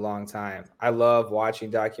again for a long time. I love watching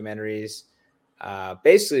documentaries.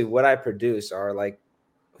 Basically what I produce are like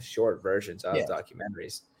short versions of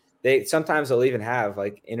documentaries. They'll even have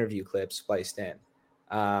like interview clips spliced in.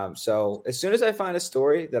 So as soon as I find a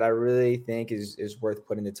story that I really think is worth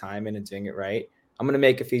putting the time in and doing it right, I'm going to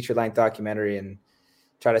make a feature-length documentary and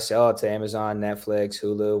try to sell it to Amazon, Netflix,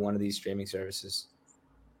 Hulu, one of these streaming services.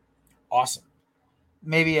 Awesome.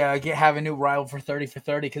 Maybe have a new rival for 30 for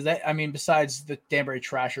 30 because besides the Danbury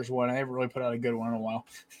Trashers one, I haven't really put out a good one in a while.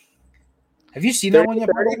 Have you seen that one yet?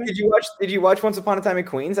 Did you watch Once Upon a Time in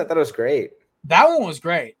Queens? I thought it was great. That one was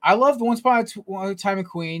great. I loved Once Upon a Time in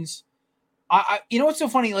Queens. You know what's so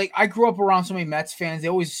funny? Like I grew up around so many Mets fans. They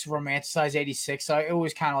always romanticize '86. So it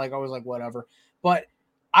was kind of like I was like whatever. But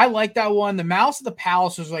I like that one. The Malice at the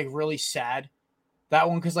Palace was like really sad. That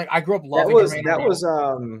one because like I grew up loving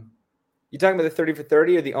that. You talking about the 30 for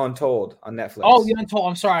 30 or the Untold on Netflix? Oh, the Untold.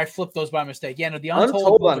 I'm sorry, I flipped those by mistake. Yeah, no, the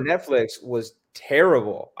Untold on Netflix was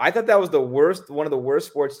terrible. I thought that was one of the worst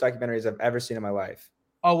sports documentaries I've ever seen in my life.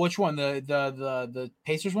 Oh, which one? The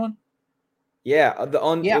Pacers one? Yeah,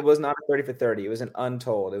 it was not a 30 for 30. It was an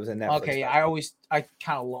Untold. It was a Netflix. Okay, yeah, I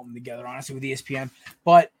kind of lump them together honestly with ESPN.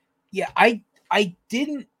 But yeah, I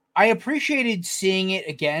appreciated seeing it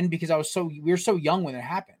again because we were so young when it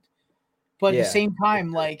happened. But at the same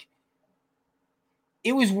time, like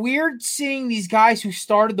it was weird seeing these guys who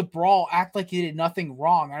started the brawl act like they did nothing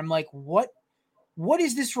wrong. I'm like, what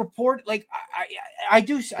is this report? Like, I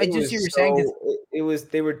do see what you're saying.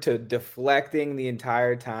 They were deflecting the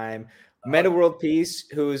entire time. Meta World Peace,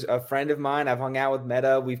 who's a friend of mine. I've hung out with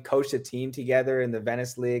Meta. We've coached a team together in the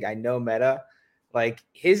Venice League. I know Meta. Like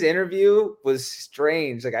his interview was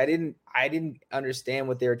strange. Like I didn't understand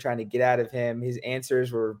what they were trying to get out of him. His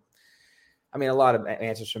answers were, a lot of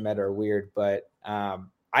answers from Meta are weird, but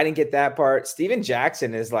I didn't get that part. Steven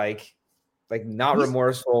Jackson is like not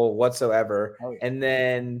remorseful whatsoever. Oh, yeah. And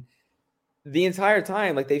then the entire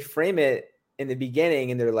time, like they frame it in the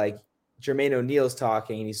beginning and they're like, Jermaine O'Neal's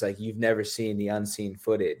talking and he's like, you've never seen the unseen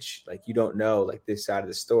footage. Like you don't know like this side of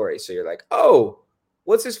the story. So you're like, oh,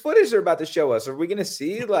 what's this footage they're about to show us? Are we going to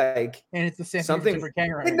see like and it's the same something? Different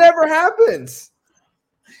kangaroo. It never happens.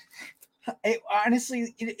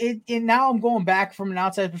 Honestly, now I'm going back from an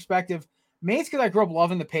outside perspective. Maybe it's because I grew up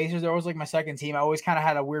loving the Pacers. They're always like my second team. I always kind of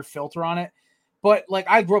had a weird filter on it. But like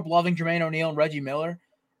I grew up loving Jermaine O'Neal and Reggie Miller.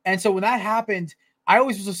 And so when that happened, I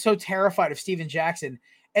always was so terrified of Steven Jackson.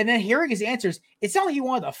 And then hearing his answers, it sounded like he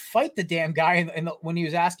wanted to fight the damn guy when he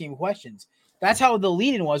was asking him questions. That's how the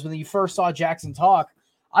lead-in was when you first saw Jackson talk.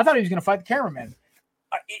 I thought he was going to fight the cameraman.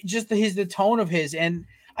 Just the tone of his. And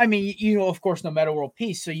I mean, you know, of course, no Meta World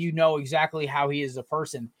Peace, so you know exactly how he is as a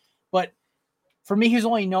person. But for me, he's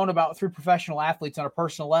only known about through professional athletes on a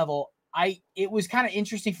personal level. It was kind of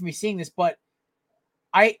interesting for me seeing this, but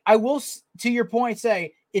I will, to your point,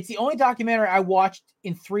 say it's the only documentary I watched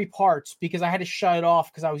in 3 parts because I had to shut it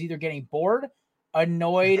off because I was either getting bored,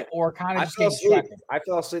 annoyed, or kind of just getting distracted. I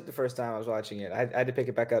fell asleep the first time I was watching it. I had to pick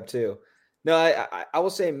it back up too. No, I will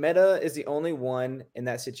say Meta is the only one in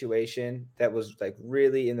that situation that was like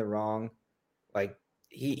really in the wrong. Like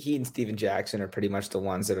he and Steven Jackson are pretty much the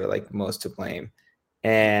ones that are like most to blame.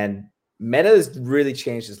 And Meta has really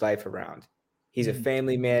changed his life around. He's a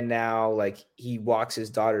family man now. Like he walks his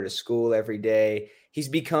daughter to school every day. He's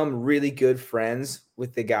become really good friends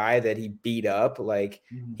with the guy that he beat up. Like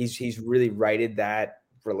he's really righted that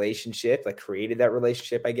relationship, like created that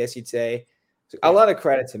relationship, I guess you'd say. So a lot of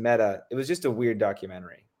credit to Meta. It was just a weird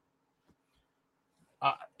documentary.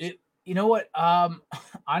 You know what?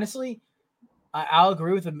 Honestly, I'll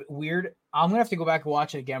agree with the weird. I'm gonna have to go back and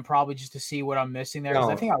watch it again, probably just to see what I'm missing there.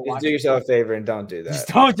 I think just do yourself a favor and don't do that.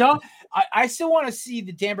 Just don't. I still want to see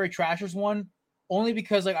the Danbury Trashers one, only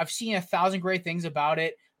because like I've seen 1,000 great things about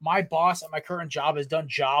it. My boss at my current job has done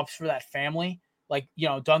jobs for that family, like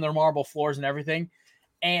done their marble floors and everything,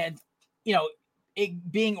 and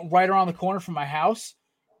it being right around the corner from my house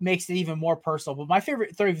makes it even more personal. But my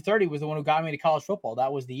favorite 30 for 30 was the one who got me to college football.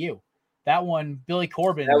 That was the U. That one, Billy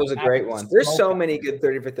Corbin. That was a great one. There's so many good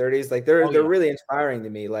 30 for 30s. Like they're really inspiring to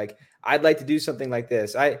me. Like I'd like to do something like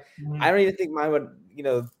this. I don't even think mine would,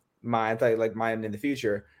 I thought like mine in the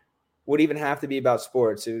future would even have to be about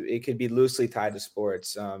sports. It could be loosely tied to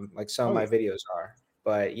sports. Like some of my videos are.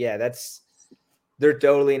 But yeah, they're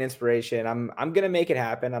totally an inspiration. I'm gonna make it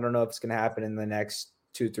happen. I don't know if it's gonna happen in the next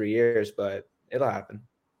 2-3 years, but it'll happen.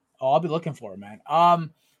 Oh, I'll be looking for it, man.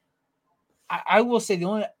 I will say the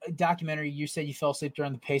only documentary you said you fell asleep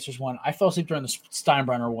during the Pacers one. I fell asleep during the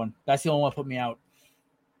Steinbrenner one. That's the only one that put me out.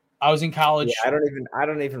 I was in college. Yeah, I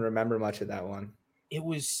don't even remember much of that one. It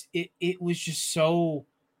was just so.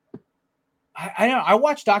 I don't know. I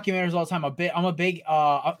watch documentaries all the time. I'm a big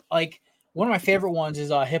like one of my favorite ones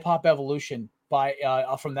is Hip Hop Evolution by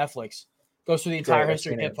from Netflix. Goes through the entire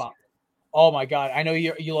history of hip hop. Oh my god! I know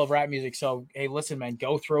you love rap music, so hey, listen, man,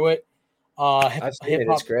 go through it. I've seen it.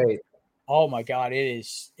 It's great. Oh my god, it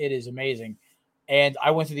is amazing. And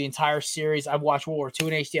I went through the entire series. I've watched World War II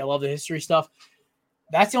in HD. I love the history stuff.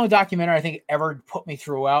 That's the only documentary I think ever put me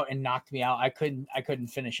throughout and knocked me out. I couldn't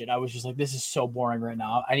finish it. I was just like, this is so boring right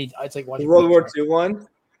now. It's like watching World War II one.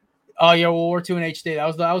 Oh yeah, World War II in HD. That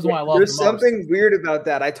was the one I loved. There's something weird about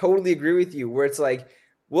that. I totally agree with you. Where it's like,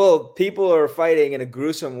 well, people are fighting and a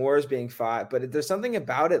gruesome war is being fought, but there's something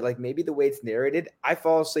about it, like maybe the way it's narrated. I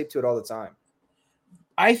fall asleep to it all the time.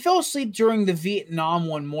 I fell asleep during the Vietnam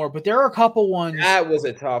one more, but there are a couple ones. That was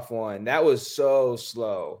a tough one. That was so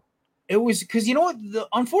slow. It was because you know what the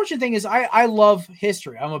unfortunate thing is. I love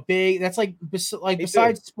history. I'm a big. That's like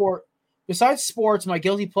besides sports, my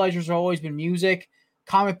guilty pleasures have always been music,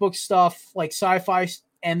 comic book stuff, like sci-fi,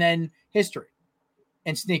 and then history,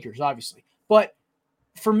 and sneakers, obviously. But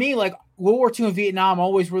for me, like World War II and Vietnam,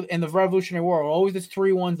 always were in the Revolutionary War, always the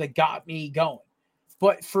 3 ones that got me going.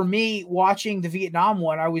 But for me, watching the Vietnam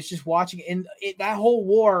one, I was just watching, and that whole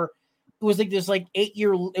war, it was like this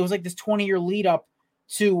 8-year, it was like this 20-year lead up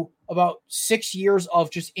to about 6 years of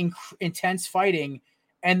just intense fighting,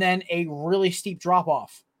 and then a really steep drop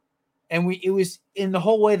off. And it was in the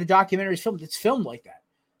whole way the documentary is filmed. It's filmed like that,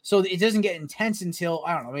 so it doesn't get intense until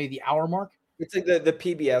I don't know, maybe the hour mark. It's like the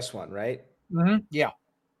PBS one, right? Mm-hmm. Yeah.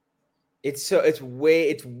 It's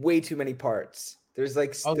way too many parts. There's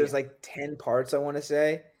like 10 parts, I want to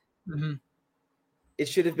say. Mm-hmm. It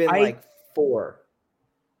should have been like 4.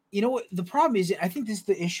 You know what the problem is? I think this is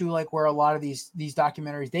the issue, like where a lot of these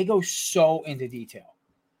documentaries, they go so into detail.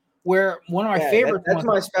 Where one of my Yeah, favorite that's ones,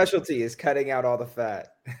 my specialty is cutting out all the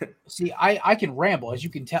fat. see, I can ramble, as you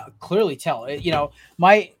can clearly tell.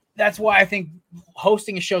 That's why I think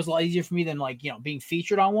hosting a show is a lot easier for me than being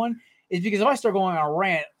featured on one, is because if I start going on a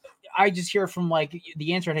rant, I just hear from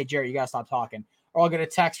the intern, hey Jerry, you gotta stop talking, or I'll get a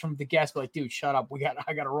text from the guest like, dude, shut up,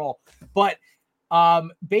 I gotta roll. But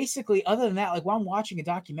basically, other than that, when I'm watching a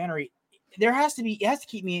documentary, it has to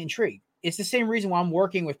keep me intrigued. It's the same reason why I'm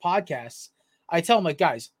working with podcasts. I tell them,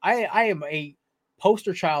 guys, I am a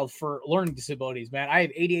poster child for learning disabilities, man. I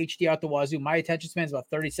have ADHD out the wazoo. My attention span is about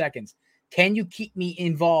 30 seconds. Can you keep me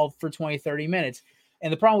involved for 20, 30 minutes?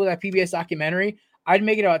 And the problem with that PBS documentary, I'd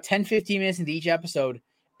make it about 10, 15 minutes into each episode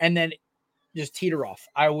and then just teeter off.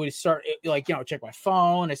 I would start check my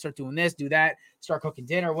phone. I start doing this, do that, start cooking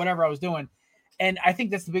dinner, whatever I was doing. And I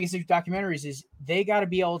think that's the biggest issue with documentaries is they got to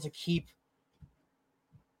be able to keep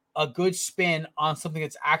a good spin on something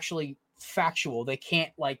that's actually factual. They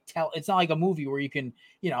can't tell. It's not like a movie where you can,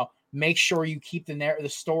 make sure you keep the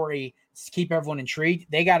story, keep everyone intrigued.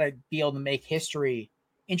 They got to be able to make history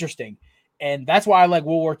interesting. And that's why I like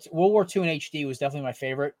World War II in HD was definitely my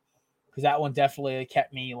favorite, because that one definitely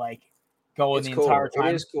kept me going It's the cool. entire time.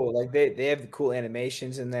 It is cool. They have the cool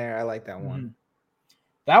animations in there. I like that one. Mm-hmm.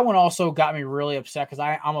 That one also got me really upset because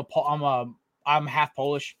I'm half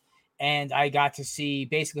Polish, and I got to see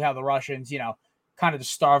basically how the Russians, kind of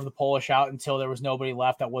just starved the Polish out until there was nobody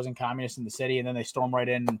left that wasn't communist in the city, and then they stormed right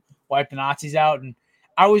in and wiped the Nazis out. And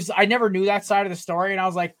I never knew that side of the story, and I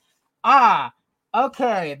was like,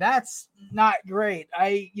 okay, that's not great.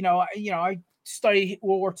 I studied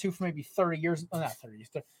World War II for maybe 30 years, not 30 years,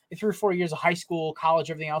 3 or 4 years of high school,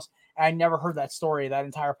 college, everything else. And I never heard that story, that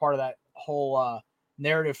entire part of that whole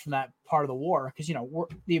narrative from that part of the war. Because, we're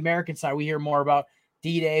the American side, we hear more about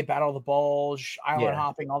D-Day, Battle of the Bulge, island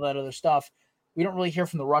hopping, all that other stuff. We don't really hear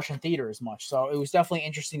from the Russian theater as much. So it was definitely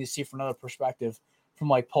interesting to see from another perspective from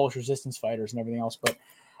Polish resistance fighters and everything else. But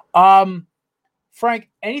Frank,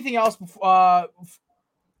 anything else? The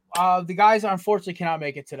guys unfortunately cannot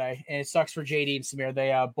make it today, and it sucks for JD and Samir.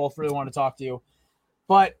 They both really want to talk to you.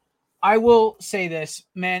 But I will say this,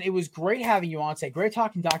 man, it was great having you on today. Great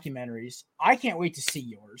talking documentaries. I can't wait to see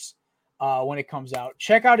yours when it comes out.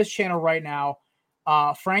 Check out his channel right now,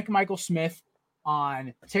 Frank Michael Smith,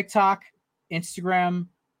 on TikTok, Instagram,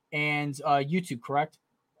 and YouTube, correct?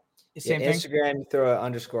 Same thing? Instagram, throw an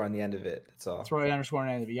underscore on the end of it. That's all. Throw an underscore on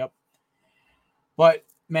the end of it, yep. But,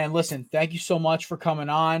 man, listen, thank you so much for coming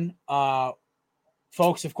on.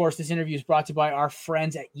 Folks, of course, this interview is brought to you by our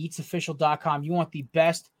friends at YeatsOfficial.com. You want the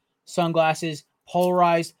best sunglasses,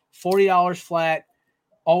 polarized, $40 flat,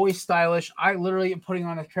 always stylish. I literally am putting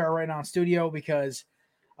on a pair right now in studio because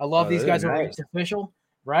I love these guys over at Yeats Official,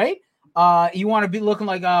 right? You want to be looking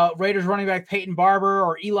like Raiders running back Peyton Barber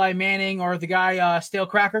or Eli Manning or the guy Stale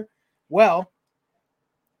Cracker? Well,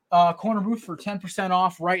 Corner Booth for 10%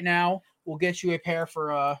 off right now. We'll get you a pair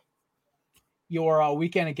for your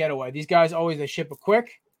weekend and getaway. These guys they ship it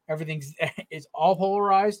quick. Everything is all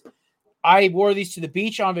polarized. I wore these to the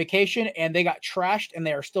beach on vacation, and they got trashed, and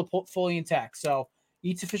they are still fully intact. So,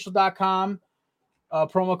 YeatsOfficial.com,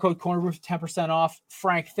 promo code CornerRoof, 10% off.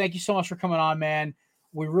 Frank, thank you so much for coming on, man.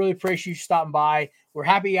 We really appreciate you stopping by. We're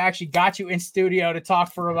happy you actually got you in studio to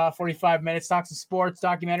talk for about 45 minutes, talk some sports,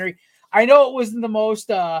 documentary. I know it wasn't the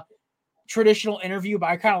most traditional interview, but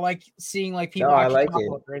I kind of like seeing people actually talk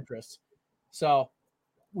about their interests. So,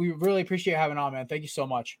 we really appreciate having on, man. Thank you so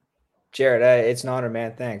much. Jared, it's an honor,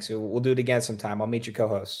 man. Thanks. We'll do it again sometime. I'll meet your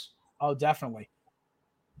co-hosts. Oh, definitely.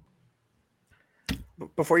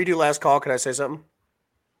 Before you do last call, can I say something?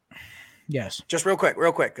 Yes. Just real quick,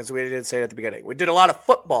 because we didn't say it at the beginning. We did a lot of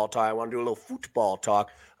football talk. I want to do a little football talk.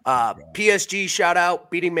 PSG shout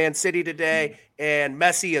out, beating Man City today, and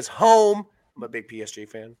Messi is home. I'm a big PSG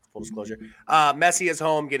fan, full disclosure. Messi is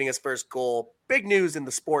home, getting his first goal. Big news in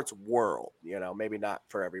the sports world. Maybe not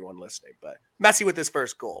for everyone listening, but Messi with his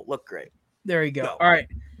first goal. Look great. There you go. All right.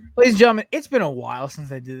 Ladies and gentlemen, it's been a while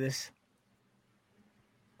since I did this.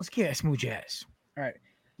 Let's get a smooth jazz. All right.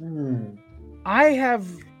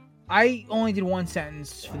 I only did one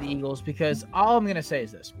sentence for the Eagles because all I'm going to say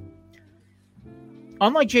is this.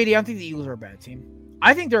 Unlike JD, I don't think the Eagles are a bad team.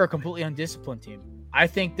 I think they're a completely undisciplined team. I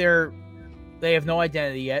think they have no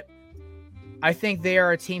identity yet. I think they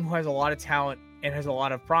are a team who has a lot of talent and has a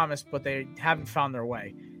lot of promise, but they haven't found their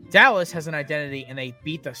way. Dallas has an identity, and they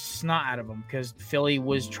beat the snot out of them because Philly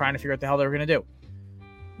was trying to figure out what the hell they were going to do.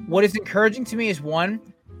 What is encouraging to me is, one,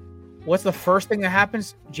 what's the first thing that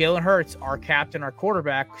happens? Jalen Hurts, our captain, our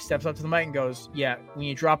quarterback, steps up to the mic and goes, yeah, when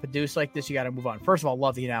you drop a deuce like this, you got to move on. First of all,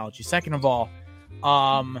 love the analogy. Second of all,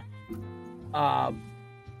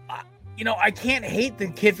 I can't hate the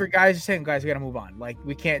kid for guys saying, guys, we got to move on. Like,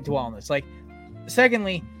 we can't dwell on this. Like,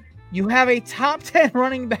 secondly, you have a top 10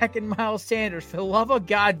 running back in Miles Sanders. For the love of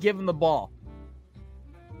God, give him the ball.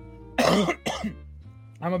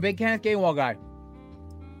 I'm a big Kenneth Gainwell guy.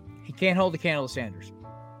 He can't hold the candle to Sanders.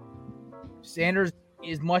 Sanders,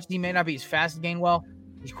 as much as he may not be as fast as Gainwell,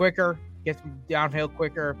 he's quicker, gets downhill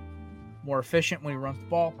quicker, more efficient when he runs the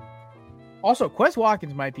ball. Also, Quez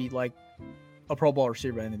Watkins might be like a Pro Bowl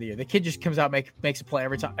receiver by the end of the year. The kid just comes out, makes a play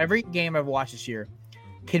every time. Every game I've watched this year,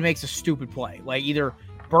 kid makes a stupid play. Like either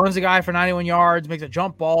burns a guy for 91 yards, makes a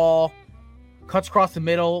jump ball, cuts across the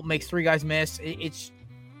middle, makes 3 guys miss.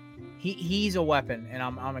 He's a weapon, and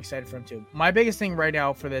I'm excited for him too. My biggest thing right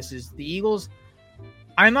now for this is the Eagles.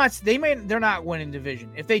 They're not winning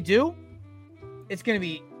division. If they do, it's going to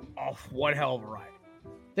be one hell of a ride.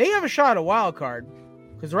 They have a shot at a wild card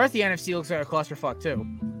because the rest of the NFC looks like a clusterfuck too.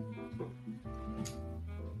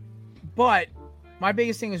 But my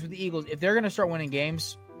biggest thing is with the Eagles, if they're going to start winning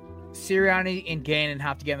games, Sirianni and Gannon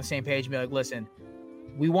have to get on the same page and be like, listen,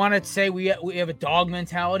 we want to say we have a dog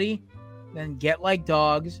mentality, then get like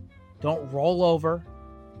dogs. Don't roll over.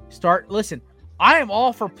 Listen, I am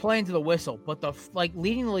all for playing to the whistle, but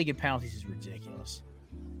leading the league in penalties is ridiculous.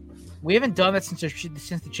 We haven't done that since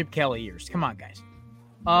the Chip Kelly years. Come on, guys.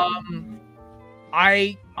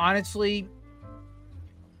 I honestly,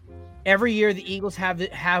 every year the Eagles have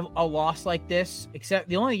a loss like this, except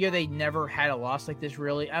the only year they never had a loss like this,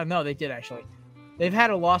 really. I don't know. They did actually. They've had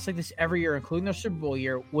a loss like this every year, including their Super Bowl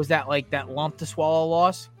year. Was that that lump to swallow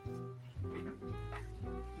loss?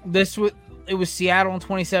 It was Seattle in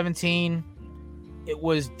 2017. It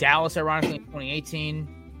was Dallas, ironically, in 2018.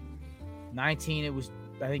 19, it was,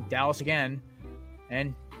 I think, Dallas again.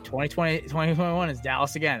 And 2021 is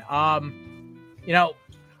Dallas again.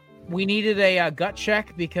 We needed a gut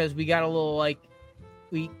check because we got a little,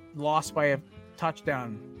 we lost by a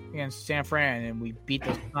touchdown against San Fran, and we beat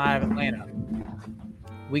those 5 Atlanta.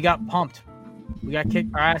 We got pumped. We got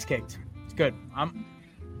our ass kicked. It's good.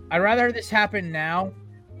 I'd rather this happen now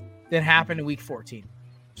than happen in week 14.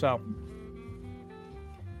 So,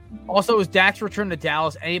 also, it was Dak's return to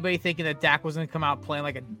Dallas. Anybody thinking that Dak was going to come out playing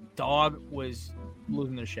like a dog was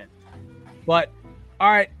losing their shit. But, all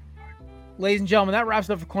right, ladies and gentlemen, that wraps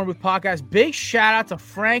it up for Corner Booth Podcast. Big shout out to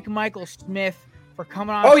Frank Michael Smith for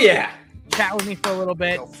coming on. Oh, yeah. Chat with me for a little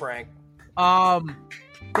bit. Go, Frank. If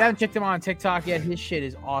you haven't checked him out on TikTok yet, his shit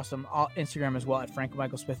is awesome. Instagram as well at Frank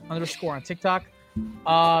Michael Smith _ on TikTok.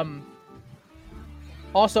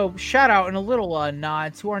 Also, shout out and a little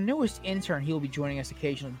nod to our newest intern. He will be joining us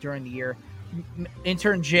occasionally during the year.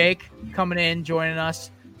 Intern Jake coming in, joining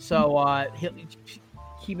us. So he'll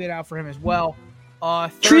keep it out for him as well.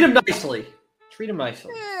 Treat him nicely.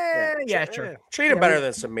 Yeah, sure. Treat him better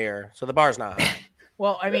than Samir, so the bar's not high.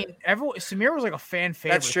 Well, I mean, Samir was like a fan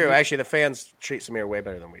favorite. That's true. Actually, the fans treat Samir way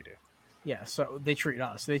better than we do. Yeah, so they treat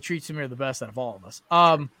us. They treat Samir the best out of all of us.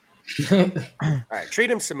 All right,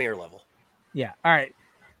 treat him Samir level. Yeah, all right.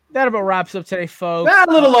 That about wraps up today, folks.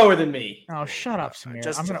 A little lower than me. Oh, shut up, Samir.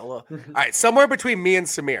 All right, somewhere between me and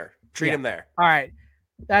Samir. Treat him there. All right.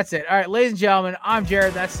 That's it. All right, ladies and gentlemen, I'm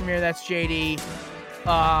Jared. That's Samir. That's JD.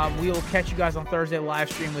 We will catch you guys on Thursday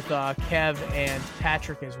live stream with Kev and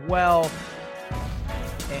Patrick as well.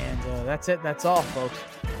 And that's it. That's all, folks.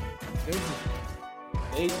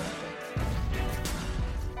 Peace.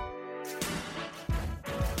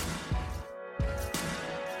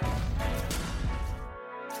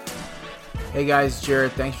 Hey guys,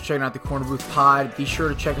 Jared. Thanks for checking out the Corner Booth Pod. Be sure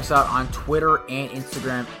to check us out on Twitter and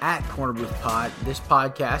Instagram at Corner Booth Pod. This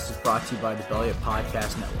podcast is brought to you by the Belly Up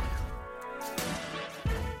Podcast Network.